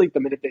fall asleep the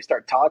minute they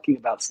start talking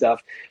about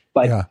stuff.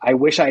 But I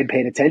wish I had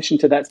paid attention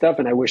to that stuff.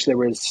 And I wish there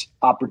was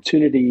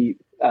opportunity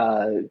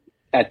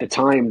at the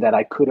time that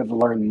I could have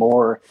learned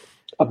more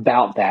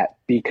about that,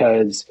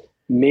 because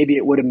maybe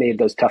it would have made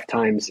those tough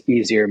times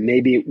easier.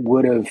 Maybe it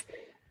would have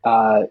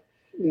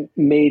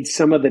made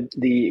some of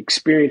the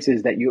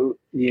experiences that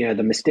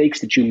the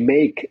mistakes that you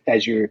make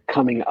as you're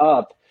coming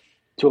up,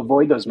 to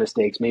avoid those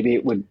mistakes. Maybe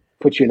it would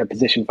put you in a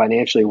position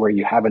financially where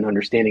you have an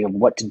understanding of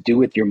what to do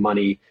with your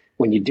money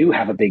when you do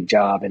have a big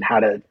job, and how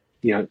to,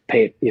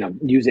 pay it,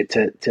 use it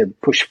to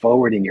push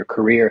forward in your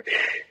career.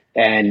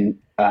 And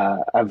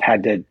I've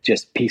had to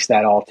just piece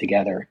that all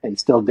together, and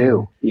still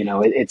do.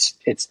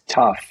 It's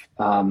tough.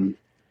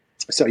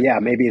 So yeah,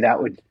 maybe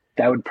that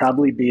would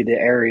probably be the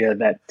area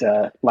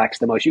that lacks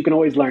the most. You can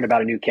always learn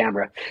about a new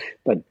camera,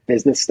 but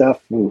business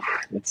stuff,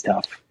 it's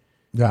tough.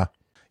 Yeah.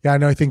 Yeah, I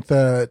know. I think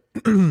the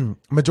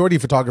majority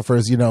of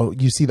photographers,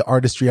 you see the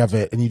artistry of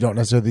it and you don't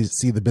necessarily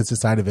see the business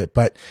side of it.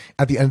 But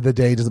at the end of the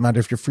day, it doesn't matter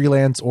if you're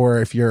freelance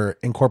or if you're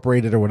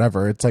incorporated or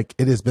whatever. It's like,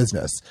 it is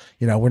business.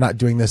 We're not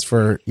doing this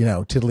for,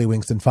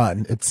 tiddlywinks and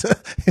fun.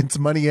 It's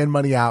money in,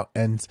 money out.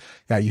 And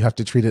yeah, you have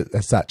to treat it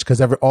as such, because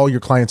all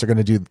your clients are going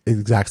to do the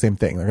exact same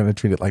thing. They're going to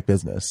treat it like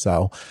business.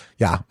 So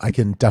yeah, I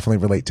can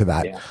definitely relate to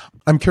that. Yeah.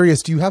 I'm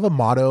curious, do you have a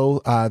motto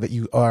that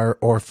you are,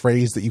 or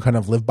phrase that you kind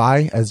of live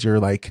by as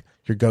your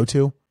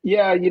go-to?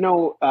 Yeah,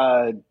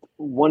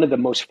 one of the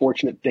most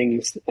fortunate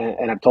things,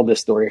 and I've told this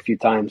story a few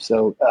times,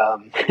 so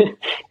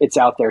it's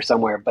out there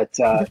somewhere, but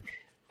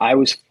I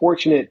was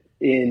fortunate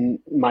in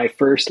my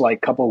first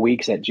couple of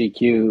weeks at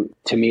GQ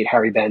to meet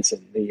Harry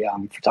Benson, the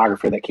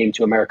photographer that came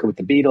to America with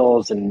the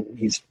Beatles, and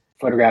he's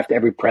photographed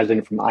every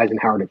president from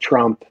Eisenhower to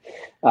Trump.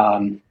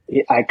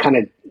 I kind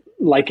of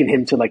liken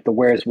him to like the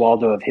Where's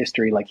Waldo of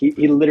history. Like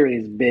he literally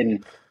has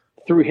been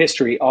through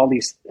history, all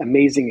these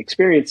amazing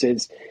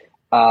experiences.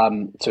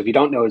 So if you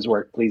don't know his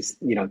work, please,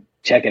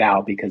 check it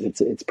out because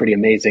it's pretty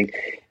amazing.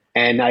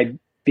 And I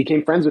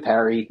became friends with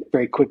Harry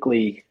very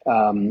quickly.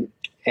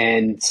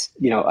 And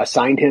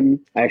assigned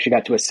him. I actually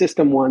got to assist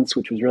him once,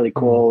 which was really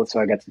cool.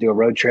 So I got to do a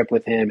road trip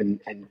with him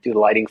and do the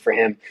lighting for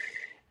him.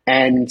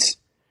 And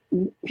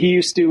he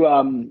used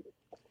to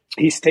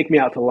take me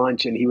out to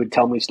lunch, and he would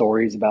tell me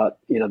stories about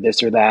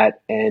this or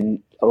that,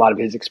 and a lot of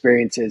his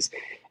experiences.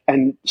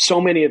 And so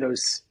many of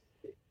those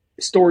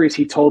stories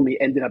he told me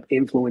ended up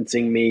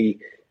influencing me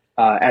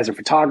as a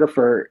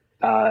photographer.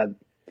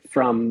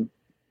 From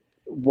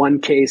one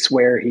case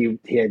where he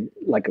had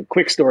like a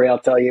quick story I'll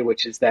tell you,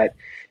 which is that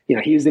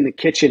he was in the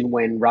kitchen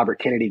when Robert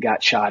Kennedy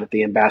got shot at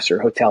the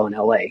Ambassador Hotel in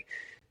LA.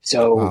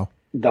 So wow.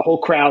 The whole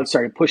crowd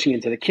started pushing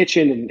into the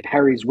kitchen, and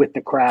Harry's with the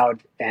crowd,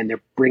 and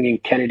they're bringing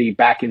Kennedy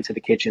back into the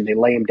kitchen. They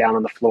lay him down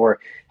on the floor.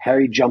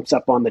 Harry jumps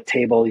up on the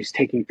table. He's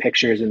taking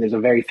pictures, and there's a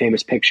very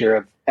famous picture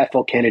of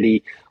Ethel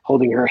Kennedy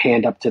holding her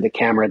hand up to the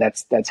camera.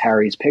 That's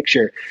Harry's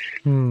picture.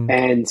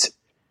 And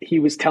he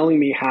was telling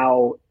me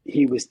how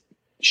he was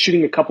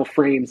shooting a couple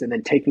frames and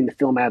then taking the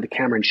film out of the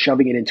camera and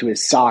shoving it into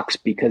his socks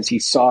because he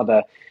saw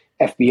the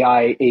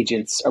FBI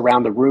agents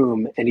around the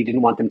room and he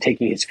didn't want them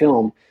taking his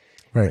film.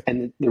 Right.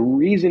 And the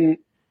reason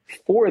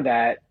for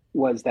that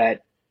was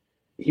that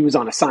he was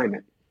on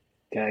assignment.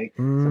 Okay.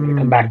 So I'm going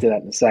to come back to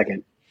that in a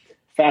second.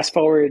 Fast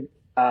forward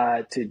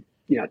to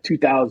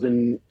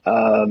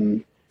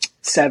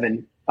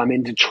 2007. I'm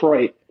in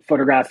Detroit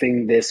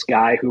photographing this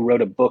guy who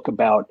wrote a book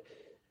about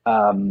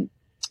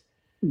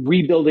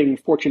rebuilding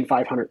Fortune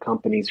 500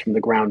 companies from the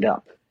ground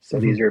up.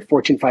 So these are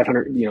Fortune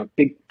 500,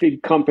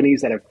 big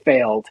companies that have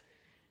failed.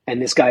 And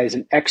this guy is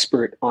an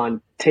expert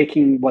on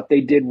taking what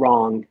they did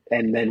wrong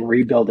and then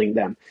rebuilding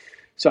them.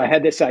 So I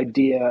had this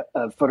idea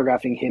of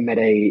photographing him at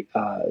a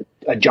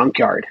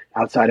junkyard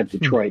outside of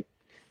Detroit.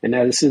 And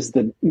now this is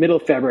the middle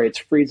of February. It's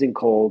freezing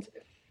cold.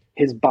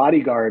 His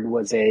bodyguard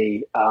was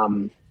a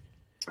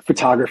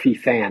photography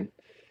fan.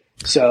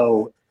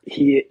 So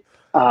he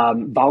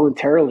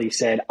voluntarily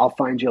said, "I'll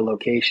find you a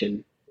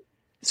location."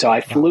 So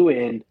I flew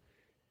in,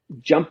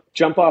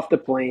 jump off the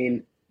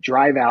plane,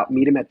 drive out,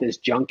 meet him at this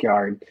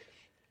junkyard.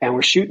 And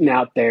we're shooting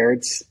out there.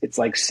 It's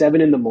like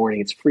 7 a.m.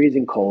 It's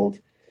freezing cold.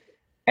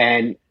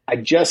 And I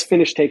just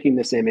finished taking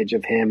this image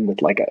of him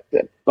with like a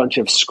bunch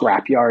of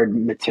scrapyard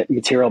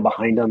material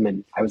behind him.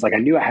 And I was like, I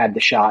knew I had the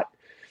shot.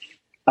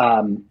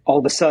 All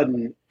of a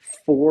sudden,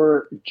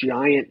 4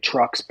 giant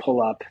trucks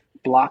pull up,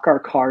 block our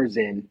cars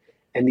in,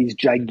 and these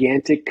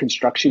gigantic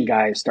construction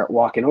guys start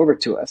walking over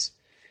to us.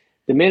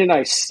 The minute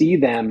I see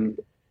them,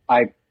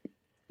 I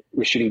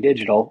was shooting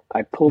digital.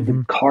 I pulled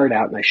the card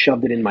out and I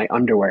shoved it in my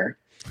underwear.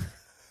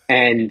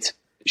 And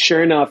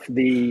sure enough,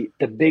 the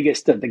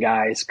biggest of the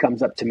guys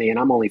comes up to me, and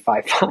I'm only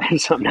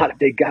 5'5", so I'm not a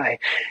big guy.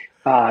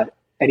 And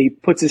he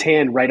puts his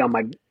hand right on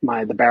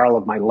the barrel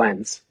of my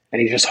lens, and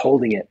he's just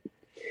holding it.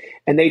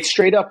 And they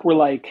straight up were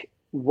like,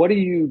 "What are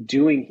you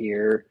doing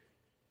here?"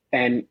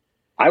 And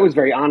I was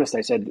very honest.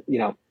 I said,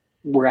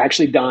 we're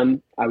actually done.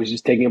 I was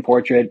just taking a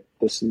portrait.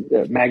 This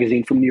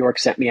magazine from New York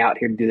sent me out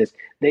here to do this.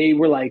 They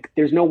were like,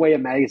 "There's no way a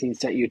magazine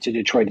sent you to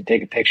Detroit to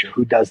take a picture.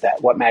 Who does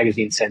that? What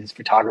magazine sends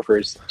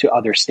photographers to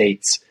other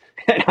states?"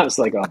 And I was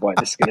like, oh boy,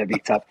 this is going to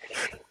be tough.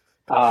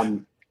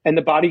 And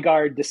the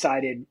bodyguard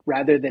decided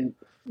rather than,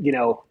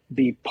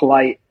 be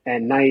polite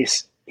and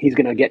nice, he's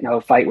going to get into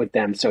a fight with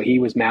them. So he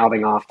was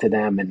mouthing off to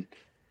them and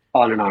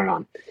on and on and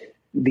on.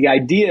 The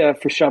idea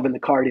for shoving the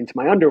card into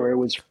my underwear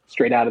was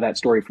straight out of that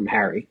story from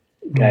Harry.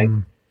 Okay.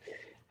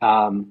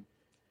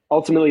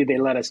 Ultimately they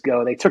let us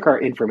go. They took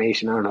our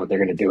information. I don't know what they're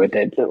going to do with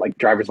it, like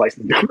driver's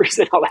license numbers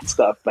and all that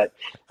stuff. But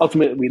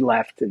ultimately we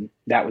left, and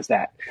that was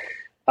that.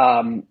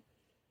 But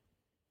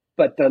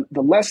the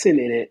lesson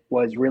in it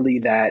was really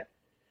that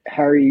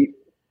Harry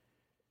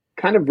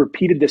kind of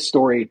repeated this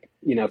story.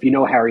 If you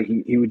know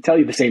Harry, he would tell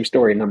you the same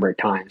story a number of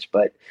times,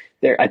 but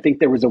I think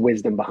there was a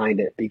wisdom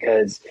behind it,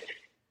 because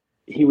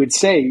he would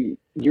say,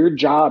 your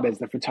job as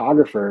the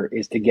photographer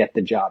is to get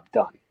the job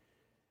done.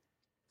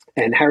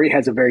 And Harry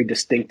has a very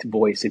distinct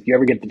voice. If you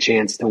ever get the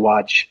chance to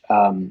watch,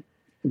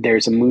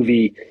 there's a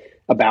movie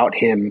about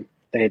him.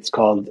 It's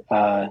called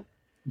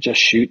Just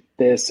Shoot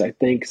This, I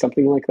think,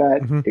 something like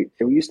that. It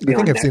used to be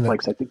on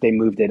Netflix. I think they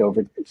moved it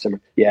over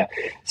summer. Yeah.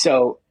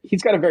 So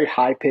he's got a very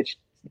high-pitched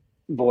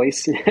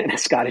voice and a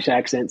Scottish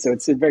accent. So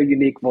it's a very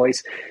unique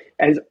voice.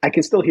 And I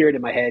can still hear it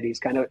in my head. He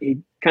kind of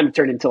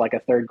turned into like a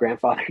third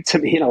grandfather to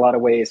me in a lot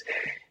of ways.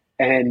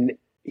 And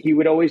he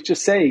would always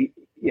just say,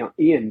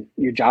 "Ian,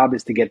 your job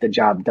is to get the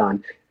job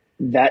done."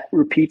 That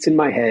repeats in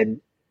my head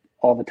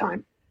all the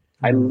time.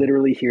 I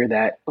literally hear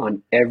that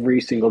on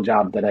every single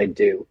job that I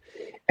do.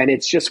 And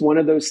it's just one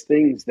of those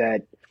things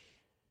that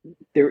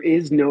there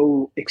is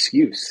no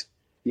excuse.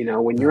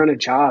 When you're on a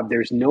job,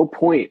 there's no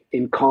point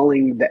in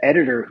calling the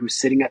editor who's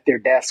sitting at their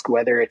desk,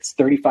 whether it's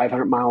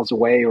 3,500 miles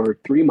away or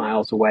 3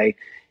 miles away,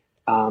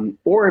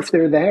 or if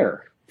they're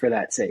there for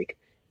that sake.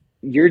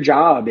 Your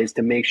job is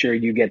to make sure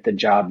you get the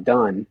job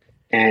done.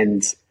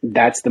 And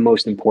that's the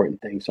most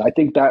important thing. So I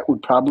think that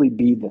would probably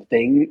be the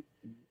thing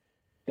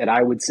that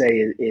I would say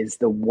is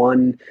the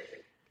one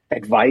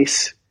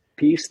advice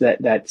piece that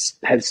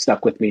has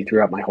stuck with me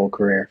throughout my whole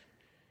career.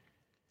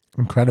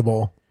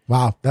 Incredible.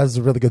 Wow. That was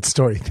a really good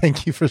story.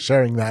 Thank you for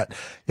sharing that.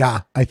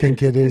 Yeah. I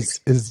think it is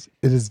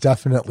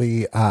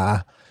definitely,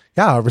 a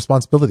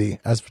responsibility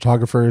as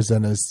photographers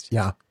and as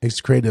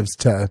creatives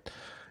to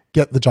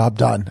get the job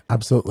done.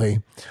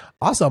 Absolutely.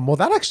 Awesome. Well,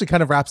 that actually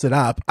kind of wraps it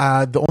up.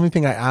 The only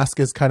thing I ask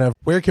is kind of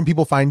where can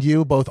people find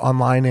you both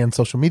online and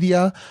social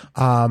media?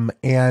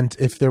 And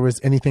if there was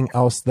anything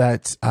else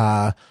that,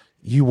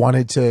 you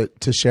wanted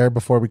to share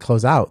before we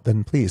close out,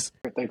 then please.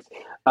 Thanks.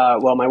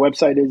 Well, my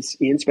website is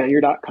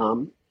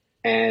ianspanier.com,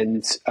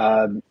 and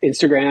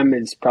Instagram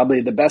is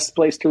probably the best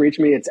place to reach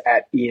me. It's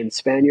at Ian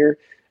Spanier.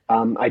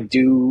 I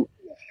do,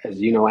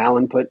 as you know,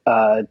 Alan, put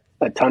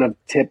a ton of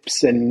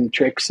tips and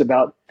tricks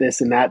about this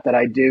and that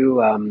I do.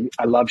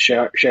 I love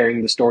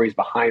sharing the stories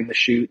behind the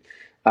shoot.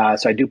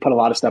 So I do put a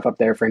lot of stuff up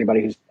there for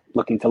anybody who's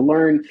looking to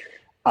learn.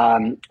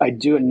 I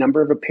do a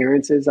number of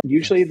appearances.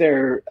 Usually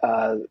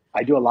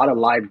I do a lot of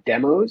live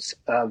demos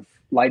of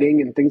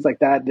lighting and things like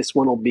that. This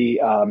one will be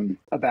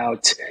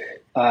about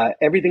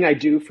everything I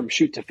do from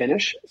shoot to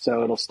finish.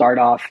 So it'll start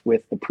off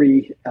with the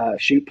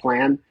pre-shoot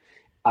plan,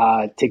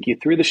 take you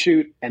through the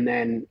shoot, and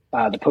then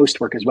the post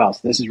work as well.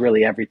 So this is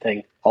really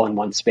everything all in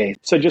one space.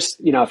 So just,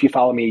 if you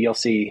follow me, you'll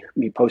see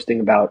me posting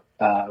about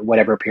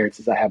whatever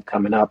appearances I have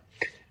coming up.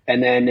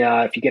 And then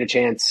if you get a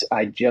chance,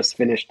 I just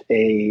finished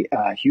a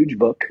huge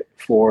book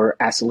for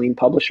Asaline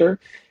Publisher,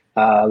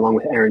 along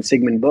with Aaron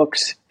Sigmund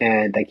Books.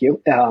 And thank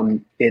you.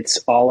 It's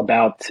all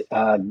about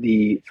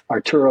the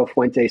Arturo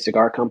Fuente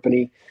Cigar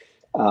Company.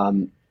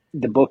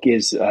 The book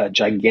is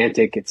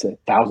gigantic. It's a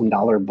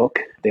 $1,000 book.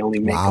 They only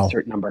make a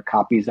certain number of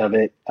copies of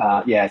it.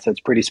 So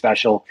it's pretty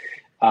special.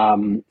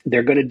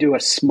 They're going to do a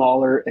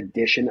smaller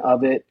edition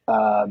of it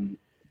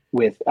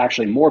with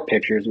actually more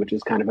pictures, which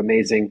is kind of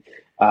amazing.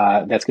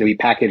 That's going to be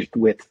packaged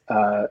with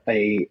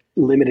a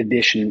limited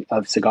edition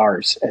of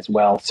cigars as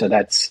well. So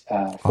that's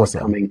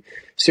forthcoming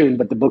soon.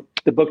 But the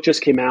book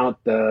just came out.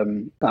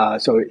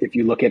 So if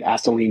you look at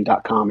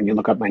asaline.com and you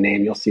look up my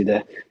name, you'll see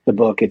the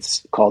book.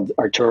 It's called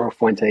Arturo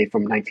Fuente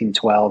from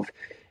 1912.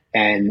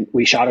 And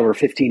we shot over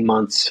 15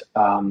 months,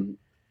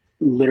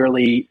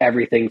 literally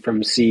everything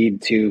from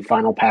seed to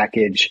final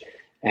package,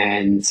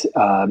 and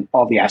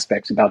all the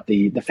aspects about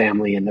the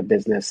family and the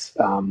business,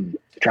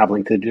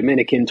 traveling to the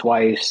Dominican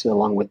twice,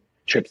 along with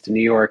trips to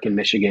New York and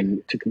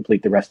Michigan to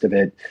complete the rest of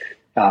it.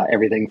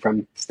 Everything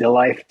from still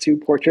life to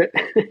portrait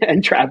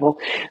and travel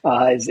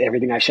is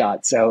everything I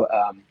shot. So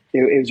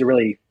it was a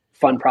really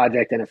fun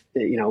project. And if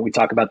we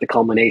talk about the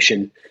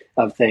culmination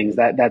of things,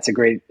 that's a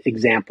great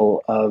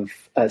example of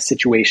a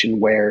situation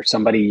where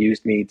somebody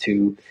used me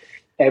to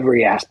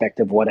every aspect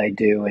of what I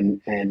do.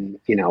 And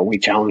we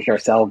challenged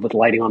ourselves with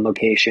lighting on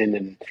location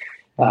and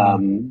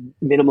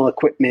minimal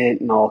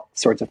equipment and all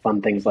sorts of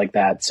fun things like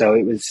that. So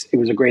it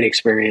was a great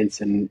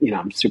experience, and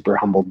I'm super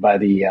humbled by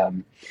the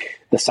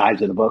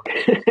size of the book,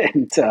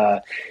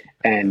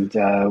 and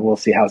we'll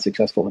see how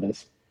successful it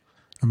is.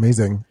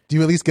 Amazing. Do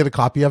you at least get a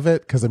copy of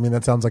it? Because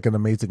that sounds like an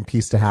amazing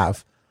piece to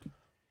have.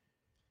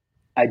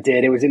 I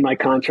did. It was in my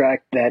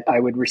contract that I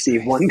would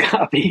receive one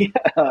copy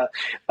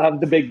of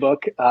the big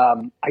book.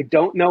 I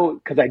don't know,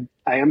 because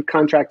I am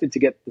contracted to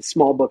get the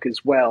small book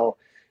as well.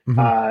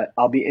 Mm-hmm.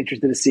 I'll be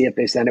interested to see if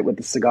they send it with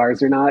the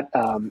cigars or not.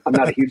 I'm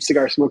not a huge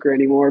cigar smoker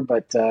anymore,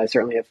 but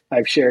certainly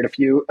I've shared a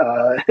few,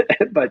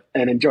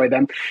 and enjoy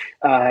them.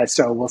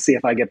 So we'll see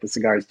if I get the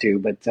cigars too.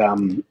 But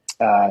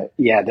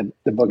the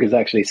book is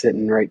actually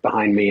sitting right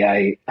behind me.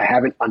 I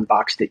haven't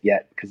unboxed it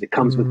yet because it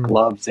comes with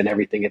gloves and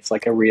everything. It's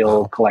like a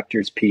real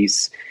collector's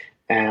piece.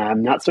 And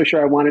I'm not so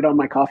sure I want it on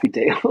my coffee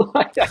table.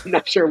 I'm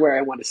not sure where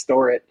I want to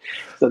store it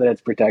so that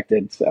it's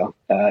protected. So,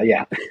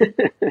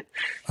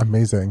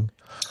 Amazing.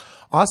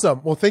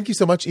 Awesome. Well, thank you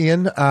so much,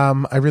 Ian.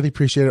 I really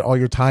appreciated all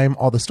your time,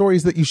 all the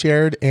stories that you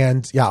shared.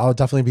 And I'll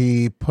definitely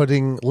be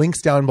putting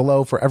links down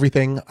below for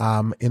everything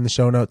in the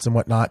show notes and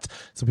whatnot,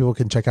 so people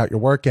can check out your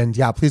work. And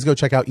please go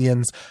check out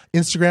Ian's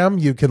Instagram.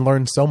 You can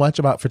learn so much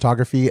about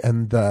photography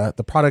and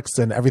the products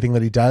and everything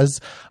that he does,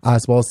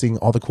 as well as seeing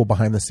all the cool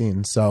behind the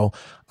scenes. So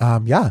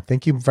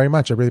thank you very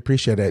much. I really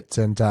appreciate it,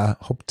 and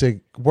hope to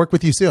work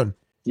with you soon.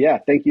 Yeah,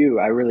 thank you.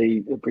 I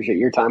really appreciate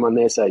your time on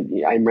this. I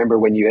remember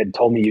when you had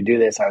told me you do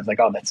this, I was like,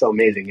 oh, that's so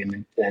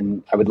amazing.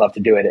 And I would love to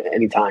do it at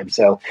any time.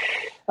 So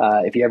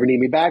if you ever need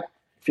me back,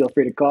 feel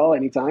free to call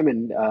anytime.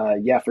 And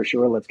for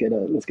sure, let's get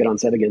on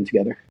set again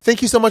together.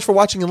 Thank you so much for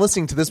watching and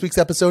listening to this week's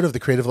episode of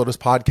the Creative Lotus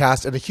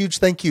Podcast. And a huge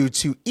thank you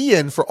to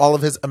Ian for all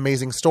of his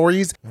amazing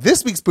stories.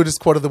 This week's Buddhist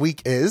quote of the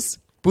week is,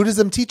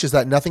 Buddhism teaches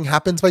that nothing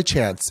happens by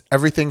chance.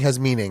 Everything has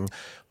meaning.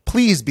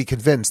 Please be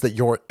convinced that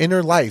your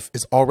inner life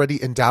is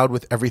already endowed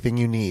with everything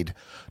you need.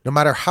 No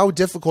matter how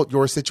difficult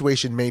your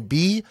situation may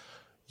be,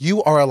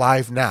 you are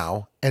alive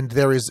now, and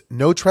there is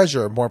no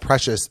treasure more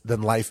precious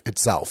than life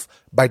itself.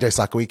 By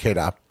Daisaku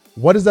Ikeda.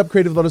 What is up,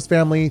 Creative Lotus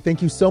family?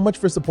 Thank you so much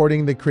for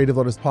supporting the Creative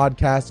Lotus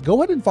podcast.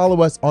 Go ahead and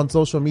follow us on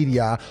social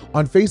media.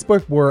 On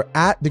Facebook, we're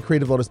at the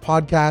Creative Lotus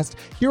podcast.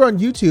 Here on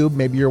YouTube,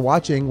 maybe you're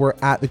watching, we're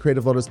at the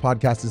Creative Lotus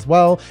podcast as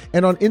well.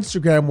 And on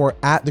Instagram, we're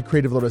at the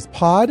Creative Lotus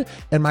pod.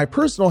 And my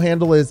personal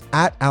handle is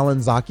at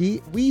Alan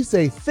Zaki. We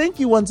say thank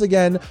you once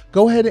again.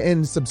 Go ahead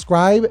and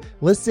subscribe,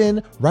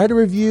 listen, write a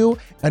review.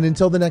 And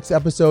until the next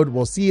episode,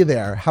 we'll see you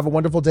there. Have a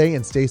wonderful day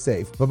and stay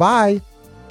safe. Bye-bye.